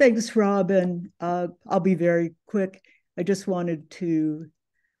 Thanks, Rob, and I'll be very quick. I just wanted to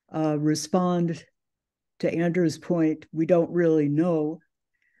respond to Andrew's point. We don't really know.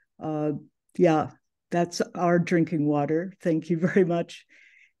 Yeah, that's our drinking water. Thank you very much.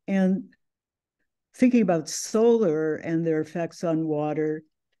 And thinking about solar and their effects on water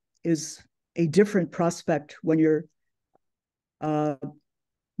is a different prospect when you're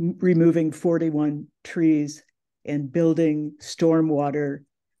removing 41 trees and building stormwater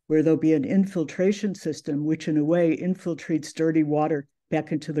where there'll be an infiltration system, which in a way infiltrates dirty water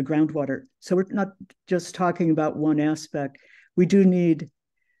back into the groundwater. So we're not just talking about one aspect. We do need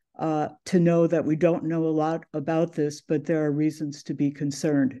to know that we don't know a lot about this, but there are reasons to be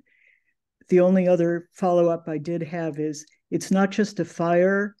concerned. The only other follow-up I did have is it's not just a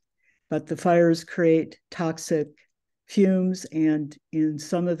fire, but the fires create toxic fumes. And in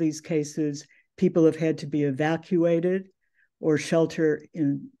some of these cases, people have had to be evacuated or shelter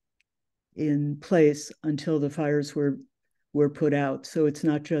in place until the fires were put out. So it's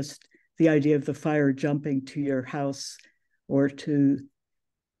not just the idea of the fire jumping to your house or to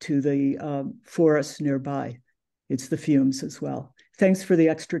the forest nearby. It's the fumes as well. Thanks for the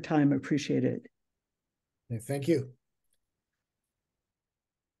extra time. Appreciate it. Thank you.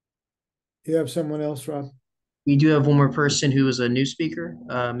 You have someone else, Rob? We do have one more person who is a new speaker,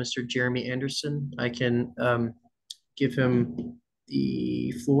 Mr. Jeremy Anderson. I can give him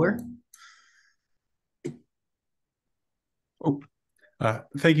the floor.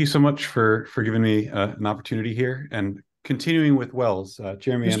 Thank you so much for giving me an opportunity here. And continuing with Wells,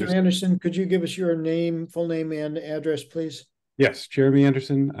 Jeremy Mr. Anderson, could you give us your name, full name and address, please? Yes, Jeremy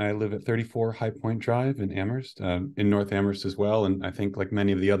Anderson. I live at 34 High Point Drive in Amherst, in North Amherst as well. And I think like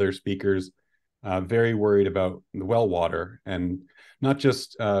many of the other speakers, very worried about the well water, and not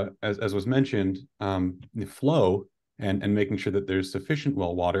just, as was mentioned, the flow and making sure that there's sufficient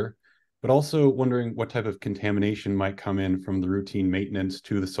well water, but also wondering what type of contamination might come in from the routine maintenance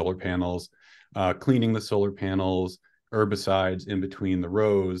to the solar panels, cleaning the solar panels, herbicides in between the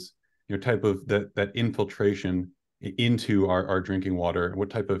rows, type of that infiltration into our drinking water.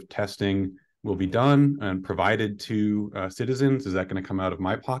 What type of testing will be done and provided to citizens? Is that going to come out of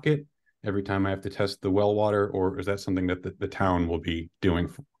my pocket every time I have to test the well water, or is that something that the town will be doing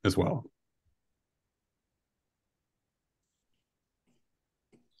as well?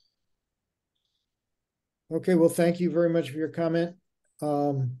 Okay, well, thank you very much for your comment.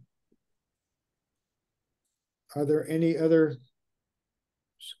 Are there any other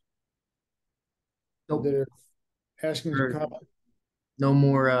that are asking to comment? No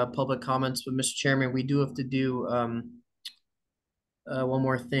more public comments, but Mr. Chairman, we do have to do one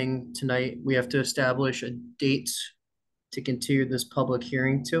more thing tonight. We have to establish a date to continue this public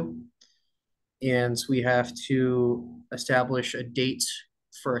hearing to. And we have to establish a date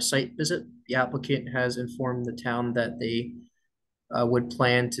for a site visit. The applicant has informed the town that they would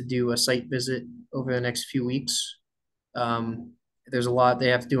plan to do a site visit over the next few weeks. There's a lot they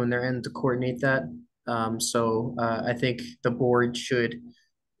have to do on their end to coordinate that. So I think the board should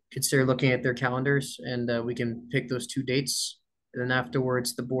consider looking at their calendars, and we can pick those two dates. And then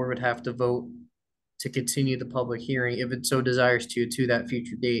afterwards, the board would have to vote to continue the public hearing if it so desires to that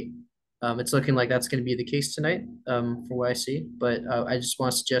future date. It's looking like that's going to be the case tonight, from what I see. But I just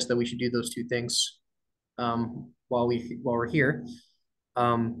want to suggest that we should do those two things while we're here.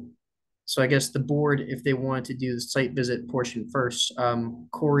 So I guess the board, if they wanted to do the site visit portion first,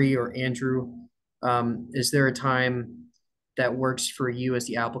 Corey or Andrew, is there a time that works for you as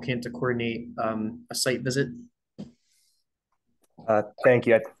the applicant to coordinate a site visit? Thank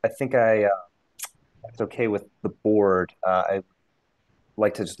you. I think it's okay with the board. I'd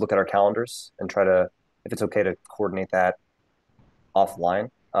like to just look at our calendars and try to, if it's okay to coordinate that offline.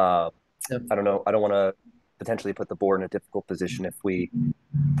 Yep. I don't know. I don't want to potentially put the board in a difficult position if we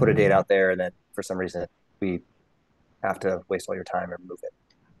put a date out there and then for some reason we have to waste all your time and move it.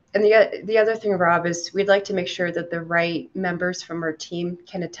 And the other thing, Rob, is we'd like to make sure that the right members from our team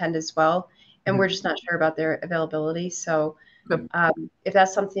can attend as well. And we're just not sure about their availability. So if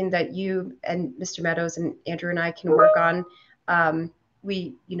that's something that you and Mr. Meadows and Andrew and I can work on,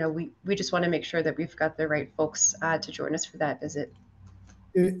 we just want to make sure that we've got the right folks to join us for that visit.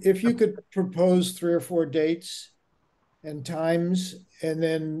 If you could propose 3 or 4 dates and times, and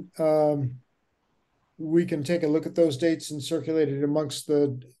then we can take a look at those dates and circulate it amongst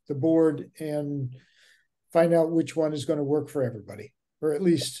the board and find out which one is going to work for everybody, or at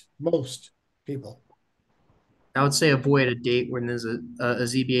least most people. I would say avoid a date when there's a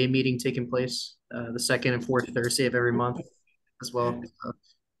ZBA meeting taking place, the second and fourth Thursday of every month as well.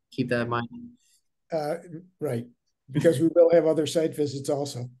 Keep that in mind. Right, because we will have other site visits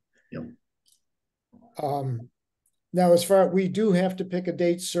also. Yep. Now, as far we do have to pick a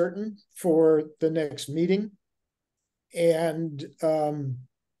date certain for the next meeting, and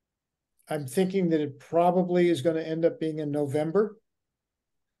I'm thinking that it probably is going to end up being in November,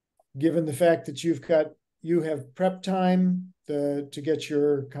 given the fact that you have prep time to get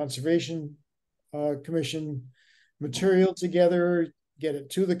your Conservation Commission material together, get it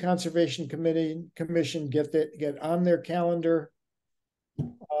to the Conservation Commission, get on their calendar,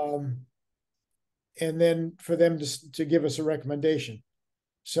 and then for them to give us a recommendation.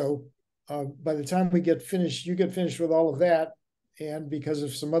 So by the time you get finished with all of that, and because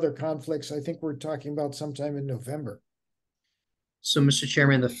of some other conflicts, I think we're talking about sometime in November. So, Mr.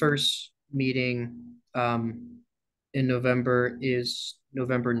 Chairman, the first meeting in November is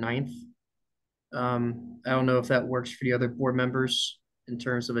November 9th. I don't know if that works for the other board members in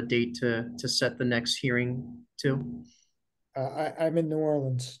terms of a date to set the next hearing to. I'm in New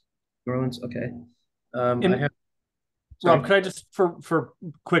Orleans. New Orleans, okay. Rob, could I just for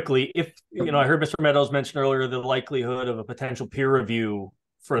quickly, if I heard Mr. Meadows mention earlier the likelihood of a potential peer review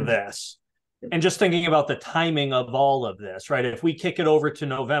for this, and just thinking about the timing of all of this, right? If we kick it over to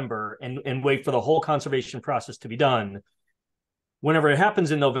November and wait for the whole conservation process to be done, whenever it happens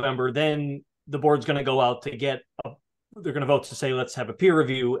in November, then the board's going to go out to they're going to vote to say, let's have a peer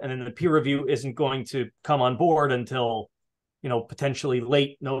review. And then the peer review isn't going to come on board until, potentially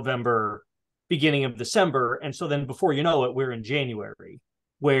late November, beginning of December. And so then before you know it, we're in January,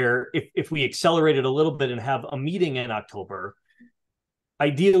 where if we accelerate it a little bit and have a meeting in October,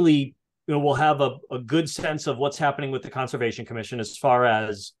 ideally, we'll have a good sense of what's happening with the Conservation Commission as far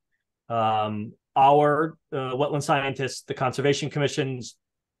as our wetland scientists, the Conservation Commission's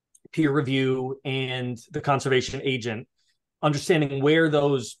peer review, and the conservation agent, understanding where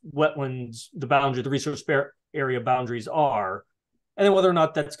those wetlands, the resource area boundaries are, and then whether or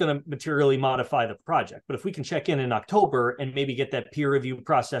not that's going to materially modify the project. But if we can check in October and maybe get that peer review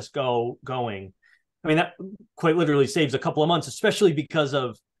process going, I mean, that quite literally saves a couple of months, especially because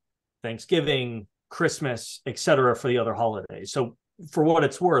of Thanksgiving, Christmas, et cetera, for the other holidays. So for what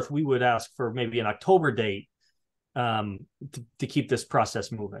it's worth, we would ask for maybe an October date to keep this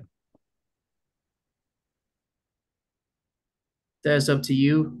process moving. That is up to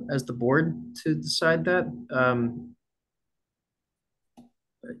you as the board to decide that.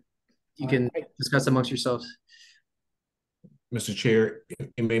 You can discuss amongst yourselves. Mr. Chair,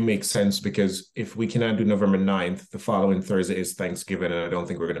 it may make sense because if we cannot do November 9th, the following Thursday is Thanksgiving, and I don't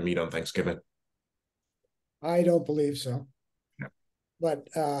think we're going to meet on Thanksgiving. I don't believe so. No. But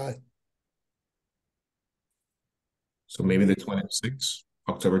so maybe the 26th,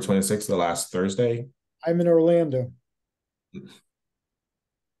 October 26th, the last Thursday. I'm in Orlando. Let's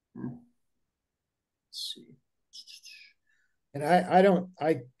see. And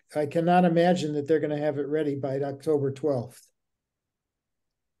I cannot imagine that they're going to have it ready by October 12th.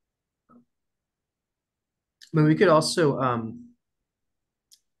 But we could also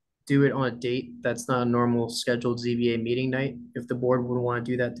do it on a date that's not a normal scheduled ZBA meeting night, if the board would want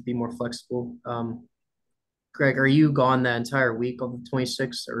to do that to be more flexible. Greg, are you gone that entire week on the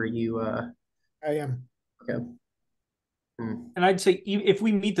 26th, or are you? I am. Okay. And I'd say if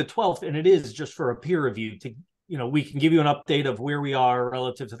we meet the 12th and it is just for a peer review to, we can give you an update of where we are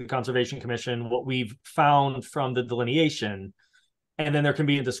relative to the Conservation Commission, what we've found from the delineation. And then there can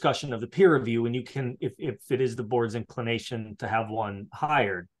be a discussion of the peer review, and you can, if it is the board's inclination to have one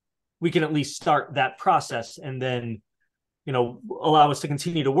hired, we can at least start that process and then, allow us to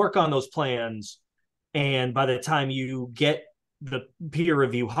continue to work on those plans. And by the time you get the peer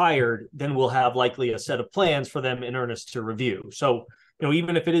review hired, then we'll have likely a set of plans for them in earnest to review. So,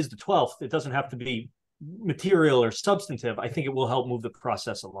 even if it is the 12th, it doesn't have to be material or substantive. I think it will help move the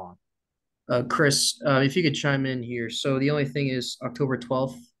process along. Chris, if you could chime in here. So the only thing is October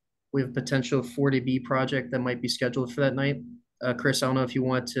 12th, we have a potential 40B project that might be scheduled for that night. Chris, I don't know if you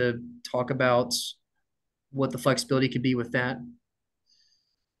want to talk about what the flexibility could be with that.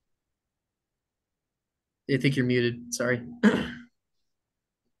 I think you're muted. Sorry.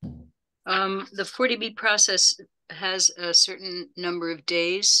 The 40B process has a certain number of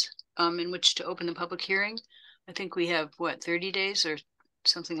days in which to open the public hearing. I think we have, 30 days or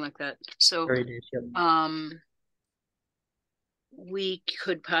something like that. So 30 days, yep. We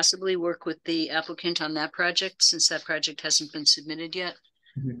could possibly work with the applicant on that project, since that project hasn't been submitted yet,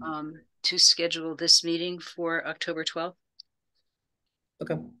 to schedule this meeting for October 12th.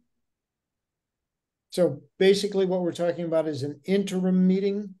 Okay. So basically what we're talking about is an interim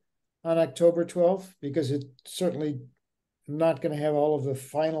meeting on October 12th, because it's certainly not going to have all of the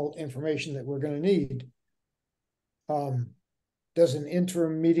final information that we're going to need. Does an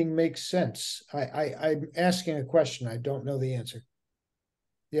interim meeting make sense? I'm asking a question. I don't know the answer.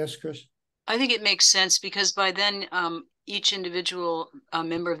 Yes, Chris? I think it makes sense, because by then each individual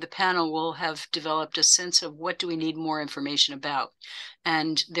member of the panel will have developed a sense of what do we need more information about.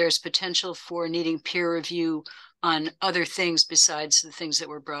 And there's potential for needing peer review on other things besides the things that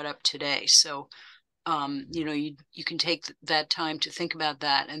were brought up today. So, you can take that time to think about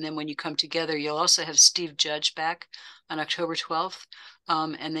that. And then when you come together, you'll also have Steve Judge back on October 12th.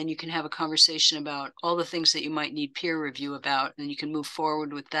 And then you can have a conversation about all the things that you might need peer review about, and you can move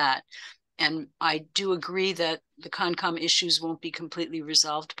forward with that. And I do agree that the Concom issues won't be completely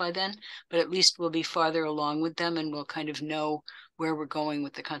resolved by then, but at least we'll be farther along with them, and we'll kind of know where we're going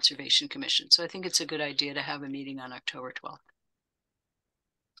with the Conservation Commission. So I think it's a good idea to have a meeting on October 12th.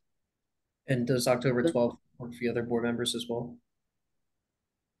 And does October 12th work for the other board members as well?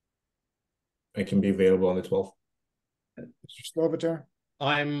 I can be available on the 12th. Mr. Slobotar?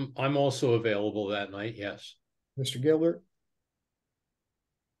 I'm also available that night, yes. Mr. Gilbert?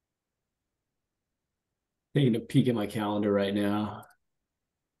 Taking a peek at my calendar right now.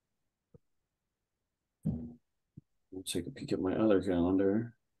 I'll take a peek at my other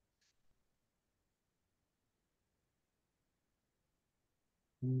calendar.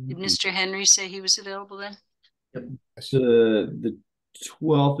 Did Mr. Henry say he was available then? Yep. The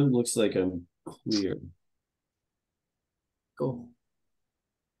 12th, it looks like I'm clear. Cool.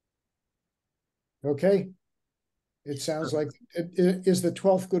 Okay. It sounds like is the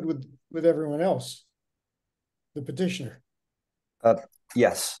 12th good with everyone else? The petitioner.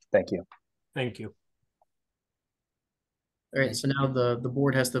 Yes, thank you. Thank you. All right, so now the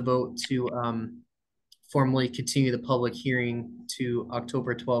board has to vote to formally continue the public hearing to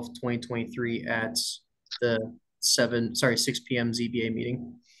October 12th, 2023 at the 6 p.m. ZBA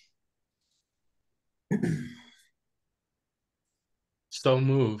meeting. So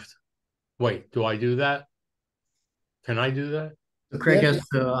moved. Wait, do I do that? Can I do that? So Craig has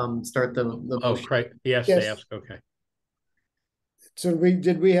to start the Oh, Craig, he has Yes. to ask, okay. So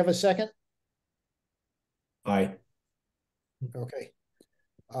did we have a second? Aye. Okay.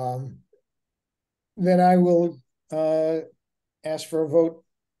 Then I will ask for a vote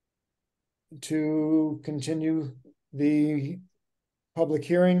to continue the public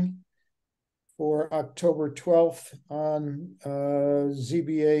hearing for October 12th on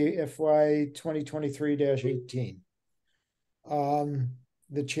ZBA FY 2023-18.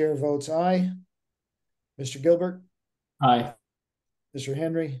 The chair votes aye. Mr. Gilbert? Aye. Mr.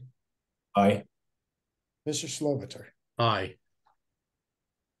 Henry? Aye. Mr. Slobotar? Aye.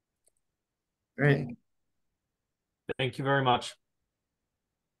 All right. Thank you very much.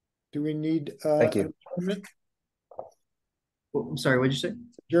 Do we need Thank you. adjournment? I'm sorry, what did you say?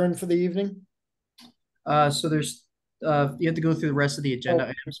 Adjourn for the evening? So there's you have to go through the rest of the agenda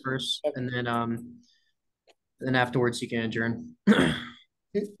items first, and then afterwards you can adjourn.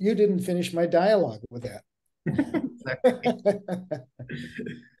 You didn't finish my dialogue with that.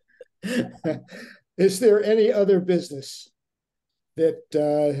 Is there any other business that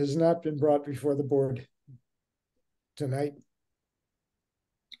has not been brought before the board tonight?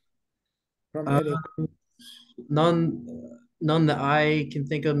 From any None that I can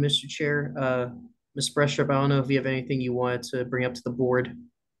think of, Mr. Chair. Ms. Brestrup, I don't know if you have anything you wanted to bring up to the board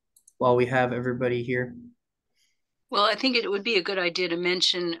while we have everybody here. Well, I think it would be a good idea to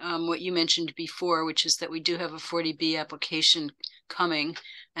mention what you mentioned before, which is that we do have a 40B application coming,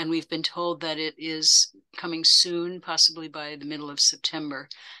 and we've been told that it is coming soon, possibly by the middle of September,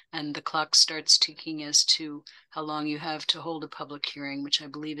 and the clock starts ticking as to how long you have to hold a public hearing, which I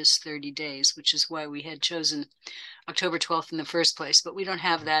believe is 30 days, which is why we had chosen October 12th in the first place, but we don't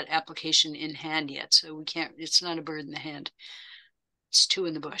have that application in hand yet, so we can't, it's not a bird in the hand. It's two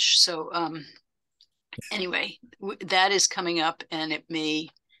in the bush. So anyway, that is coming up, and it may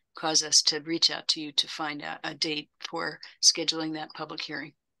cause us to reach out to you to find out a date for scheduling that public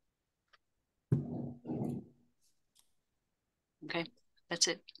hearing. Okay, that's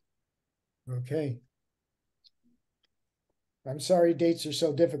it. Okay. I'm sorry dates are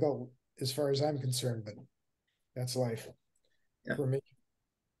so difficult as far as I'm concerned, but that's life for me.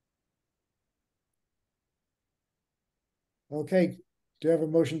 Okay, do you have a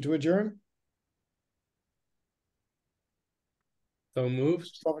motion to adjourn? So moved.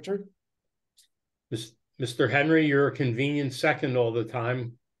 Salvatore? Mr. Henry, you're a convenient second all the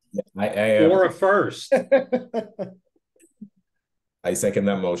time. Yeah, I am. Or a first. I second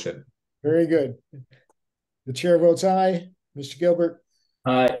that motion. Very good. The chair votes aye. Mr. Gilbert?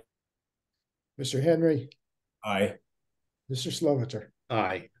 Aye. Mr. Henry? Aye. Mr. Slovator?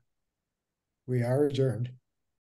 Aye. We are adjourned.